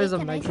 There's a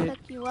Can I med kit.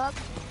 pick you up?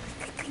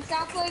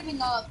 Stop living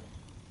up.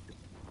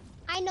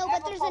 I know,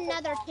 but there's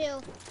another too.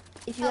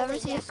 If you ever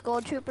see a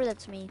skull trooper,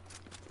 that's me.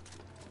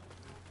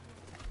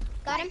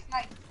 Got him?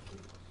 Nice.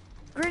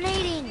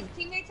 Grenading. His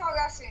teammates are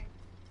rushing.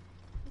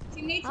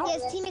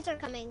 His teammates are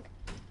coming.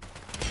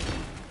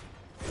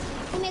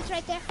 Teammates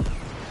right there.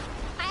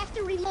 I have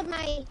to reload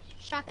my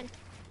shotgun.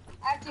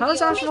 How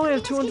does Ashton only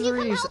have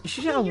 203?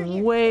 She should have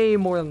way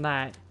more than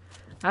that.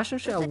 Ashton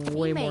should have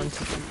way more than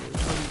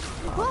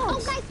 203.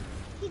 Oh, guys!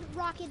 He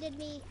rocketed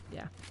me.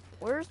 Yeah.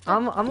 Where's the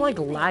I'm like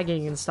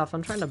lagging and stuff.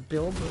 I'm trying to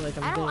build, but like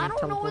I'm I getting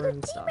don't know where the teleported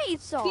and stuff.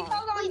 teammates are.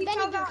 Wait,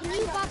 Vinegar, can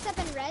you box up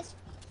and res?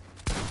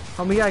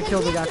 Oh, we gotta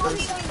kill the guy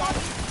first.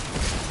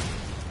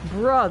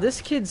 Bruh,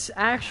 this kid's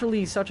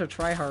actually such a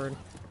tryhard.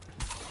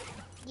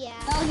 Yeah.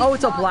 Oh,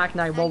 it's a Black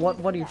Knight. Well,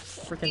 what do you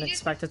freaking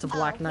expect? It's a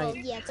Black Well,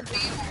 Knight. yeah, it's a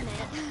Black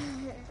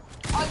Knight.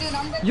 Oh, dude,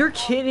 I'm gonna... You're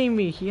kidding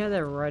me. He had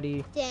it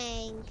ready.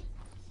 Dang.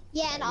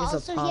 Yeah, and He's a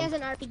also he pump. has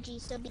an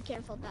RPG, so be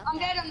careful about I'm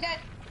that. dead, I'm dead.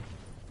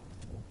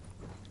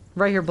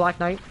 Right here, Black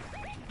Knight.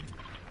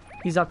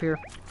 He's up here.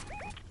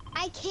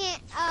 I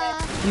can't,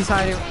 He's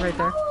hiding right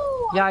there.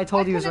 Yeah, I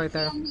told you he was right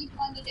there. He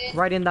blended in.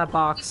 Right in that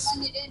box.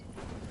 Blended in.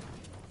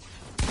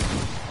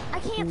 I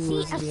can't Ooh, see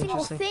this a would be single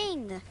interesting.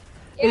 thing.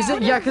 Is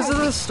it? Yeah, because of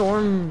the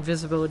storm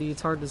visibility,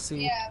 it's hard to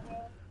see. Yeah,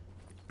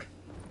 bro.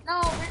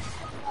 No,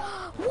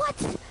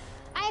 What?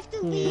 I have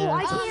to leave. Yeah,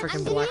 I it's a can't. freaking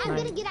I'm Black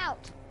gonna Knight. get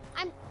out.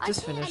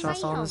 Just finish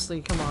us,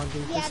 honestly. Come on,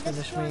 dude. Yeah, Just the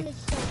finish storm me. is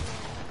so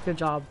Good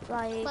job.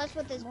 Like, Plus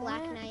with this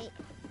Black Knight.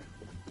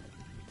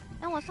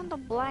 no, it's not the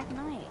Black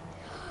Knight.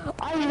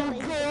 I will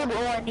jog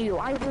on you.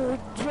 I will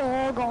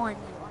jog on you.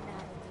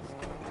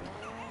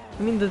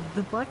 I mean, the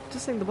Black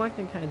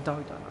Knight kind of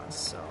dogged on us,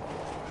 so.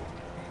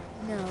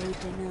 No, you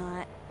did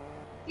not.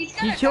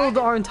 He killed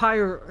our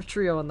entire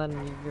trio, and then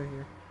you're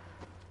here.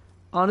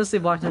 Honestly,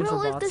 Black Knight's a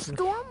Well, if bot. the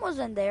storm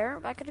wasn't there,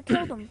 I could have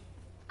killed him.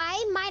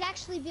 I might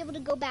actually be able to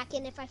go back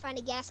in if I find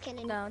a gas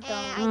cannon. No,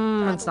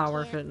 don't. It's not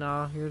worth it.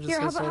 No, you're just Here,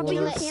 how gonna about solo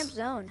you this. camp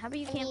zone? How about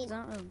you camp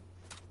zone?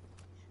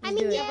 I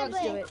mean, do it. yeah,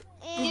 Just do but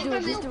it.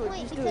 there's Just no do it.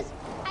 point Just do it. because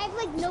I have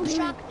like no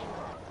shock.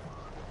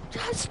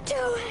 Just do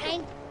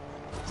it.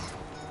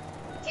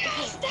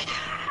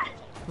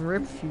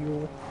 Rip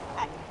fuel.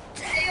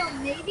 Hey,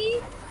 maybe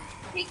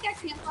take that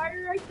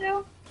campfire right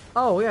there.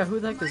 Oh yeah, who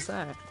the heck is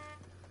that?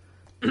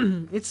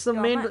 It's the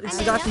it's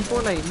the guy from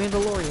Fortnite,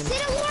 Mandalorian.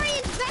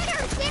 Mandalorian's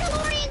better.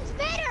 Mandalorian's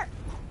better.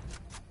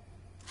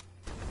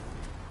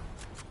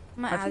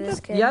 I'm gonna I add think this that's,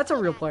 kid. yeah, it's a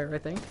real player, I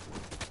think.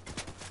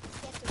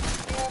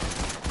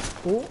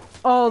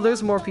 Oh,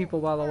 there's more people,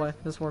 by the way.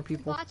 There's more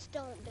people. Bots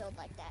don't build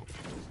like that.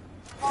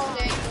 Oh,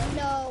 dang.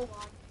 No.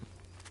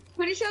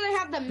 Pretty sure they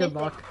have the Good mythic.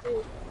 luck.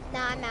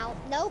 Nah, I'm out.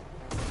 Nope.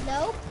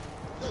 Nope.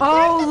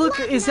 Oh, There's the look,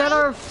 Black is that Knight.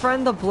 our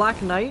friend the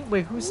Black Knight?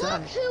 Wait, who's Look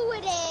that? who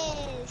it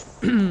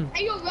is.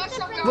 Hey, yo, rush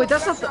up, Wait,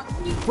 that's not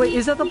the. Wait,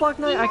 is that the Black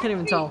Knight? I can't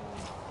even tell.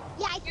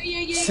 Yeah,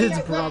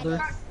 Sid's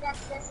brother.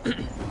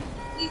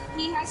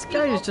 He has This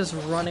guy is just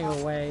running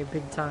away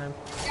big time.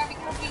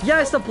 because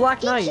Yeah, it's the Black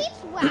he Knight.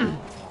 keeps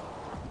well.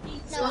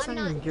 This No, guy's I'm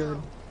not even not.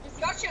 good.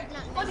 rush him.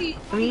 Buddy,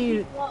 I mean,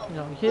 you He's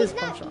know, his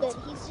not punch good.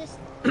 shots. He's just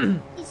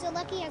he's so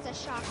lucky he has a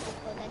shock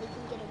rifle that he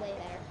can get away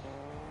there.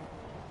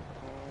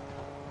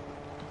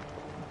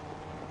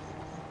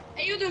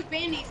 hey, yo, there's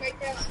bandies right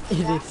there.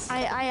 It is.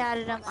 I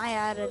added him. I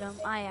added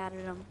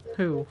him.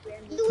 Who?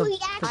 You The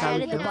actually guy added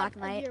we the killed? Black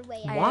Knight. Your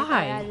way I out.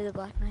 Why? added the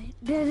Black Knight.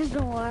 That is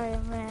why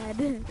I'm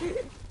mad.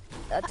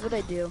 That's what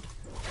I do.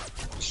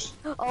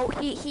 Oh,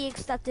 he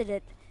accepted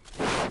it.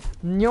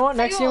 You know what?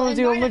 Next thing I'm gonna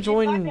do, I'm gonna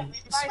join When,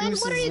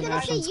 Spruce's what are you and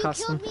gonna say? Ashland's You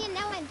custom. killed me and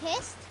now I'm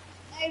pissed?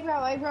 Hey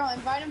bro,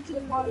 invite him to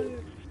the party.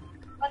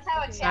 Let's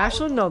have a chat.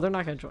 Ashland? No, they're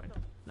not gonna join.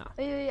 No.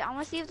 Wait, I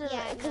wanna see if there's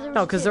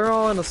No, because they're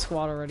all in a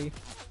squad already.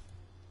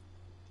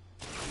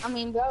 I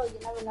mean, bro, you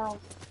never know.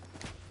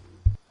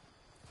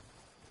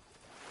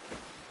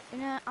 You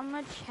know, I'm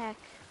gonna check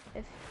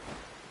if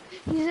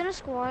he's in a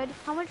squad.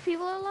 How much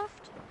people are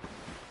left?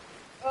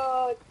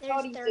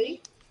 There's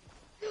 30.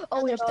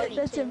 Oh, there's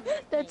that's 32. him.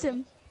 That's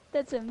him.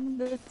 That's him.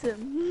 That's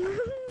him.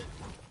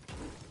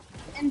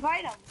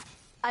 Invite him.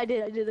 I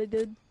did.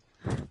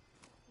 Come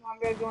on,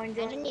 bro, join.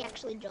 Imagine he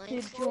actually joins.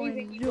 Dude,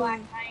 Join. Black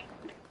Knight.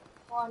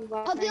 Come on,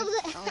 Black I'll be Knight.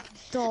 able to.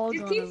 Dog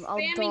Just on keep him. I'll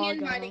spamming dog on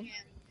inviting him.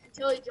 him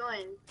until he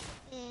joins.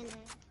 And,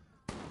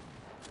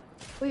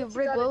 Wait,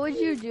 Rick, what would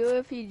you do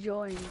if he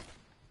joined?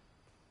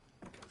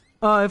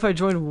 If I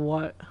join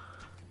what?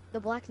 The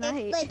Black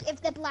Knight.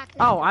 if the Black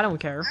Knight. Oh, I don't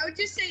care. I would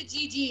just say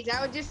GG's.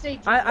 I would just say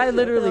GG's. I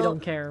literally don't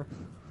care.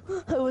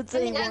 I would I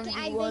say mean, I'm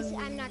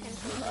 1v1. not gonna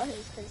say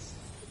this because,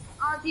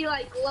 I'll be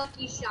like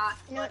lucky shot.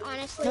 you know what,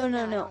 honestly.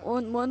 No.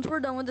 Once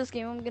we're done with this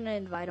game, I'm gonna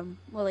invite him.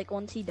 Well, like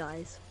once he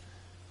dies.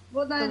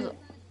 Well then,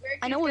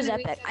 I know his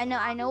epic. I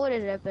know what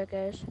his epic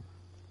is.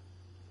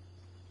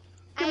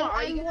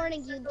 I'm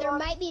warning you. There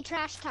might be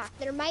trash talk.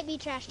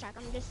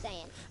 I'm just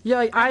saying. Yeah,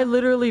 like, I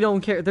literally don't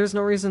care. There's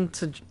no reason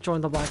to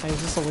join the Black Knight.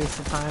 It's just a waste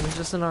of time. It's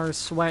just another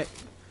sweat.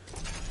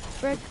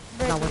 Brick,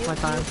 Not worth my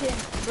time.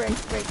 Brick,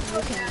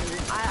 you can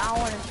leave.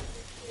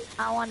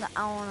 I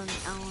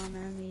wanna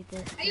meet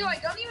this. Hey, I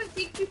don't even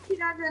think you could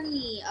have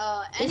any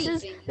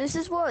anything. This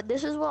is what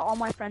all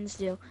my friends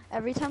do.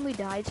 Every time we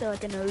die to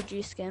like an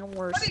OG skin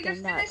or a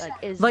skin that like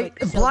is Like,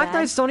 so Black bad.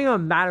 Knights don't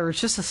even matter. It's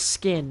just a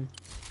skin.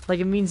 Like,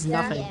 it means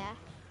nothing. Yeah.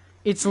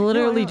 It's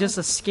literally No. just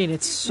a skin.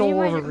 It's so Me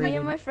overrated.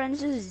 and my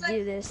friends just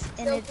do this,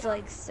 and it's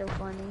like so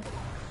funny.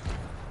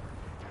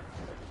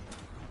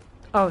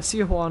 Oh, see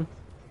you, Juan.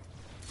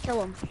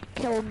 Kill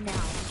him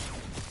now.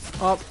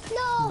 Oh,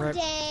 No, rip.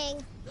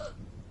 dang.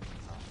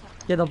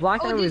 Yeah, the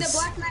Black Knight Oh, dude, the was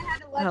Black Knight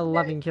had had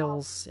 11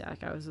 kills. Yeah, that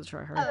guy was a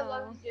tryhard.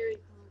 Oh.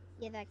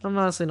 Yeah, that I'm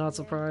honestly not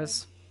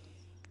surprised.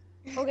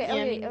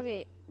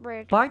 Okay,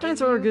 Brick. Black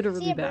Knights are good or See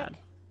really ya, Brick. bad.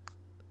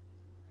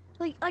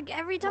 Like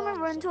every time I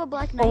run into a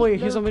Black Knight. Oh wait,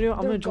 here's what I'm gonna do. I'm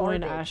they're gonna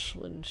join garbage.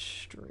 Ashland's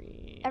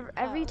stream.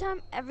 Every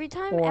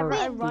time Or ever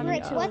I run the,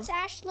 into. What's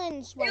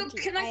Ashland's Yo, one?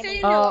 can I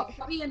say Uh, I'll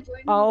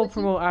promote?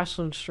 promote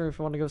Ashland's stream if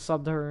you want to go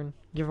sub to her and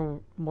give her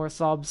more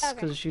subs Okay.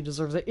 because she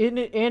deserves it. And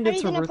Are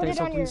it's you her gonna put birthday, it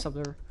so on please your- sub to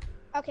her.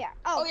 Okay.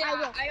 Oh, yeah, I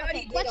will. I already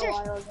Okay. did What's a her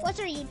while ago. What's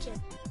her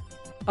YouTube?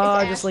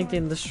 I it just linked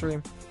Ashland? in the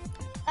stream.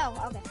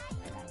 Oh, okay.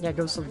 Yeah,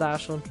 go sub to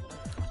Ashland.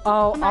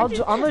 Oh,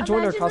 I'm gonna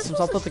join her customs.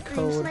 I'll put the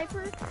code.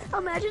 Sniper.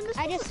 Imagine this.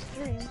 I was just a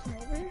stream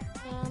sniper.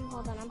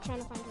 hold on. I'm trying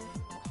to find her.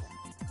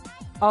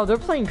 Oh, they're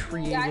playing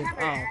creative. Yeah, I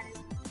have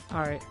Oh,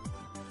 all right.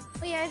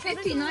 Wait, I thought it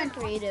was 59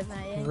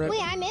 creative. Rip.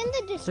 Wait, I'm in the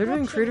description. They're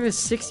doing creative with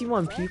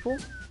 61 people.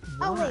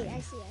 Oh Why? wait, I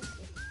see.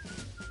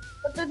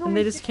 And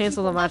they just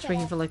canceled the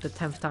matchmaking for like the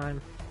 10th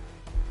time.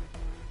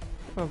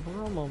 For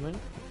a moment.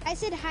 I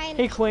said hi and,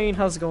 Hey Quayne,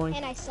 how's it going?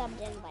 and I subbed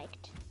and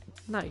liked.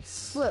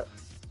 Nice.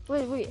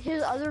 Wait.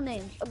 His other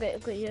names. Okay.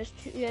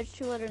 He has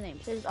two other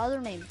names. His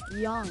other name,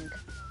 Young.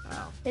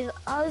 Wow. His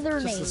other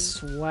Just name, a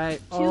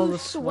sweat. All the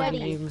sweat sweaty.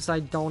 names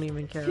I don't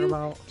even care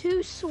about.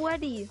 Too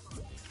sweaty.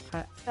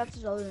 I- That's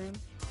his other name.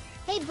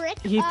 Hey Brick.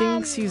 He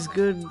thinks he's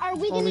good Are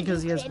we only gonna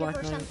because do he has creative Black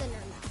or Knight. something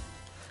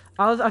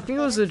or I think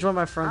it was to join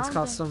my friend's I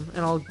don't custom,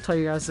 and I'll tell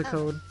you guys the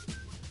code.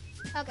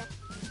 not? Okay.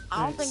 I don't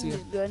Alright, think see ya.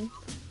 he's good.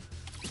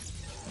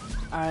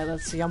 Alright,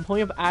 let's see. I'm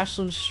pulling up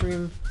Ashland's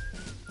stream.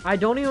 I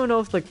don't even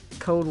know if the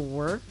code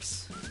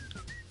works.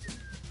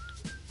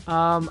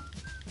 I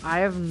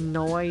have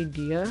no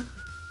idea.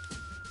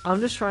 I'm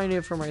just trying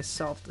it for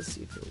myself to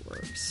see if it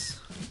works.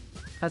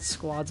 That's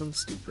squads, I'm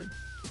stupid.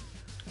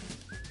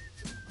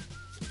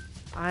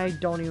 I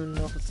don't even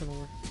know if it's gonna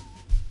work.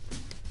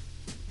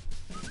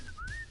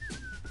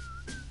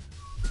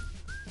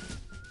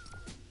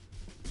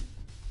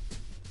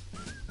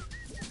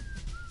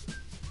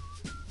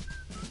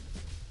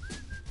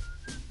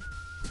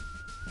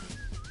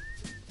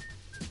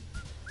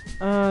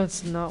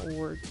 It's not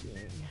working.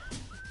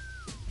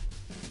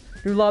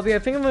 New lobby, I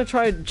think I'm gonna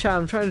try chat.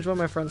 I'm trying to join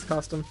my friend's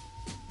custom.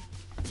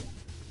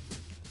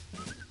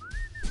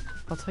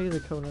 I'll tell you the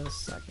code in a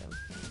second.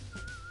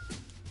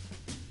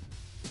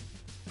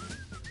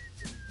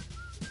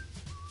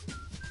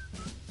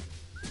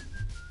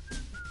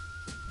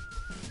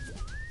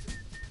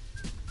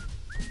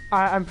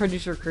 I'm pretty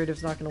sure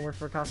creative's not gonna work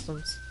for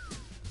customs.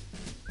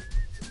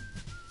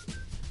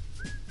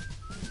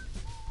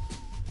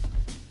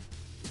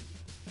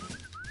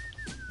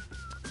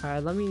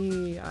 Alright, let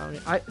me.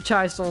 Chat,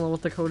 I still don't know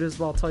what the code is,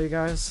 but I'll tell you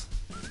guys.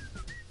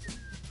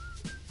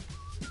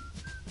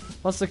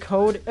 What's the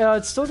code?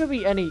 It's still gonna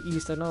be any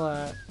East, I know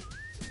that.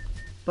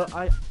 But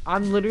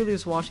I'm literally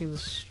just watching the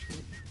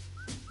stream.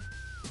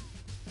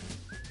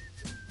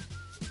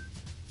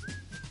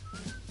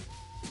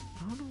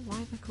 I don't know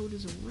why the code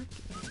isn't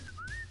working.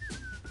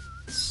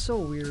 It's so so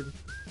weird.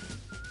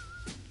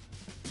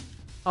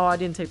 Oh, I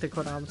didn't take the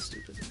code. I'm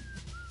stupid.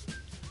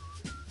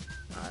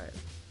 Alright.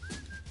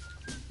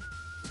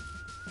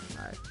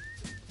 Alright.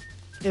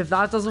 If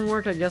that doesn't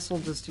work, I guess we'll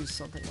just do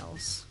something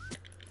else.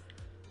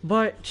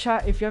 But,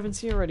 chat, if you haven't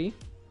seen already,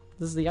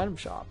 this is the item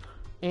shop.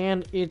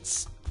 And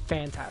it's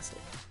fantastic.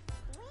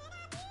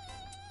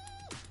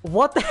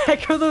 What the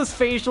heck are those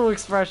facial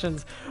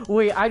expressions?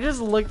 Wait, I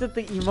just looked at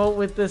the emote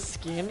with the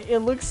skin. It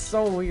looks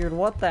so weird.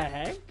 What the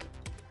heck?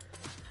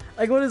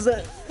 Like, what is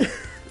that?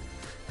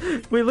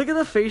 Wait, look at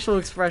the facial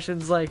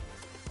expressions, like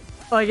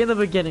in the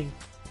beginning.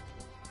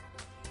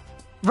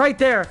 Right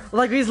there.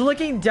 Like, he's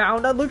looking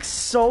down. That looks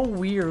so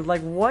weird.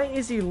 Like, what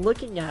is he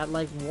looking at?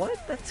 Like,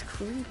 what? That's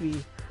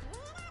creepy.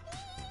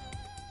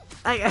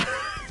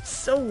 It's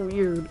so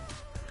weird.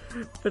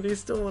 But I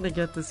still want to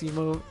get this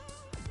emote.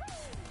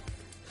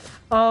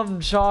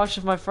 Josh,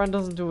 if my friend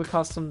doesn't do a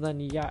custom, then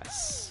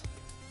yes.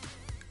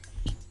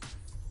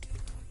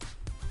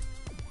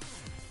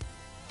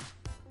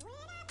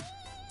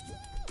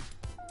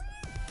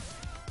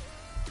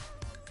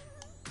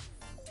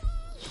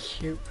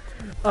 Cute.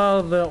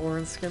 Oh, the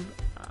orange skin.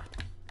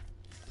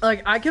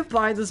 Like, I could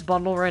buy this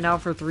bundle right now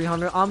for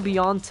 300. I'm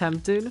beyond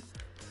tempted.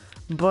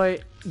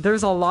 But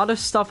there's a lot of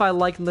stuff I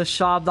like in the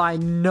shop that I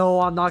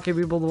know I'm not going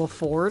to be able to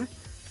afford.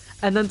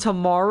 And then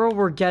tomorrow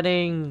we're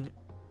getting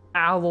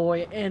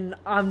alloy, and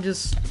I'm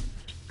just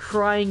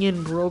crying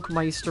in broke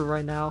meister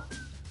right now.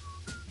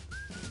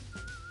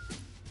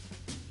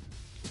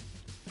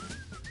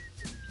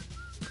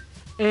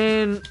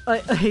 And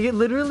I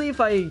literally,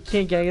 if I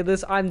can't get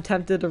this, I'm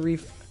tempted to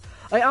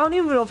I don't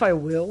even know if I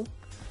will.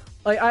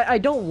 I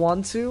don't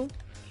want to,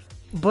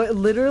 but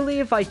literally,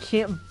 if I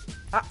can't,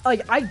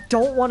 I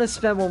don't want to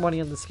spend more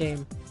money on this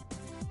game.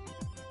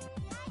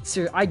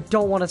 Seriously, I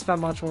don't want to spend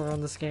much more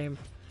on this game.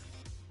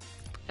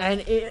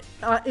 And it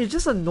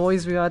just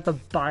annoys me I have to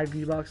buy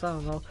V-Bucks. I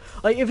don't know.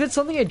 Like, if it's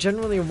something I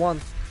genuinely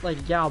want, like,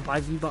 yeah, I'll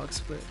buy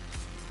V-Bucks, but...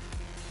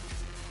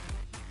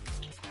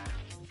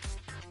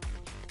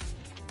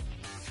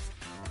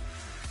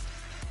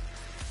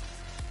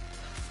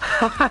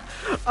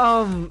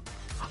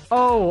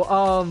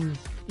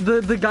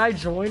 the guy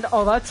joined?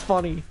 Oh, that's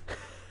funny.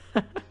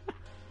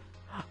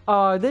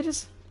 They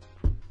just...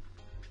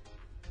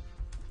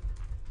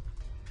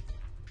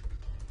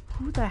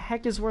 Who the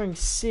heck is wearing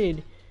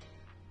Sid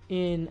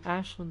in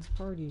Ashland's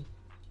party?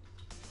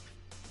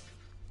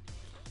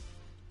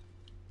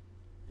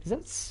 Is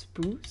that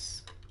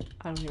Spoos?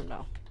 I don't even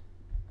know.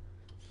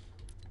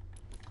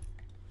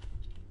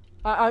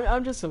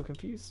 I'm just so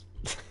confused.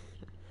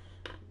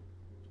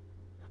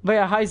 But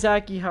yeah, hi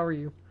Zachy, how are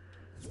you?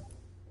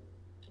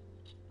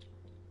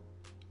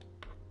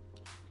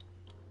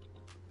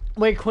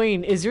 Wait,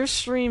 Queen, is your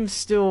stream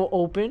still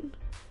open?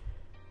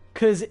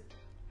 Cause,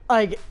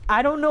 like,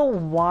 I don't know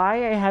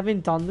why I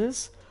haven't done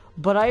this,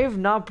 but I have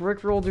not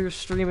brickrolled your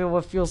stream in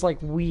what feels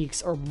like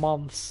weeks or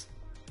months.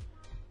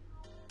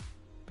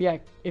 But yeah,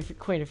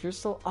 Queen, if you're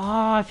still...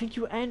 Ah, I think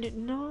you ended...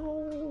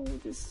 No,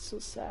 this is so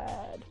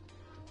sad.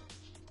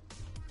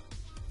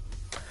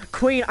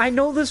 Queen, I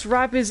know this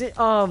rap is...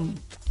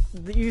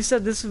 You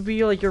said this would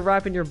be like your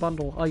rap in your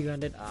bundle. Oh, you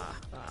ended. I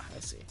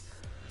see.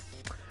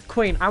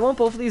 Queen, I want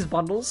both of these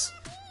bundles.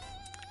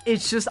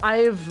 It's just I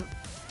have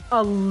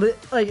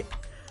like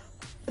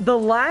the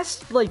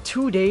last like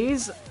 2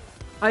 days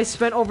I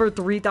spent over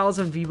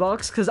 3,000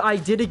 V-Bucks because I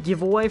did a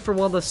giveaway for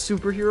one of the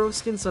superhero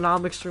skins, so now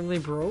I'm extremely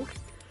broke.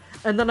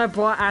 And then I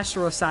bought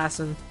Astro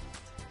Assassin.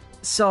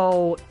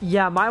 So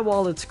yeah, my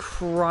wallet's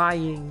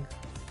crying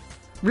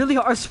really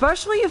hard,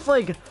 especially if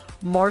like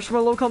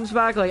Marshmallow comes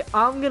back. Like,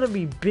 I'm gonna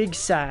be big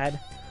sad.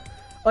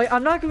 Like,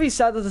 I'm not gonna be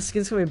sad that the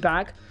skin's coming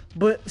back,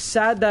 but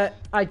sad that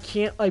I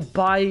can't like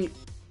buy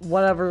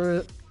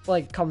whatever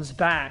like comes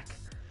back.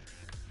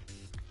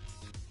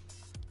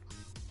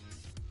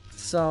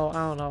 So I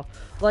don't know.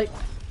 Like,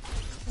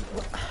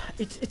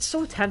 it's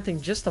so tempting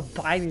just to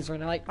buy these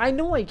right now. Like, I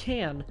know I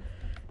can.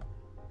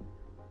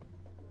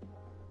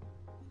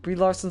 Brie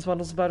Larson's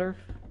bundle's better.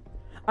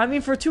 I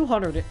mean, for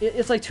 200,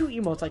 it's like 2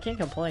 emotes. I can't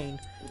complain.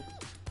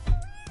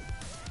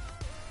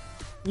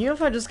 Even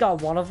if I just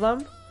got one of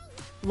them,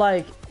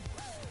 like,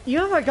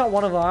 even if I got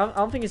one of them, I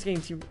don't think it's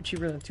getting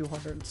cheaper than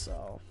 200,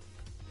 so.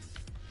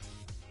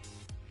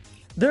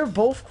 They're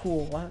both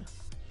cool. I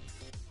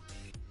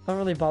don't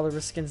really bother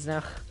with skins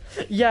now.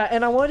 Yeah,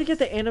 and I wanted to get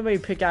the anime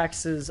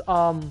pickaxes,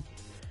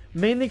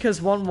 mainly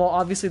because one, well,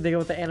 obviously they go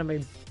with the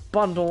anime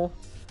bundle.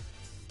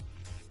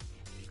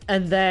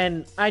 And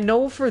then, I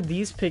know for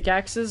these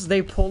pickaxes,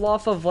 they pull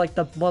off of, like,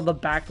 one of the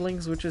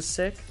backlinks, which is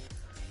sick.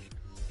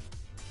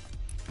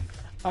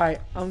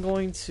 Alright, I'm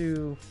going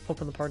to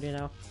open the party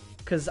now.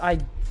 Because I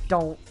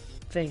don't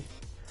think...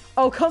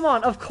 Oh, come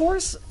on! Of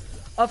course!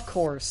 Of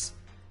course.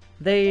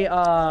 They,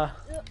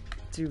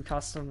 do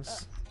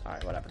customs.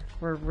 Alright, whatever.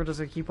 We're just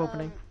gonna keep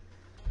opening.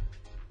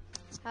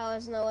 How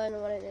is no one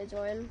wanting to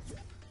join?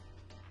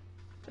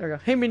 There we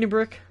go. Hey, Mini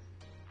Brick.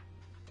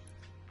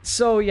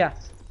 So, yeah.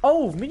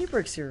 Oh, Mini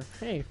Brick's here.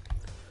 Hey.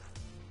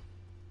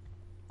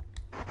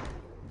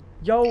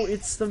 Yo,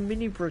 it's the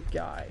mini brick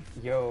guy.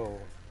 Yo.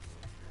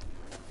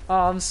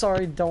 I'm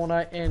sorry,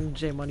 Donut and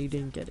J Money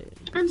didn't get it.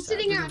 I'm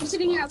sitting out.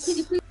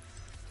 Please.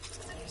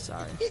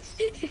 Sorry.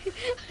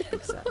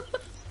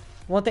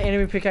 Want the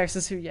anime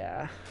pickaxes too?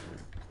 Yeah.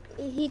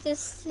 He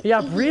just.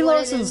 Yeah, he Brie wanted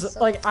Larson's it, so-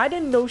 like, I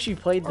didn't know she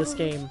played this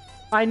game.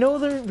 I know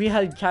that we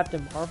had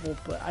Captain Marvel,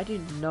 but I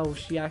didn't know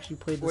she actually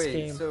played this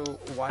game. Wait, so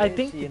why I is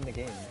think- she in the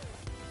game?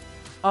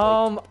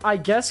 I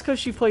guess because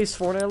she plays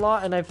Fortnite a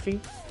lot, and I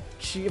think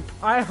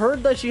I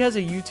heard that she has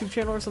a YouTube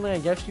channel or something. I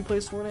guess she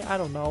plays Fortnite. I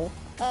don't know.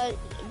 I'm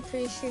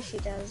pretty sure she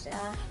does.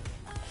 Yeah.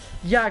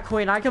 Yeah,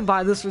 Queen, I can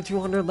buy this for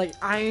 200. Like,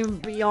 I am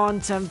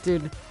beyond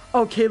tempted.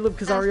 Oh, Caleb,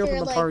 because I already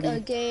opened the party. After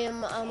like a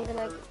game, I'm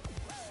gonna.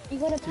 You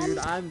gonna come? Dude,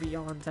 I'm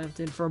beyond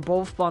tempted for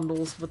both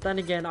bundles, but then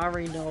again, I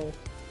already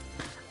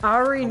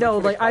know.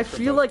 Like, I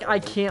feel like I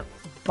can't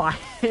buy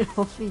it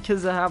only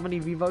because of how many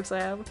V-Bucks I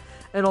have,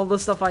 and all the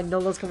stuff I know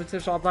that's coming to the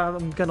shop that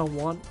I'm gonna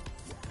want.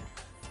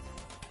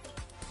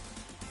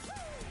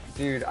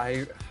 Dude,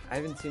 I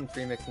haven't seen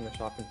Freemix in the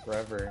shop in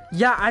forever.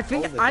 Yeah, I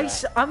think How old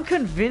is that? I'm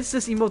convinced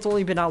this emote's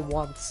only been out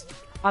once.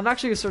 I'm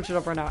actually gonna search it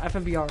up right now.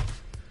 FMBR.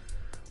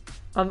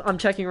 I'm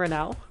checking right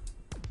now.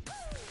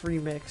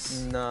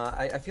 Freemix. Nah,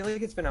 I feel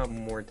like it's been out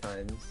more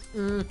times.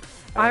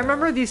 I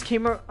remember these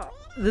came out.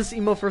 This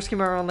emote first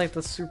came out around like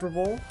the Super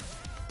Bowl.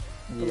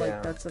 But, Yeah.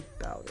 like, that's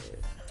about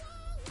it.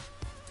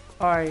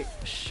 Alright,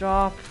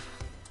 shop.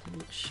 Let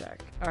me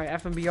check. Alright,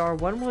 FMBR.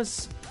 When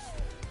was.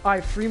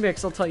 Alright,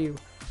 Freemix, I'll tell you.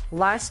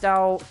 Last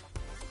out.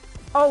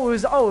 Oh, it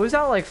was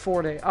out like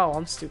 4 days. Oh,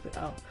 I'm stupid.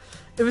 Oh.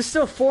 It was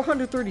still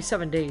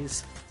 437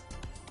 days.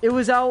 It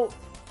was out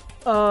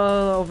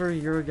over a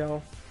year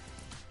ago.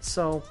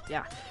 So,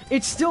 yeah.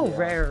 It's still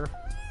rare.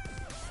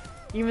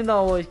 Even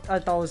though I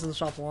thought it was in the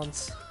shop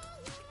once.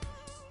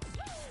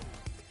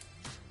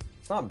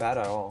 It's not bad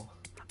at all.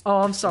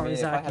 Oh, I'm I sorry, mean, if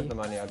I Zachy. had the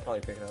money, I'd probably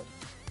pick it up.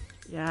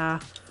 Yeah.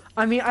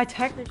 I mean, I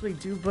technically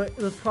do, but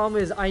the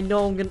problem is I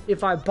know I'm gonna,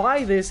 if I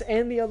buy this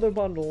and the other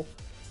bundle,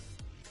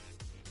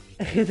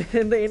 and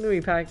then the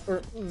enemy pack,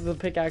 or the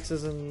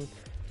pickaxes and...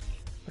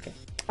 Okay.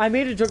 I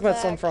made a joke about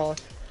Sunflower.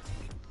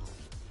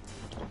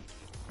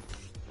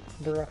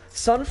 Bruh.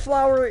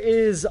 Sunflower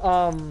is,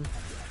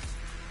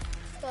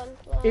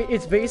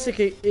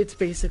 it's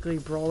basically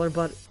Brawler,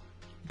 but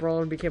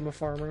Brawler became a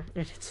farmer,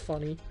 and it's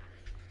funny.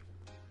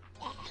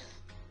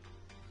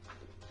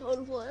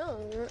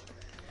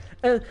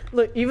 And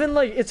look, even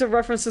like it's a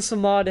reference to some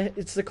mod.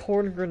 It's the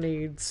corn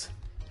grenades.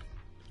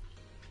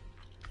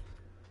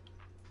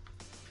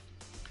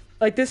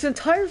 Like this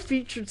entire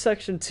featured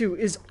section too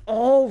is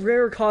all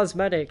rare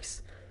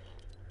cosmetics.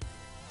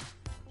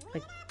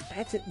 Like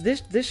that's it.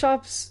 This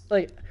shop's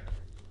like,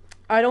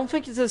 I don't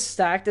think it's as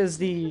stacked as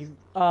the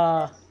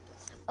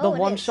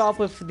one shop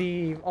with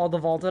all the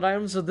vaulted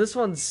items. So this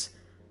one's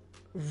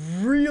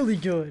really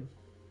good.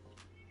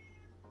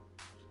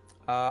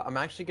 I'm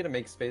actually gonna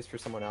make space for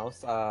someone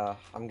else.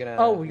 I'm gonna.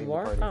 Oh, leave you the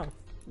are? party. Oh.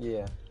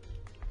 Yeah.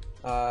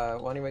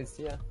 Well, anyways,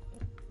 yeah.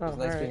 It was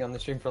nice being on the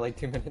stream for like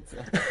 2 minutes.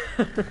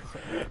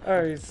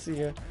 Alright, see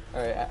ya.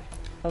 Alright.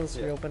 I'll just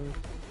reopen.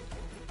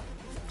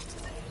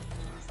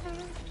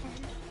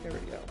 Here we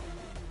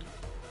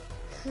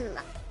go.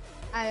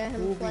 I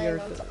am playing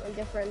on something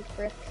different,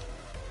 Brick.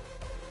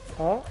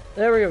 Oh,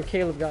 there we go.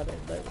 Caleb got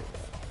it. There we go.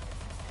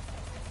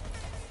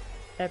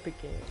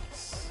 Epic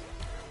Games.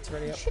 It's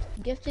ready I up. should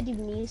have gifted you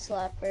Knee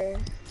Slapper.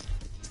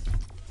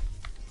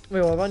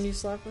 Wait, what about Knee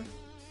Slapper?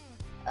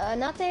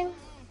 Nothing.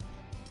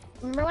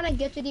 Remember when I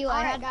gifted you?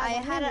 I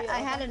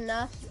had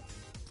enough.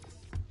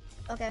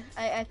 Okay,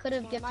 I could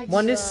have gifted you.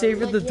 One is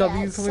Savor the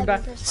W coming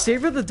back. 7%.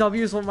 Savor the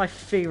W is one of my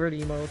favorite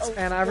emotes, Oh,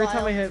 and every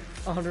time wow. I hit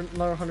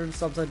 100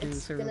 subs, I do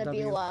It's Savor the gonna be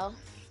a W. while.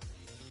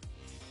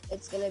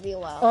 It's gonna be a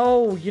while.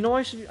 Oh, you know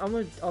I'll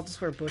just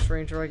wear Bush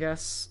Ranger, I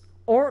guess.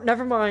 Or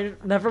never mind.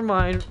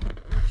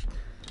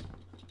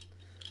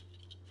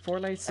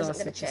 Fortnite Doesn't sus.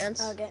 get a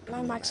chance. Okay,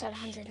 my mic's at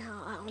 100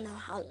 now. I don't know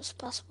how this is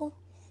possible.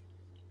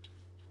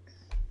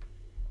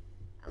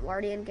 I'm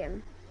already in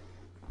game.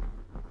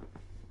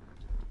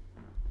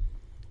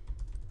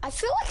 I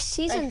feel like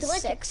season feel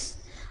like 6.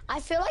 I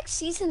feel like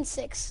season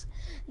 6.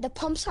 The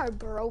pumps are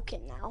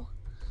broken now.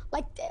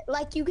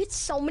 Like you get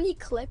so many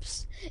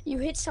clips. You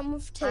hit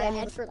someone to the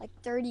head for like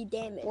 30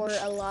 damage. For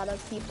a lot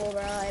of people,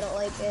 bro. I don't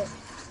like it.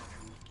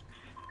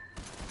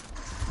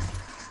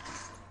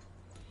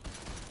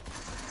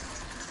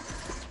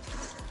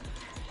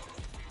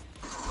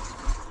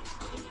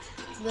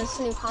 This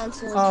new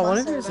console is Oh, what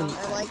if busted, there's bro. an-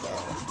 I like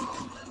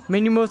it.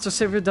 Mini modes of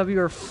Savor the W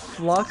are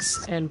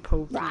Flux and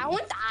Pokey. Bro, I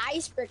want the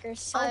icebreaker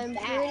so I'm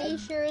bad. pretty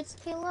sure it's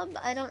Caleb.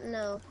 I don't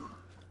know.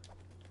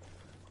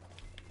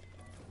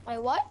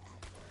 Wait, what?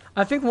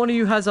 I think one of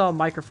you has a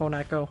microphone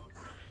echo.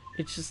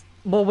 It's just...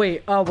 Well,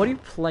 wait, what do you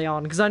play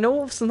on? Because I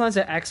know sometimes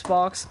at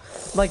Xbox,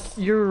 like,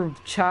 your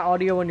chat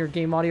audio and your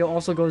game audio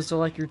also goes to,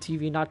 like, your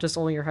TV, not just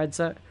only your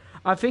headset.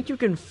 I think you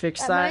can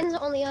fix that. Mine's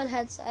only on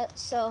headset,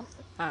 so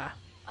Ah.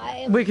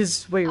 I'm Wait,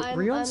 were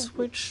you on I'm-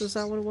 Switch? Is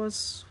that what it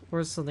was?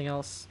 Or is it something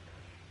else?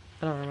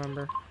 I don't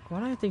remember. Why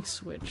do I think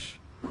Switch?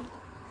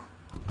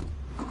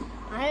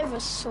 I I have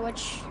a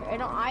Switch.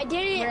 I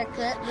didn't.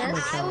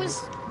 I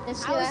was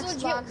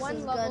legit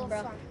one level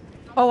from.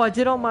 Oh, I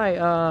did all my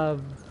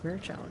mirror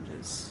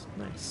challenges.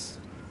 Nice.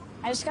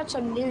 I just got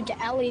some new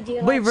LED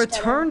lights. Wait,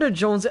 return to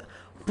Jonesy.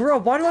 Bro,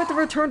 why do I have to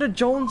return to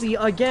Jonesy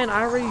again?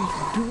 I already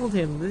dueled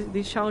him.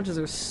 These challenges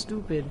are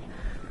stupid.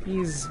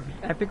 These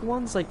epic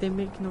ones, like, they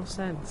make no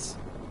sense.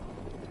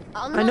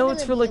 I know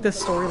it's for, like, the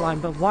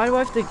storyline, but why do I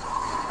have to...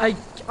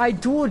 I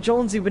dueled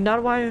Jonesy, but now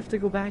do I have to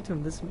go back to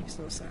him? This makes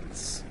no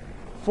sense.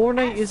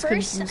 Fortnite is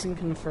confusing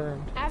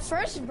confirmed. At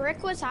first,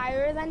 Brick was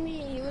higher than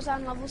me. He was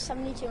on level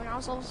 72, and I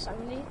was level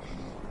 70.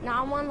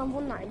 Now I'm on level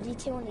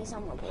 92, and he's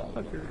on level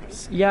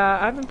 8. Yeah,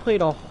 I haven't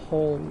played a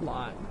whole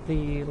lot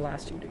the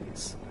last 2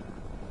 days.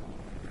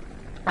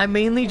 I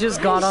mainly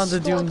just got on to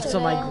doing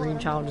some of my green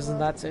challenges, and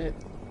that's it.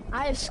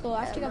 I have school.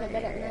 I have to go to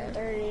bed at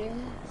 9:30.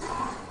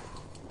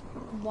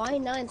 Why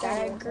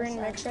 9:30?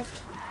 Green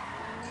midriff.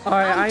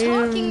 Alright, I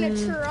am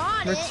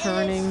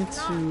returning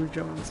to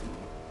Jonesy.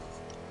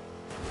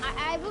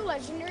 I have a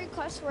legendary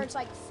quest where it's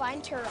like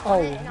find Tyrant,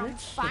 and I'll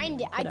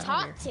find it. I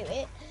talked to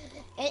it,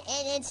 and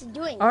it's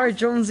doing it. Alright,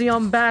 Jonesy,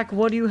 I'm back.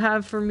 What do you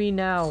have for me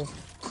now?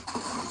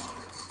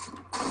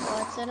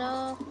 What's it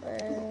offer?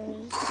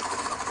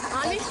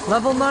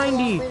 Level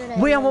 90!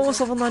 Wait, I'm almost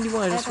level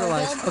 91, I just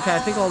realized. Okay, I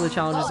think all the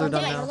challenges are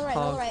done now.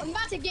 I'm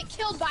about to get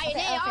killed by an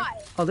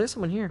AI. Oh, there's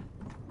someone here.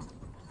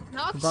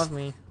 Nox? Above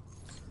me.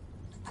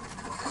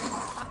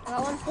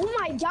 Oh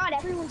my god,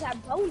 everyone's at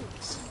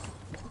bonus.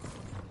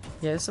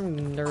 Yeah, there's some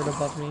nerd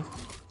above me.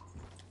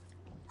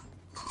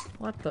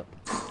 What the?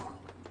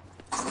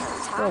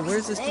 Bro,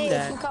 where's this dude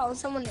at? You call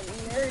someone a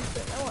nerd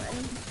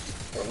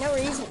for no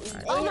reason.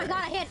 Oh my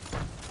god, I hit.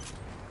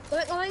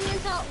 Going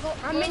into.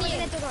 I'm mini.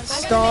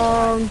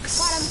 Stonks.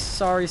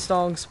 Sorry,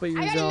 Stonks, but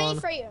you're gone. I got a mini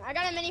for you. I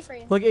got a mini for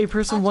you. Look, a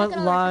person went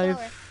live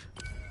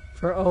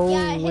for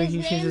wait,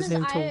 he changed his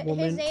name to a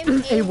woman.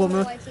 A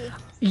woman.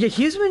 Yeah,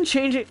 he's been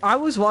changing. I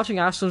was watching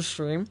Ashton's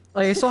stream.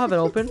 Like, I still have it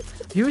open.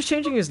 He was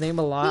changing his name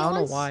a lot. I don't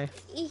know why.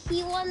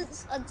 He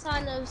wants a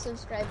ton of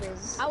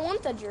subscribers. I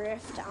want the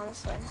drift,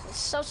 honestly. It's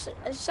such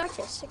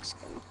a 6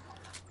 skin.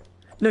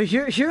 No,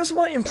 here's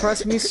what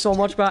impressed me so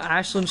much about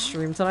Ashlyn's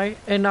stream tonight,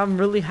 and I'm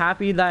really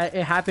happy that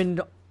it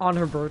happened on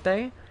her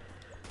birthday.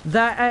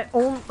 That at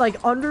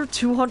like under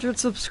 200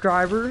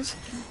 subscribers,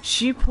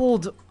 she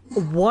pulled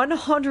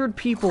 100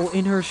 people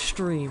in her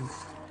stream.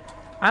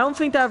 I don't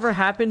think that ever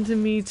happened to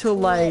me till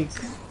like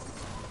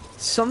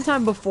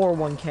sometime before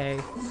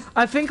 1K.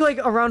 I think like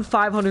around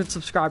 500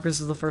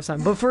 subscribers is the first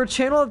time. But for a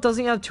channel that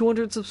doesn't have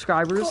 200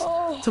 subscribers,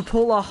 to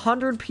pull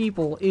 100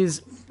 people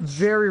is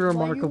very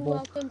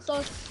remarkable.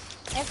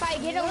 If I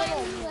get a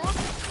little,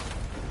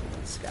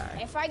 This guy.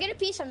 if I get a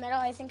piece of metal,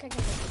 I think I can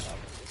make it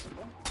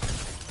feasible.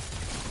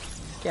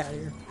 Get out of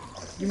here.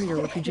 Give me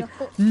your RPG.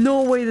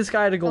 No way this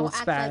guy had a gold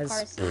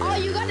spaz. Oh,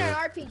 you got an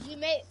RPG,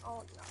 mate.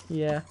 Oh no.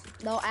 Yeah.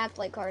 Don't act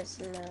like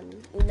Carson, man.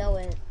 We know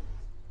it.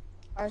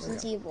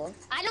 Carson's evil.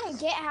 I don't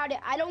get how to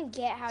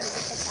get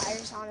the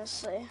tires,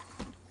 honestly.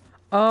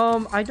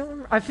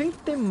 I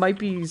think they might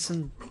be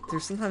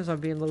there's sometimes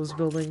might be in those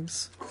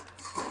buildings.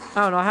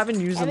 I don't know, I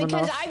haven't used them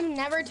because enough. I've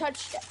never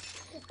touched it.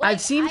 I've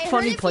seen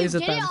funny plays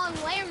with them. If you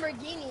get it on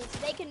Lamborghinis,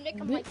 they can make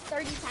them like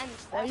 30 times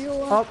faster.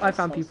 Oh, I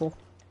found people.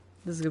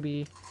 This is gonna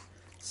be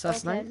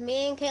sus night.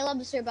 Me and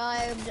Caleb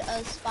survived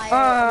a spire.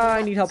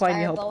 I need help,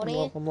 I'm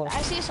low.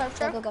 I see a surf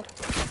truck. Go.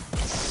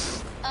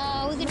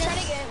 We can try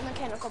to get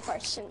mechanical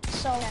parts soon.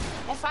 So,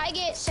 if I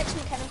get 6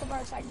 mechanical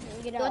parts, I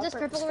can get out. This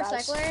purple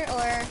recycler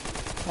or...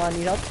 I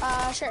need help.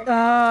 Sure.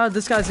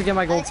 This guy's to get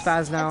my gold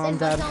spaz now, I'm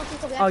dead.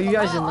 Oh, you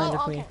guys didn't land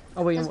with me.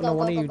 Oh wait, no,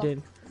 one of you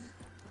did.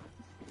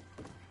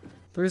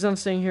 The reason I'm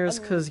staying here is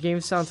because game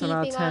sound 10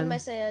 out of 10.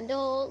 And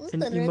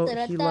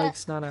Emote he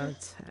likes 9 out of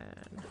 10.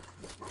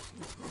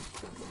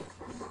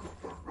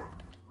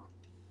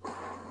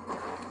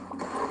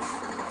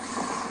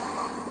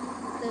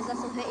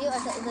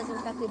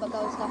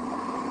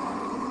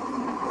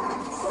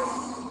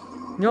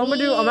 You know what I'm gonna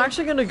do? I'm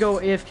actually gonna go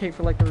AFK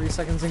for like 30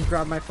 seconds and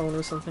grab my phone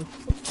or something.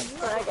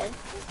 Okay.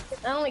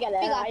 I only got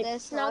that. We got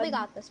this. No, we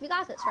got this. We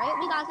got this, right?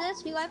 We got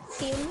this. We got the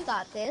team. We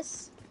got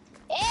this.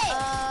 Hey!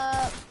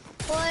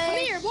 Come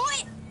here,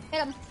 boy!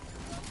 Hit him.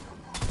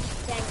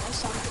 Dang, I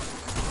saw him.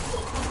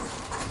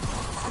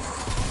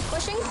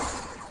 Pushing.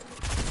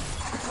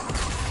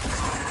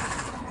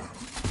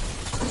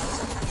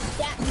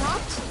 Yeah,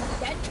 knocked.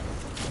 Dead.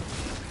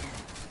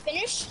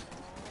 Finish.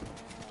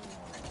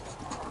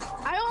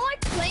 I don't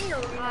like playing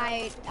around.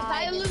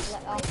 I lose.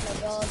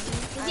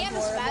 Does he have a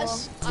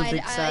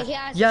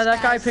spaz? Yeah,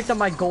 that guy picked up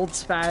my gold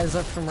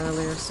spaz from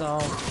earlier, so...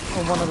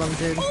 Or one of them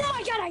did. Oh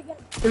my god, I got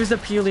it. It was the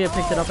Pelia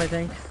picked it up, I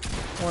think.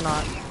 Or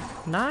not.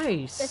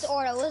 Nice. It's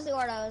Aura. What's the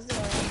Aura? Is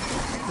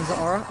it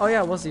Aura? Oh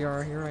yeah, it was the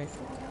Aura. You're right.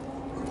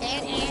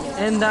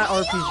 And that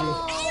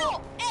RPG.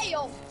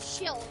 Ayo,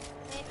 chill.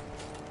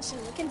 Listen,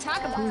 we can talk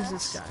about Who's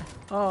this guy?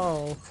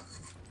 Oh.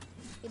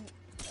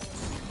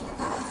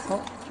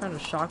 Oh, trying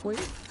to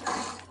shockwave.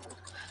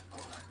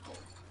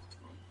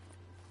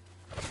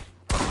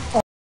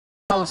 Oh,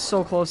 I was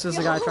so close. There's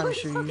a guy trying to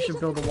shoot you. You should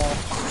build a wall.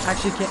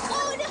 Actually, can't.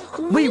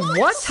 Wait,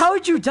 what? How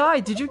did you die?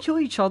 Did you kill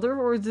each other,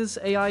 or did this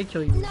AI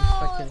kill you? No,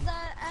 Spectating?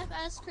 the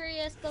FS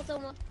Curious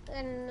doesn't work.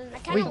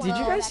 Wait, did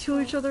you guys kill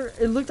each other?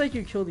 It looked like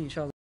you killed each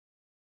other.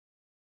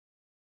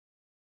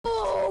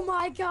 Oh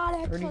my god,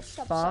 I clutched up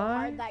so 35?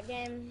 hard that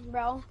game,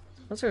 bro.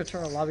 Let's go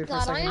turn a lobby for a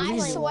God, second. I I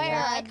Easy.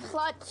 swear, I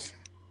clutch.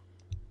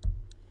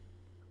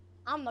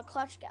 I'm the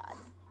clutch god.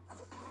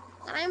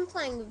 I'm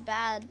playing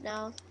bad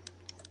now.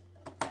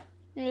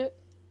 Yeah.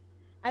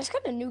 I just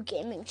got a new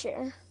gaming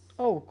chair.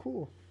 Oh,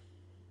 cool.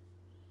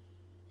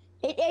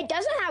 It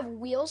doesn't have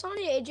wheels on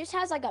it. It just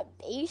has like a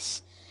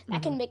base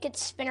that can make it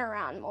spin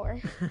around more.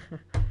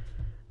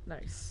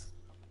 Nice.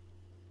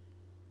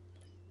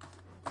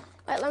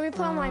 Alright, let me put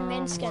on my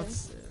main skin.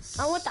 What's this?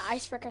 I want the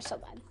icebreaker so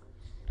bad.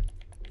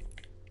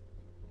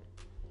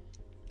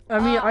 I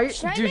mean,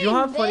 should I dude, you'll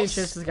have name plenty of this?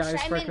 chances to get Should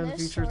I icebreaker in name the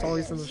this future. It's or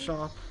always in the this?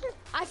 shop.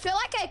 I feel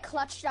like I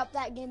clutched up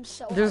that game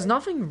so There's hard.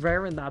 nothing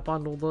rare in that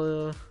bundle.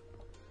 The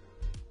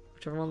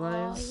whichever one that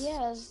Oh, is.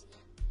 yes.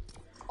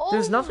 Oh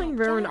There's my nothing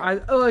rare in God.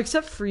 either. Oh,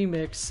 except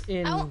Freemix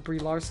in I wa- Brie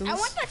Larson's. I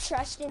want the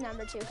trusty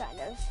number 2, kind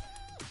of.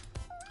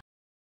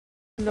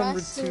 Number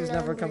Trust 2 is in never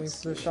number coming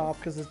to the shop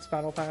because it's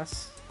battle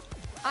pass.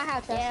 I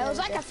have to. Yeah, it was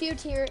like a few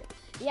tier.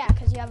 Yeah,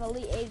 because you have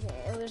elite agent.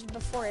 It was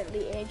before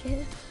elite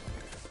agent.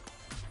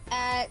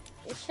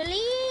 Actually,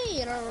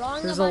 you're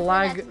wrong There's about a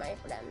lag- that, my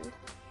friend.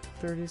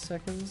 30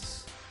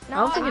 seconds. No, I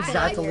don't think it's I-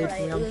 that I- delayed You're for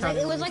right. me. I'm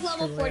counting It was like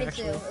level extremely, 42.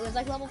 actually. It was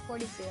like level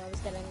 42. I was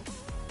getting.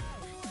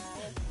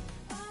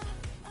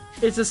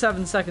 It's a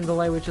 7-second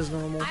delay, which is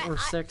normal, or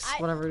 6, I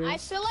whatever it I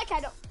is. feel like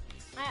I don't.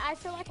 I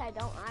feel like I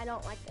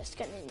don't like this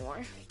skin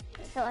anymore.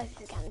 I feel like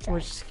it's kind of trash.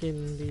 Which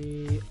skin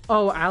the?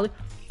 Oh, Ali.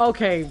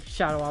 Okay,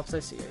 Shadow Ops. I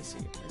see. I see.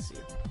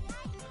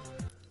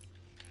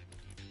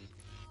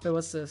 Wait,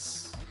 what's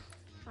this?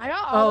 I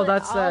got Oh, all the-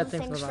 that's all that the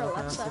thing for things the for battle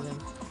pass. Alexa. Again.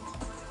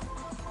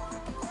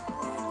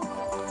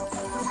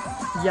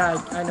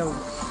 Yeah, I know.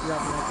 You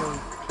have an echo,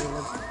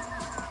 Caleb.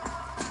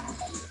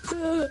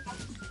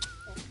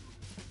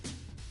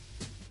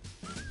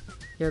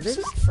 Yeah, This this.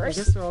 is my I first-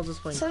 guess they're all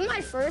just playing. This is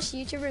my first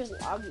YouTuber's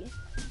lobby.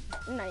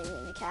 I'm not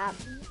even a cap.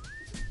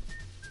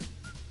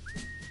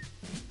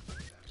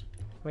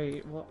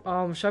 Wait,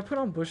 well, should I put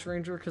on Bush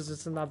Ranger because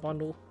it's in that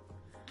bundle?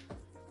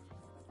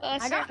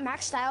 I got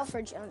max style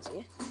for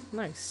Jonesy.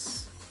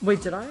 Nice.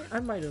 Wait, did I? I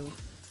might have.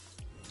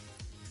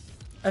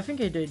 I think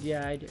I did.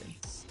 Yeah, I did.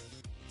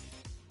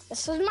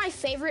 This is my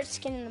favorite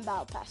skin in the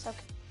battle pass.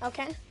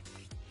 Okay.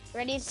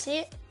 Ready to see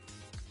it?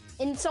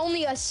 And it's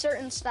only a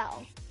certain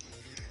style.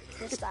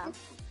 This style.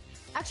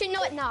 Actually,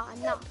 no, no.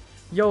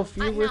 Yo, if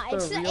you're with No,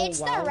 the real it's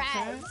the Wildcat.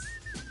 Raz.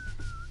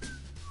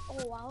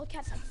 Oh,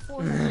 Wildcat's like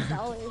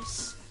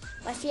 $400.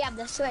 But if you have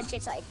the Switch,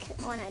 it's like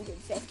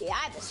 $150. I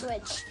have the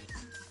Switch.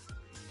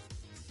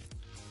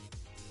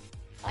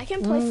 I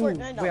can play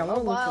Fortnite wait, I on wanna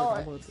look mobile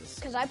like download this.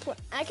 because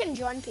I can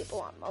join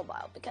people on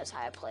mobile because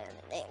I play on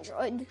an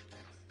Android.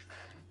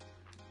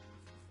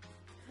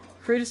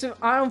 Creative sim.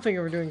 I don't think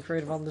we're doing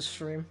creative on this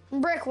stream.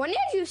 Brick, when did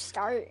you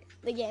start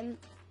the game?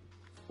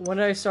 When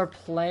did I start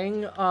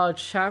playing?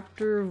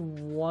 Chapter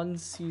 1,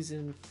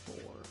 Season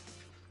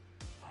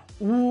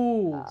 4.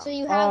 Ooh. So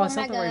you have it's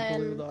not the Omega right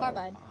blue, and though.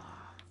 Carbide.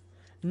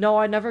 No,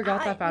 I never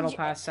got that I- battle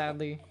pass,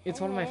 sadly. It's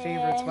one of my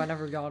favorites, but I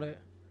never got it.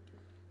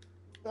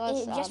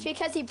 Just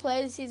because he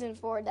plays season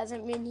 4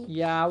 doesn't mean he.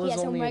 Yeah, I was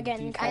has only Omega a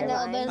and default. I know,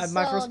 Carbide. but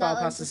My still, first battle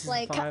that pass was is just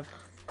Season like- 5.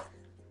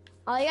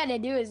 All you gotta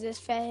do is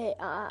just pay.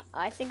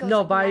 I think it was No,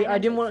 like but I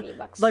didn't want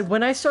 $903. like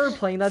when I started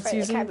playing that For the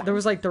season, Carbide. there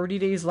was like 30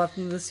 days left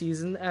in the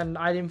season, and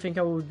I didn't think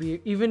I would be.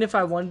 Even if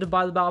I wanted to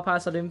buy the battle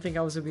pass, I didn't think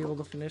I was gonna be able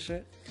to finish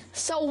it.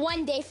 So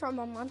 1 day from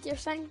a month, you're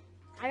saying?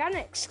 I got an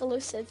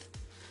exclusive.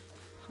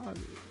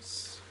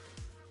 Hugs.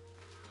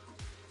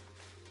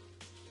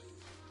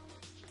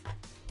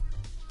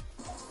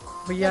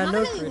 But yeah, I'm no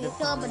not gonna creative.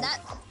 kill, for but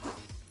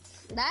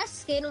me. that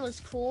skin was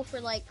cool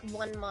for like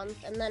 1 month,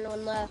 and then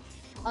when the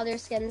other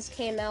skins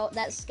came out,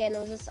 that skin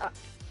was just.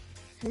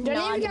 Don't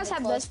any of you guys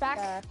have this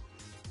back?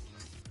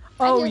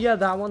 Oh I do. yeah,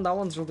 that one. That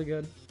one's really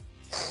good.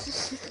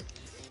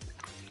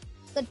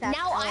 Good pack.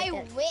 Now like I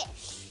it.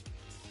 wish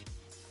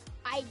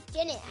I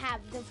didn't have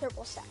the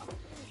purple style.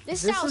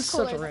 This This style is is such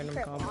cooler a than random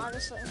purple, combo.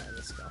 honestly.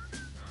 Let's go.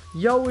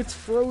 Yo, it's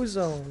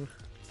Frozone.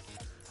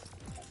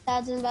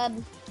 That's in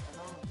bed.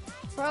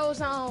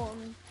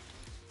 Frozone.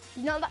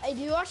 You know that? Do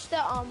you watch the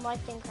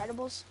like the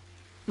Incredibles?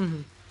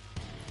 Mhm.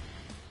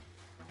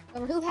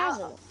 Who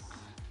hasn't?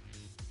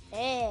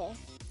 Yeah.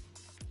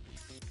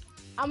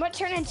 I'm gonna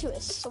turn into a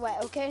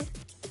sweat, okay?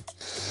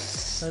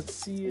 Let's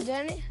see You it.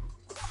 done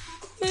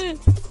it?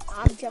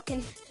 I'm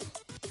joking.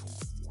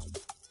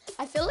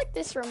 I feel like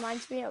this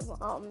reminds me of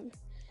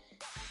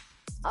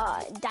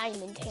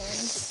Diamond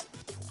Hands.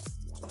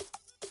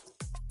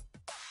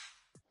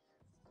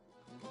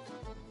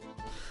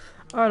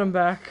 Alright, I'm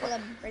back. Hold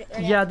on, ready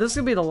Yeah, this is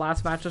gonna be the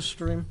last match of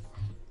stream.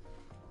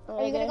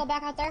 Are you gonna go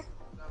back out there?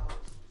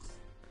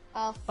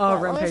 Oh. Yeah, let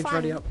me Rampage find-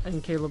 ready up,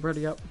 and Caleb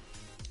ready up.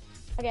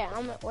 Okay,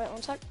 wait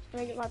 1 sec.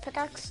 Let me get my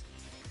pickaxe.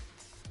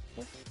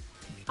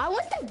 I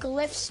want the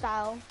glyph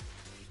style.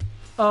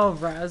 Oh,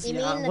 Raz, You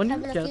yeah. mean the When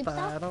Kevin did the you get Cube that?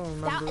 stuff? I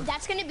don't remember.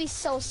 That's gonna be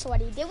so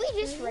sweaty. Did we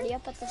just ready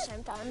up at the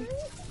same time?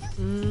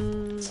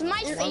 It's my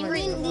You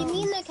favorite.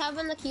 mean the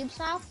Kevin the Cube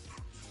stuff?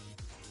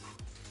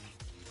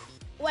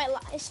 Wait,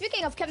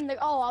 speaking of Kevin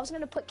the, I was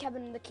gonna put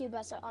Kevin the Cube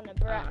as on the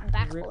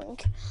back rip.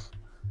 link.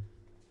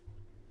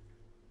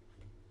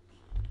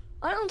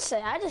 I don't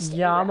say. I just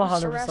Yeah, I'm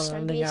rest 100% in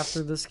ending peace.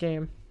 after this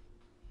game.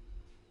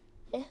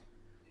 Yeah.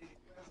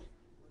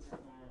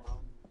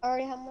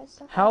 Already have my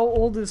stuff. How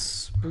old is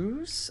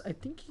Spruce? I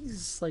think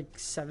he's like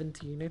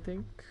 17, I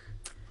think.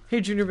 Hey,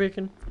 Junior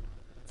Bacon.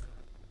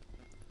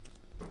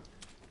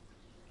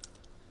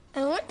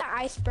 I want the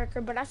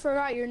icebreaker, but I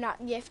forgot you're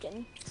not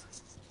gifting.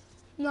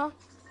 No.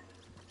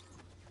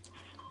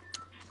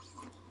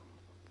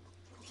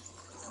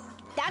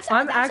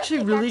 I'm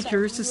actually really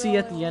curious to see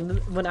at the end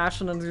when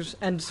Ashlyn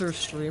ends her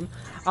stream.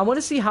 I want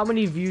to see how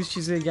many views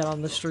she's gonna get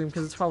on the stream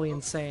because it's probably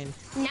insane.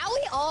 Now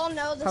we all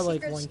know the Probably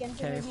secret like skin's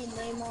 1K. gonna be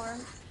Neymar.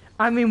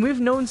 I mean, we've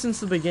known since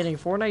the beginning.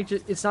 Fortnite,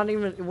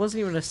 it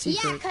wasn't even a Yeah,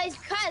 secret.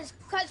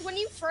 cause when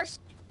you first,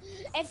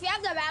 if you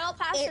have the battle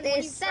pass and when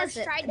It you says first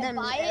it. tried to Them-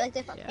 buy like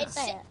it,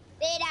 they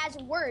it has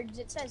words.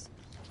 It says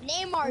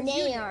Neymar.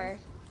 Neymar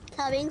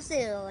coming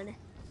soon.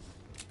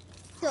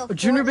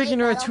 Junior Bacon,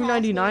 you're at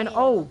 299.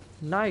 Oh,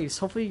 nice.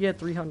 Hopefully you get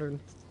 300.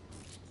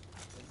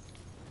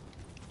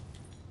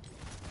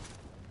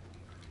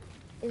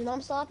 Is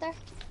Mom still out there?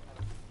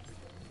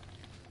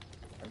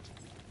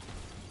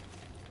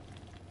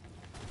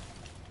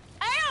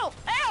 Ow!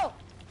 Ow!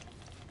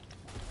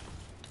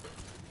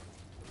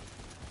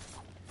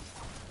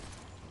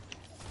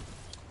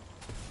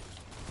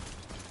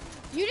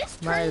 You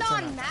just My turned edits are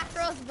on not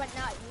macros, but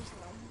not using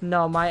them.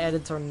 No, my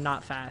edits are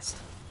not fast.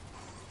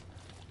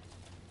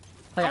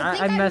 Like,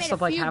 think I made messed a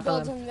up like few half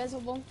builds of them.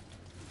 invisible.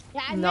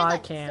 Yeah, I No, made I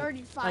like can't.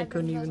 35 I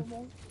couldn't even.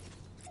 invisible.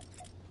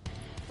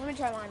 Let me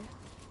try mine.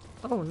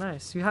 Oh,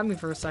 nice. You had me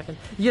for a second.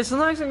 Yeah,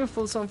 sometimes I can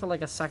fool someone for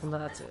like a second, but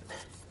that's it.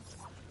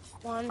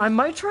 I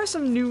might try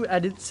some new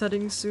edit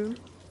settings soon.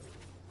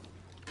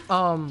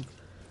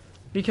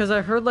 Because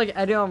I heard like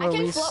edit on I can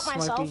release float might be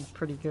myself.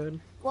 pretty good.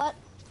 What?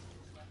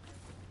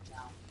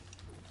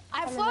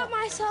 I float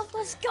myself.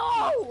 Let's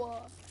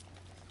go.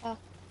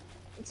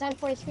 It's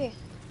 9:43.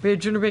 But yeah,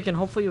 Junior Bacon,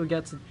 hopefully you'll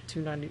get to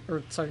 290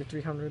 or sorry,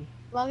 300.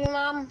 Love you,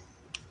 Mom.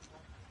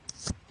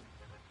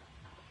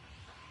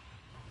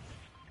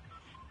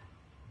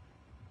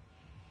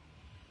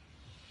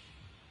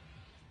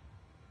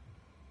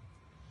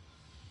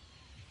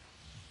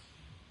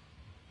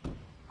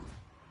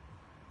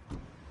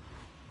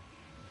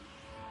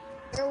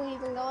 Where are we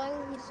even going?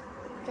 He's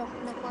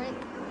jumping the point.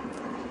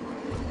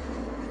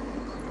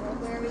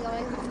 Where are we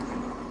going?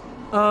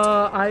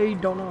 I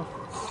don't know.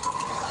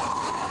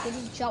 Did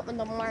he jump in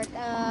the mark?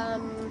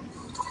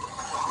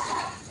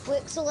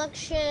 Quick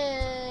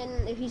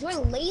selection. If he's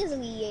going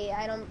lazily,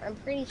 I'm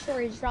pretty sure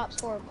his drop's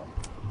horrible.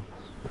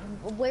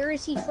 Where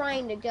is he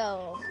trying to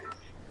go?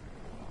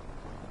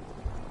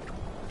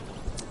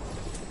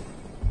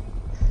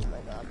 Oh my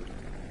god.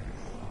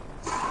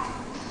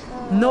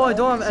 No, I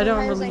don't have edit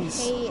on sometimes I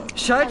release. hate-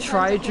 Should I sometimes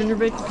try I it, Junior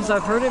hate- Bacon? Because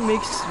I've heard it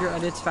makes your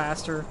edits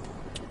faster.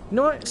 You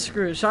know what?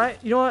 Screw it. Should I?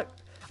 You know what?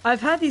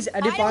 I've had these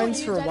edit I don't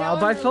binds for a use while,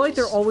 edit but I on feel like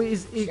they're release.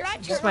 always Should I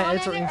just turn my on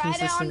edits are edit or edit on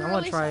inconsistent. I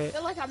want to release? try I it.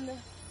 feel like I'm the...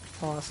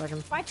 Hold on a second.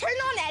 If I turn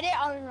on edit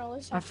on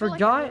release, I feel forgot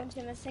like everyone's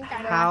gonna think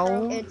I'm how-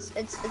 macro.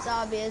 It's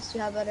obvious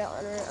you have edit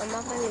on. I'm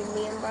not gonna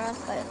be mean, bruh,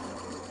 but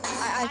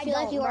I feel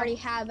like don't, you bruh. already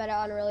have edit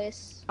on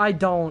release. I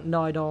don't.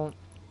 No, I don't.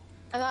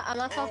 I'm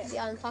not talking.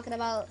 I'm talking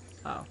about.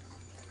 Oh.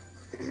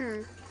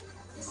 I'm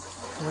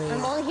Wait.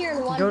 only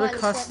hearing one Go to button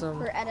custom.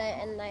 for edit,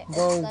 and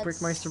Whoa, that's-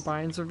 Brickmeister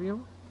binds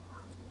review.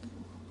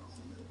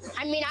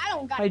 I mean, I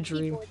don't got Hi, a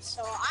Dream. keyboard,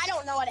 so I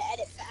don't know how to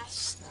edit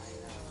fast.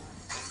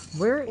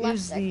 Where Left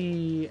is stick.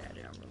 the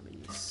edit on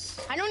release?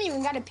 I don't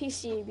even got a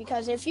PC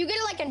because if you get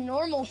like a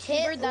normal Hit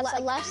keyboard that's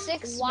like left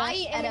 6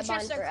 white and edit it's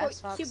just button a for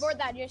Xbox. keyboard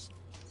that just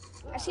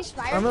I see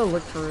Spire. I'm gonna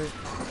look for it.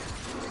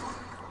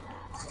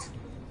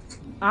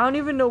 I don't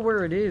even know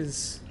where it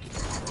is.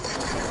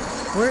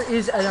 Where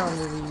is edit on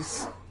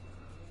release?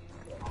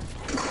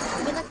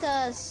 Maybe like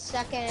the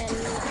second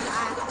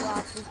half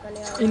options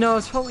depending on. You know,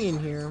 it's probably in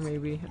here,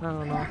 maybe. I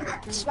don't know.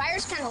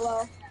 Spire's kind of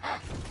low.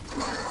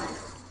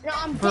 No,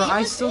 I'm Bro,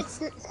 I it's- still.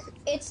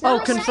 It's Oh,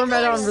 not confirm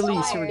edit on second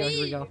release. Here we go.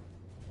 Here we go.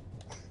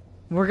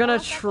 We're gonna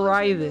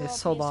try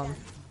this. Hold on.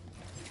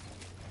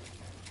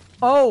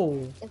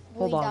 Oh, If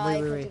hold we on. die Wait,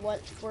 'cause wait,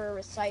 wait. we're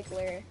a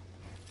recycler.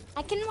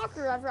 I can walk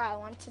wherever I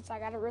want since I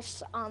got a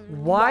wrist.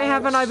 Why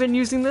haven't I been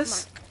using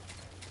this?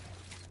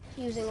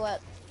 Using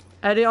what?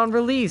 Edit on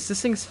release.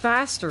 This thing's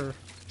faster.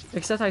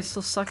 Except I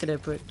still suck at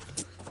it, but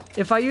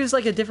if I use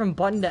like a different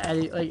button to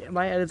edit, like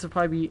my edits would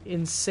probably be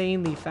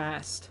insanely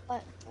fast.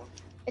 What?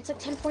 It's like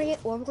 10:48.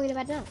 Well, we're going to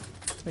bed now.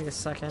 Wait a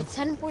second. It's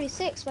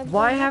 10:46.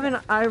 Why haven't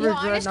I Yo, I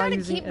regret just not gotta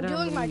using keep edit on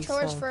doing my release?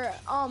 chores Oh. for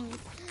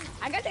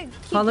I gotta keep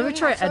Hold on, let me doing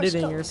try my chores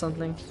editing till- or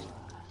something.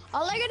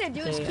 All I gotta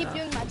do is Okay, keep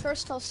doing my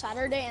chores till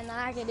Saturday, and then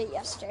I get it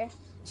yesterday.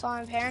 So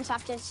my parents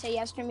have to say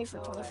yes to me for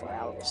 24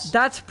 hours.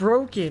 That's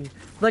broken.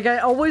 Like, I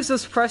always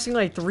was pressing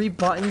like 3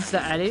 buttons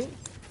to edit.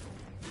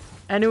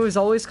 And it was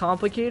always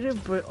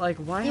complicated, but like,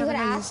 why haven't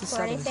I used the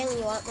settings? You could ask for anything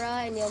you want, bro,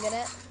 and you'll get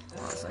it.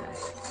 Hold on a second.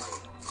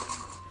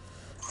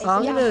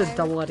 I'm gonna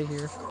double out of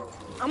here.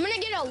 I'm gonna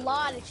get a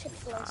lot of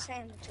Chick-fil-A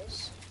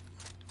sandwiches.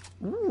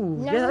 Ooh,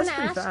 You're yeah, that's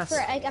gonna pretty ask fast.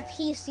 for like a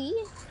PC?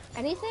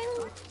 Anything?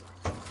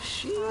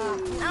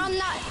 I'm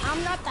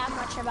not that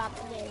much about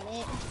the game,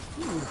 mate.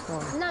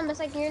 No, it's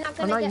like you're not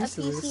gonna get a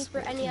PC for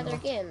any other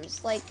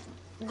games, like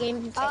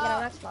games you can't get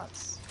on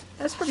Xbox.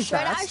 That's pretty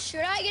fast.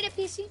 Should I get a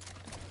PC?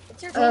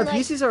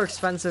 PCs are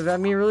expensive. I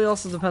mean, it really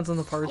also depends on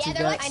the parts you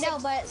get. Like, I know,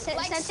 but since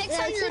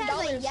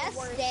 $600 yes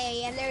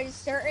day, and there's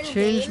certain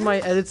Change games my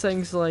edit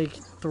settings to like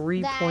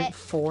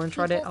 3.4 and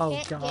try to. Oh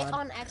can't god. get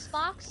on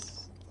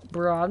Xbox.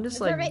 Bro, I'm just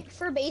like.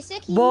 For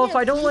basic. Well, if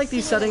I don't like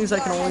these settings, I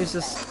can always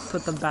just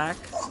put them back,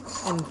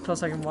 and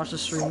plus I can watch the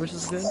stream, which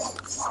is good.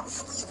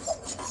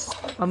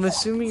 I'm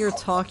assuming you're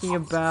talking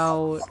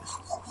about.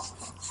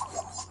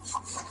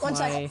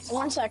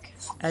 One sec.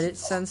 Edit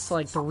sense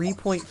like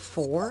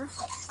 3.4.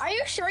 Are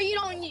you sure you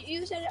don't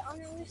use it on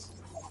your list?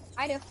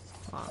 I do.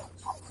 Wow.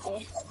 Yeah.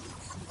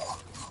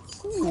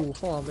 Ooh,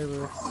 hold on,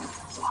 wait.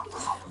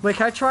 Wait,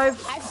 can I try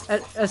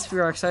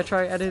SVRX? Can I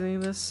try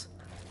editing this?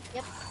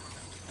 Yep.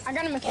 I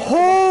got a mechanic.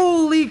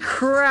 Holy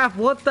crap!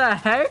 What the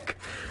heck?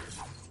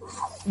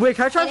 Wait,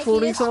 can I try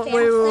floating someone?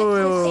 Wait.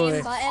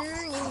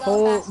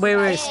 Oh,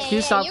 wait. Can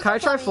you stop? Can I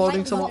try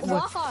floating someone?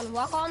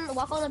 Walk on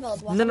the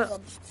build. No.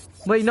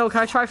 Wait, no, can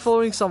I try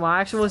floating someone?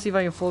 I actually want to see if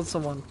I can float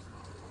someone.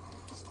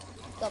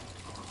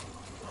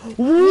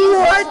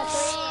 What?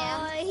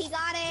 He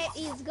got it.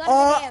 He's good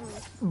Oh,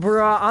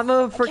 bruh, I'm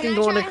gonna freaking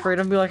go into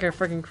creative and be like a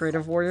freaking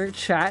creative warrior.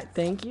 Chat,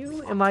 thank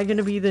you. Am I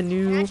gonna be the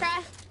new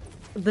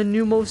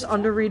most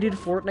underrated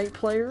Fortnite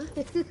player?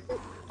 Maybe.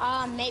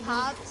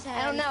 Top 10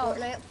 I don't know.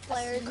 Fortnite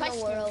players in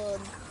the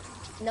world.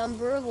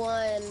 Number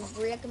 1,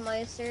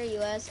 Brickmeister,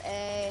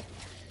 USA.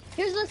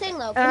 Here's the thing,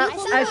 though.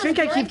 I think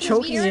I keep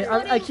choking it.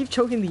 I keep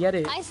choking the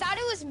edit. I thought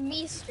it was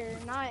Meister,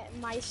 not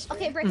Meister.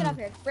 Okay, break it up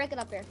here. Break it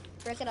up here.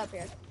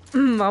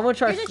 I'm gonna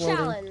try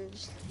floating.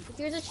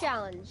 Here's a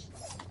challenge.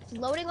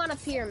 Floating on a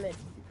pyramid.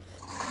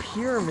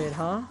 Pyramid,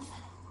 huh?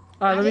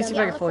 Alright, let me see if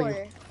I can float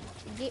you.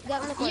 Get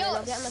on the corner.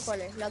 No, get on the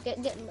corner. No, get.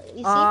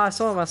 You see?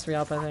 Someone messed me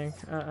up, I think.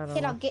 I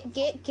don't know.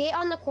 Get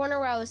on the corner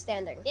where I was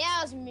standing. Yeah,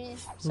 it was me.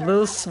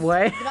 Lil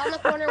Sway. Get on the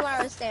corner where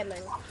I was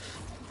standing.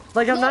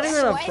 Like, I'm not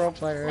even a pro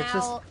player. It's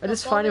just, I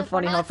just find it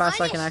funny how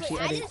fast I can actually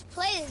edit. I just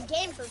play this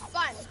game for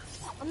fun.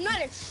 I'm not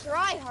a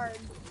tryhard.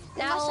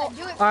 Now,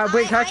 alright,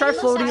 wait, can I try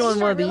floating on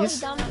one of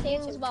these?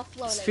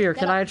 Sphere,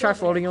 can I try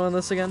floating on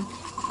this again?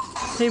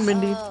 Hey,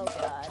 Mindy. Oh,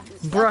 God.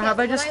 Bro, have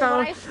I just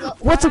found...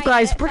 What's up,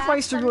 guys?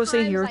 Brickmeister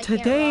USA here.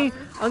 Today,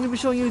 I'm gonna be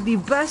showing you the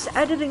best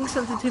editing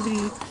sensitivity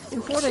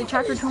in Fortnite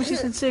Chapter 2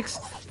 Season 6.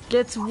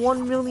 Gets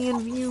 1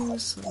 million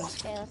views.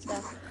 Okay, let's go.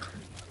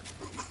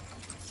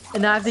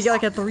 And I have to get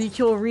like a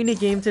 3-kill arena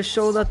game to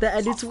show that the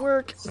edits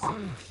work.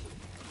 When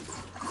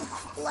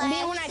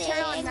I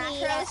turn on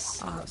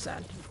mattress. Oh,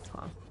 sad.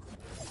 Huh.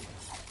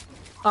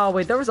 Oh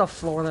wait, there was a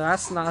floor there.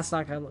 That's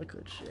not gonna look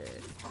good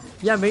shit.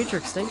 Yeah,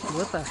 Matrix, thank you.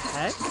 What the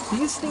heck?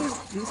 These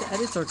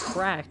edits are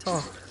cracked,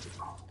 huh?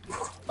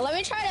 Well, let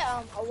me try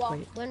to walk.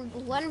 When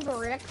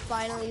Brick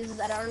finally uses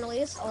that on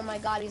release, oh my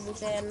god, he's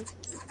insane.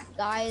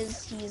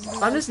 Guys, he's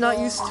I'm just not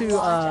used to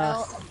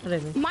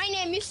My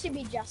name used to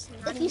be Justin.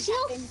 If you see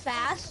how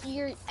fast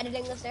you're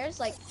editing the stairs,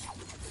 like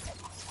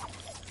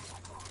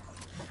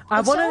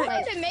I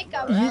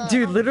wanna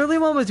dude, literally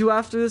what I'm gonna do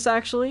after this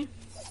actually.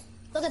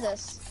 Look at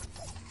this.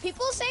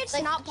 People say it's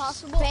like, not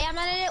possible. Spam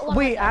edit it.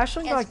 Wait,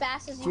 Ashlyn got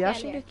fast as you did can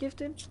Ashlyn get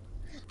gifted?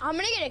 I'm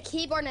gonna get a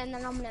keyboard and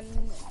then I'm gonna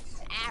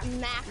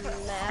macro.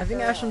 I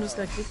think Ashlyn just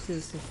got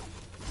gifted.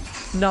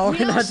 No,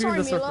 we're not doing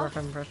this with rough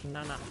impression.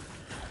 No.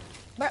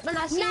 But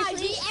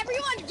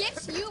everyone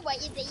gifts you, but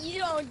you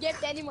don't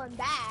gift anyone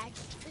back.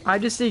 I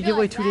just did a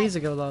giveaway 2 days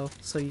ago though,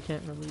 so you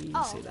can't really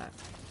say that.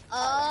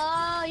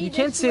 Oh, you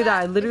can't say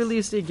that. I literally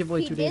just did a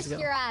giveaway 2 days ago.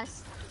 Your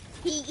ass.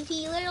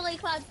 He literally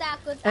clapped that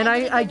with. And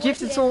I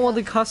gifted someone one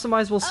of the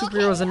customizable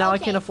superheroes, and now I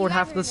can't afford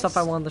half of the stuff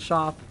I want in the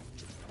shop.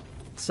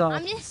 So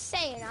I'm just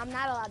saying, I'm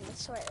not allowed to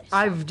swear.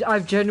 So.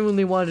 I've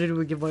genuinely wanted to do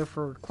a giveaway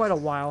for quite a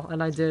while,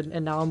 and I did,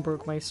 and now I'm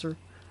Brokemeister.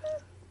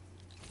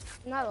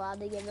 I'm not allowed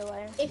to give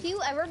away. If you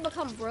ever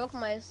become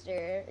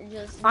Brokemeister,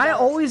 just. I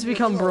always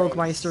become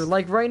Brokemeister.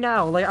 Like right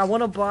now, like I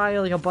want to buy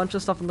like a bunch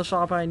of stuff in the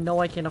shop, and I know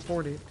I can't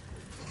afford it.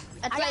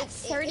 It's I got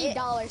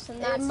 $30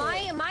 and that's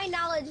my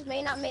knowledge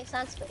may not make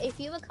sense, but if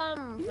you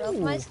become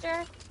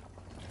Brokemeister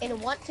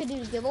and want to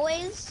do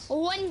giveaways,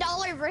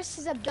 $1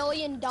 versus $1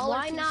 billion.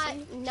 Why not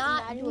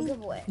do a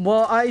giveaway?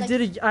 Well,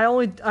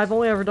 I've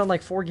only ever done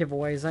like 4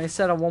 giveaways. I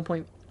said a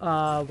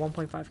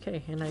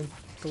 1.5K, and I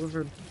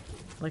delivered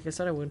like I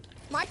said I would.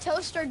 My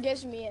toaster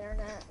gives me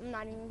internet. I'm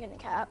not even gonna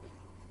cap.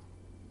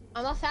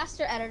 I'm a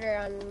faster editor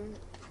on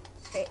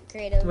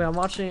creative. Wait, I'm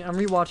rewatching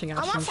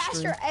Ashlyn's I'm a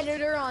faster stream.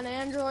 editor on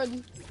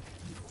Android.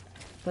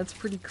 That's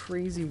pretty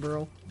crazy,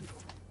 bro.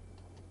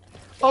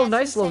 Oh,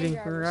 nice, Logan.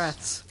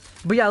 Congrats.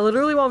 But yeah,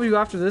 literally what we do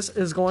after this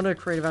is go on a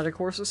creative edit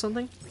course or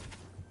something.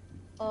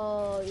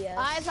 Oh, yeah.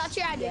 I thought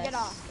you had to get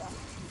off,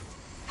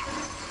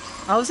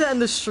 though. I was gonna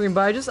end the stream,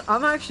 but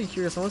I'm actually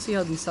curious. I want to see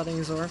how these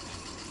settings are.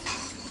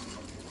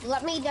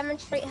 Let me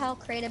demonstrate how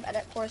creative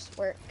edit course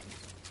work.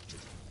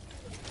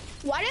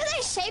 Why do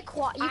they say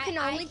quad? You can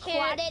only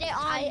quad edit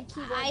on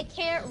keyboard. I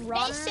can't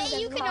run. They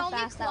say you can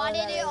only quad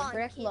edit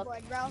on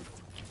keyboard, bro.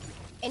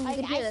 And you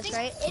can do this,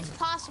 right? It's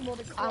possible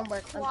to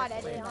quad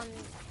edit on.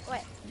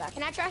 Wait,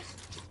 can I try?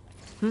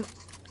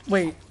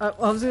 Wait, I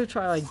was gonna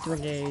try like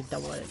doing a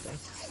double edit thing.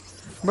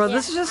 Bro,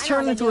 this is just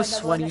turned into a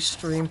sweaty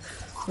stream.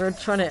 We're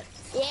trying to.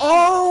 Yeah.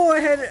 Oh, I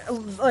had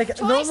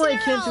like normally I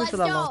can't do it for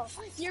that long.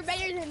 You're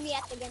better than me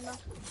at the game, though.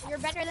 You're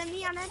better than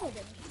me on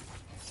editing.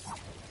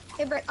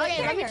 Okay,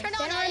 let me turn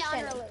on edit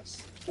on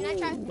release. Can I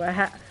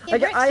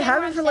try? I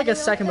have it for like a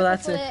second, but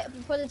that's it.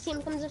 Before the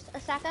team comes to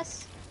attack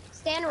us,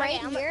 stand right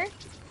here.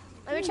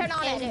 Let me turn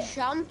on edit.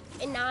 Jump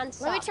and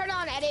non-stop. Let me turn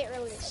on edit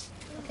release.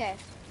 Okay,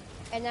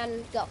 and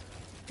then go.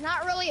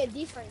 Not really a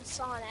difference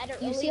on edit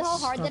release. You see how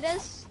hard that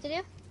is to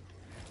do?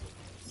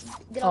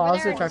 Get I over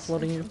was there gonna try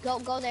floating you. Go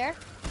there.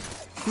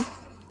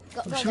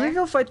 Go Should we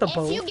go fight the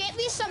boat? If you get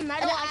me some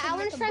metal, I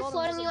want to try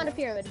floating you on a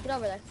pyramid. Get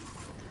over there.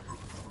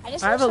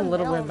 I have a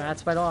little bit of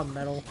mats, but I don't have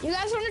metal. You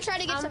guys want to try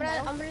to get some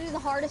metal? I'm gonna do the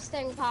hardest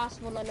thing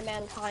possible known to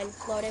mankind,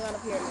 floating on a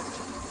pyramid.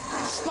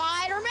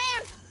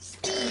 Spider-Man!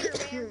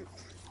 Spider-Man!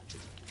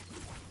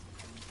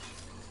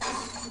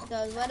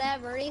 Does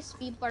whatever these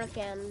people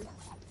can.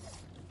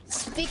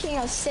 Speaking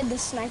of Sid the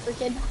Sniper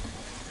Kid.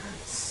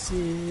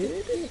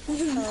 Sid?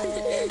 Oh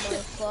my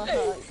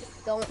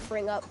fuck. Don't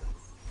bring up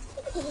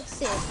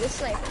Sid the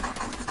Sniper.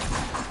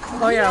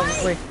 Oh yeah,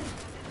 wait.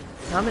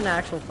 I'm in an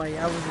actual fight.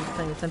 I wasn't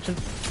paying attention.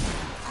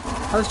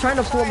 I was trying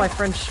to pull up my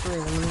friend's stream,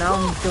 and now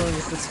I'm dealing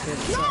with this kid.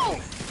 So. No!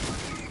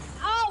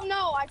 Oh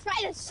no, I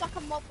tried to suck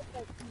him up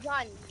with a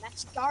gun.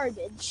 That's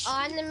garbage.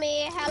 On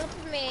me, help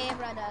me,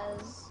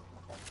 brothers.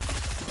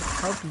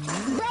 Help me?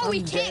 Bro,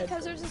 we can't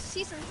because there's a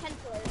season 10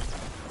 player.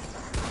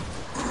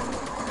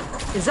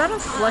 Is that a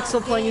flex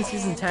of playing in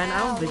season 10? I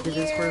don't think it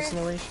is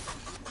personally.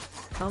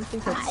 I don't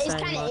think that's It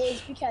saying kind of much.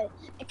 is because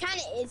it kind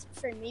of is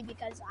for me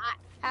because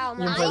How You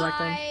didn't play back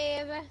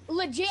then?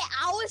 legit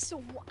I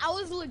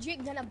was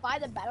legit gonna buy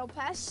the battle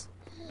pass.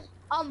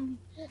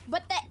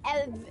 But the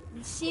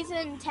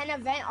season 10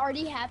 event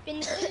already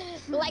happened.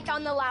 Like I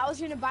was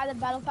gonna buy the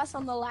battle pass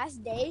on the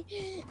last day,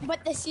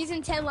 but the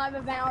season 10 live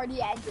event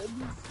already ended.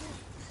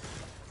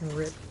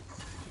 Rip.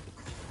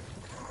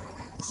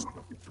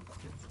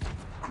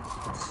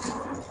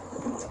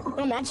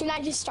 Imagine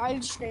I just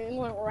started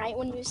streaming right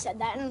when you said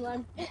that,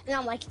 and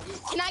I'm like,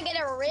 can I get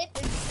a rip?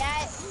 Is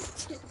that?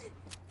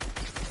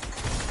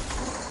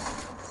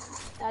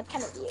 That'd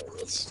kind of be a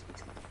waste.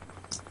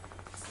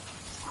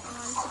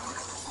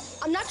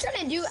 I'm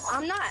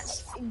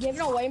not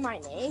giving away my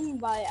name,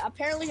 but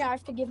apparently I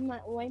have to give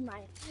away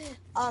my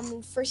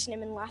first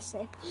name and last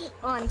name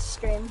on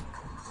stream.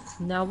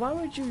 Now, why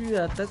would you do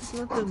that? That's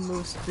not the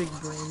most big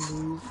brain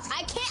move.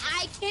 I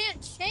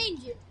can't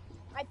change it.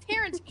 My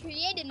parents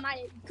created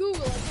my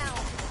Google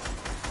account.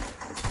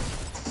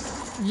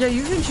 Yeah,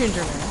 you can change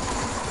your name.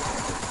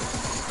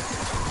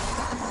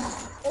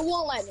 It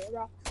won't let me,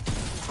 bro.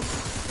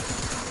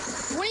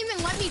 It won't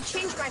even let me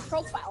change my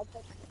profile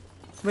pic.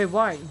 Wait,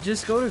 why?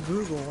 Just go to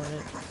Google and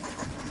it.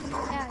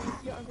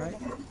 Yeah, Right?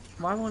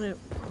 Why won't it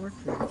work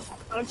for you?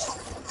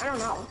 I don't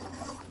know.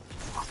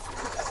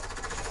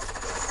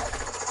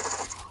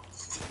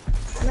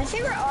 My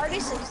favorite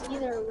artist is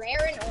either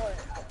Raren or.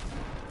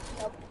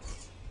 Nope.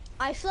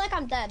 I feel like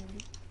I'm dead.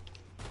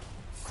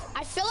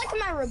 I feel like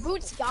my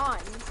reboot's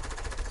gone.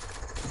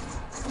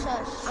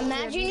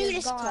 Imagine you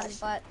just clutch.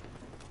 But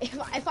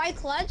if I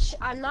clutch,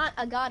 I'm not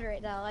a god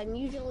right now. I'm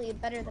usually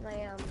better than I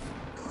am.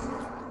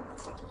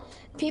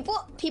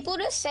 People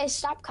just say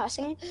stop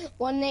cussing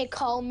when they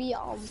call me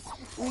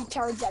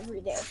retards every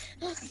day.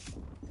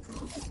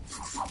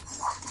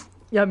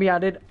 Yeah, I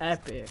did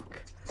epic.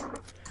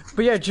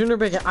 But yeah, Junior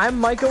Bacon, I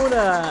might go in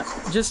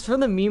just for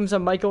the memes, I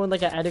might go in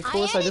like an edit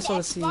course. I just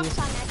want to see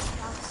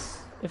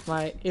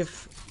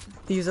if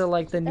these are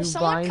like the new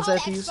binds I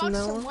have to use from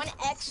now on.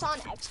 1X on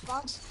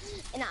Xbox,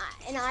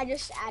 and I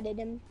just added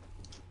him.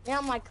 And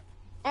I'm like,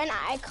 and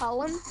I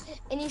call him,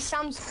 and he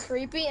sounds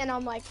creepy, and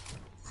I'm like,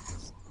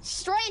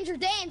 stranger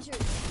danger.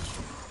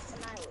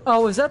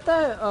 Oh, is that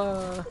that?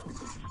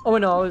 Oh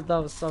no, I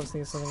was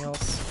thinking something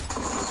else.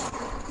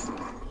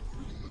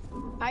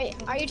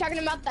 Are you talking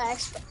about the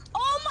Xbox?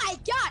 Oh my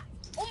god!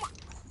 Oh my!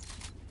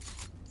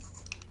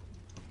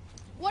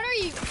 What are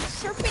you,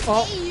 Serpent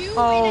AU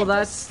in a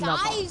that's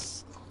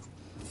disguise?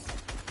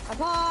 A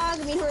Pog,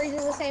 I mean, we're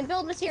using the same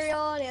build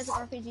material, and he has an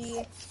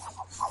RPG.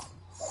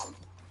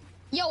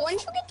 Yo, when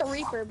did you get the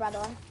Reaper, by the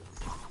way?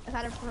 I've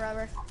had it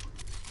forever.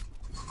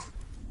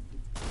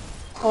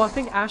 Oh, I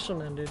think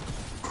Ashland ended.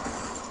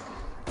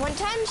 One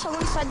time,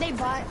 someone said they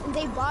bought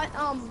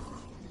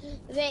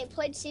they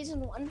played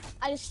season 1,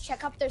 I just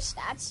check up their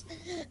stats,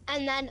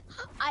 and then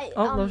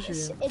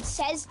it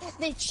says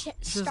they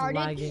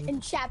started in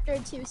chapter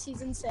 2,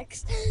 season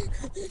 6.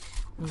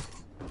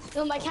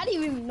 I'm like, how do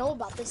you even know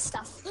about this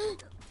stuff?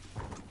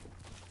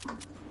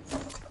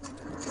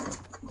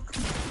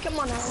 Come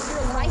on now, you're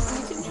a life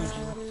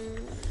YouTube.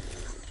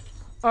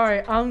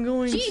 Alright, I'm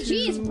going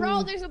GG's, to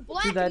bro, there's a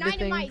black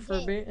knight in my for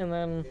a bit, and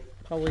then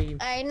probably.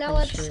 I know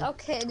it's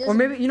okay. Or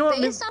maybe, you know what,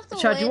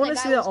 Chad, do you want to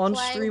see that on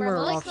stream or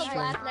off the stream?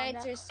 Black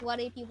Knights are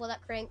sweaty people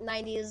that crank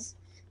 90s.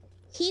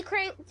 He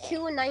cranked 2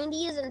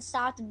 90s and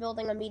stopped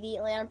building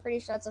immediately. I'm pretty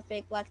sure that's a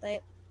fake Black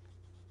Knight.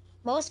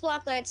 Most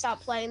Black Knights stop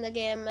playing the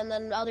game, and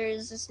then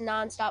others just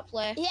non-stop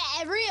play. Yeah,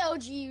 every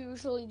OG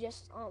usually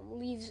just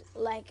leaves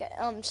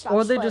stops.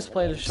 Or they just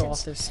play to show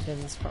off their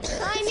skins. Probably.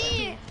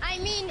 I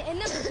mean, in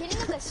the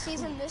beginning of the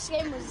season, this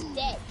game was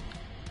dead,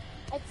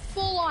 like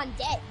full on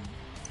dead.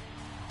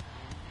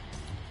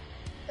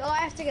 Oh, I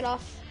have to get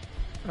off.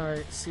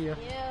 Alright, see ya.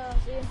 Yeah,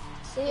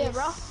 see ya,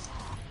 bro.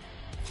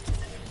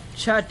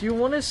 Chat, do you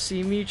want to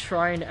see me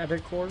try an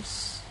edit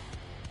course?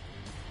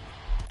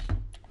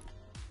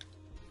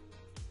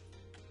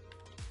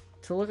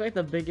 To look like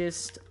the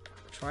biggest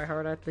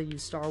tryhard at the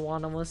U-Star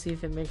one, I want to see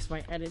if it makes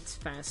my edits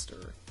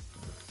faster.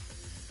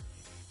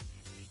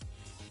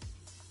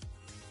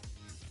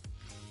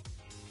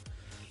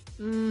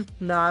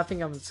 Nah, I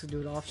think I'm just gonna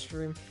do it off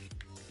stream.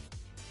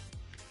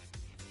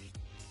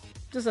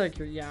 Just like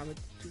I'm gonna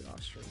do it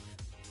off stream.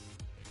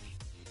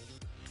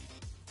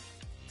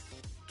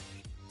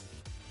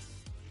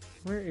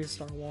 Where is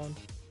Star 1?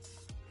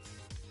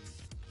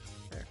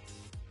 There.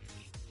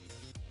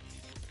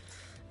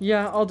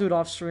 Yeah, I'll do it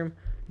off stream.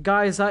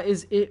 Guys, that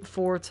is it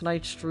for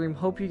tonight's stream.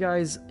 Hope you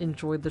guys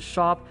enjoyed the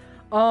shop.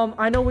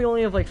 I know we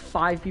only have like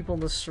 5 people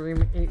in the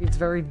stream. It's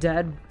very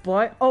dead,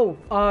 but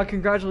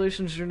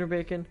congratulations, Junior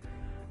Bacon.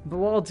 But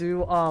what I'll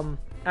do,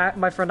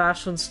 my friend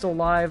Ashlyn's still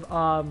live.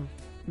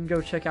 You can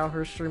go check out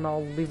her stream.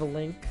 I'll leave a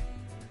link.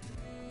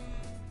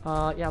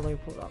 Yeah, let me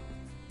pull it up.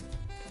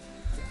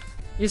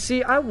 You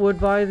see, I would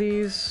buy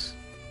these.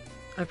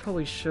 I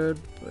probably should,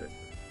 but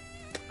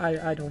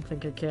I don't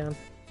think I can.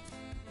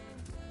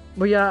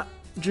 But yeah,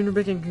 Junior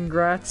Bacon,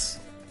 congrats.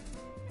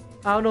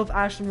 I don't know if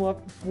Ashlyn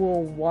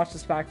will watch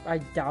this back. I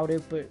doubt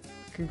it, but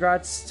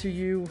congrats to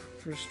you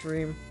for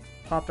stream.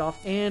 Popped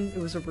off, and it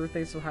was her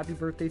birthday, so happy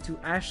birthday to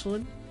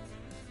Ashlyn.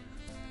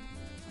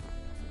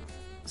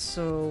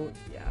 So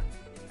yeah.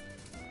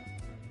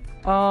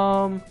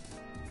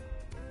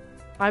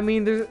 I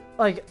mean, there's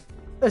like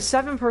a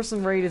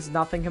 7-person raid is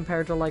nothing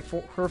compared to like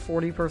her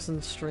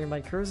 40-person stream.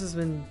 Like hers has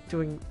been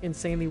doing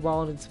insanely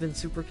well, and it's been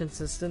super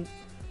consistent.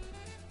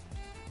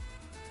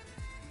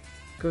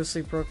 Go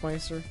sleep,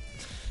 Brookmeister.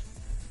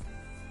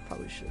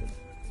 Probably should.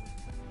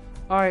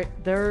 Alright,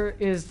 there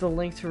is the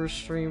link to her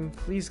stream.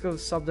 Please go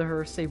sub to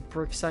her. Say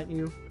Brook sent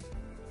you.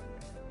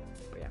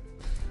 But yeah,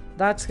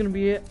 that's gonna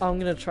be it. I'm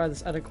gonna try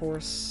this edit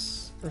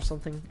course or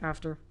something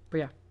after. But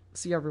yeah,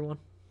 see everyone.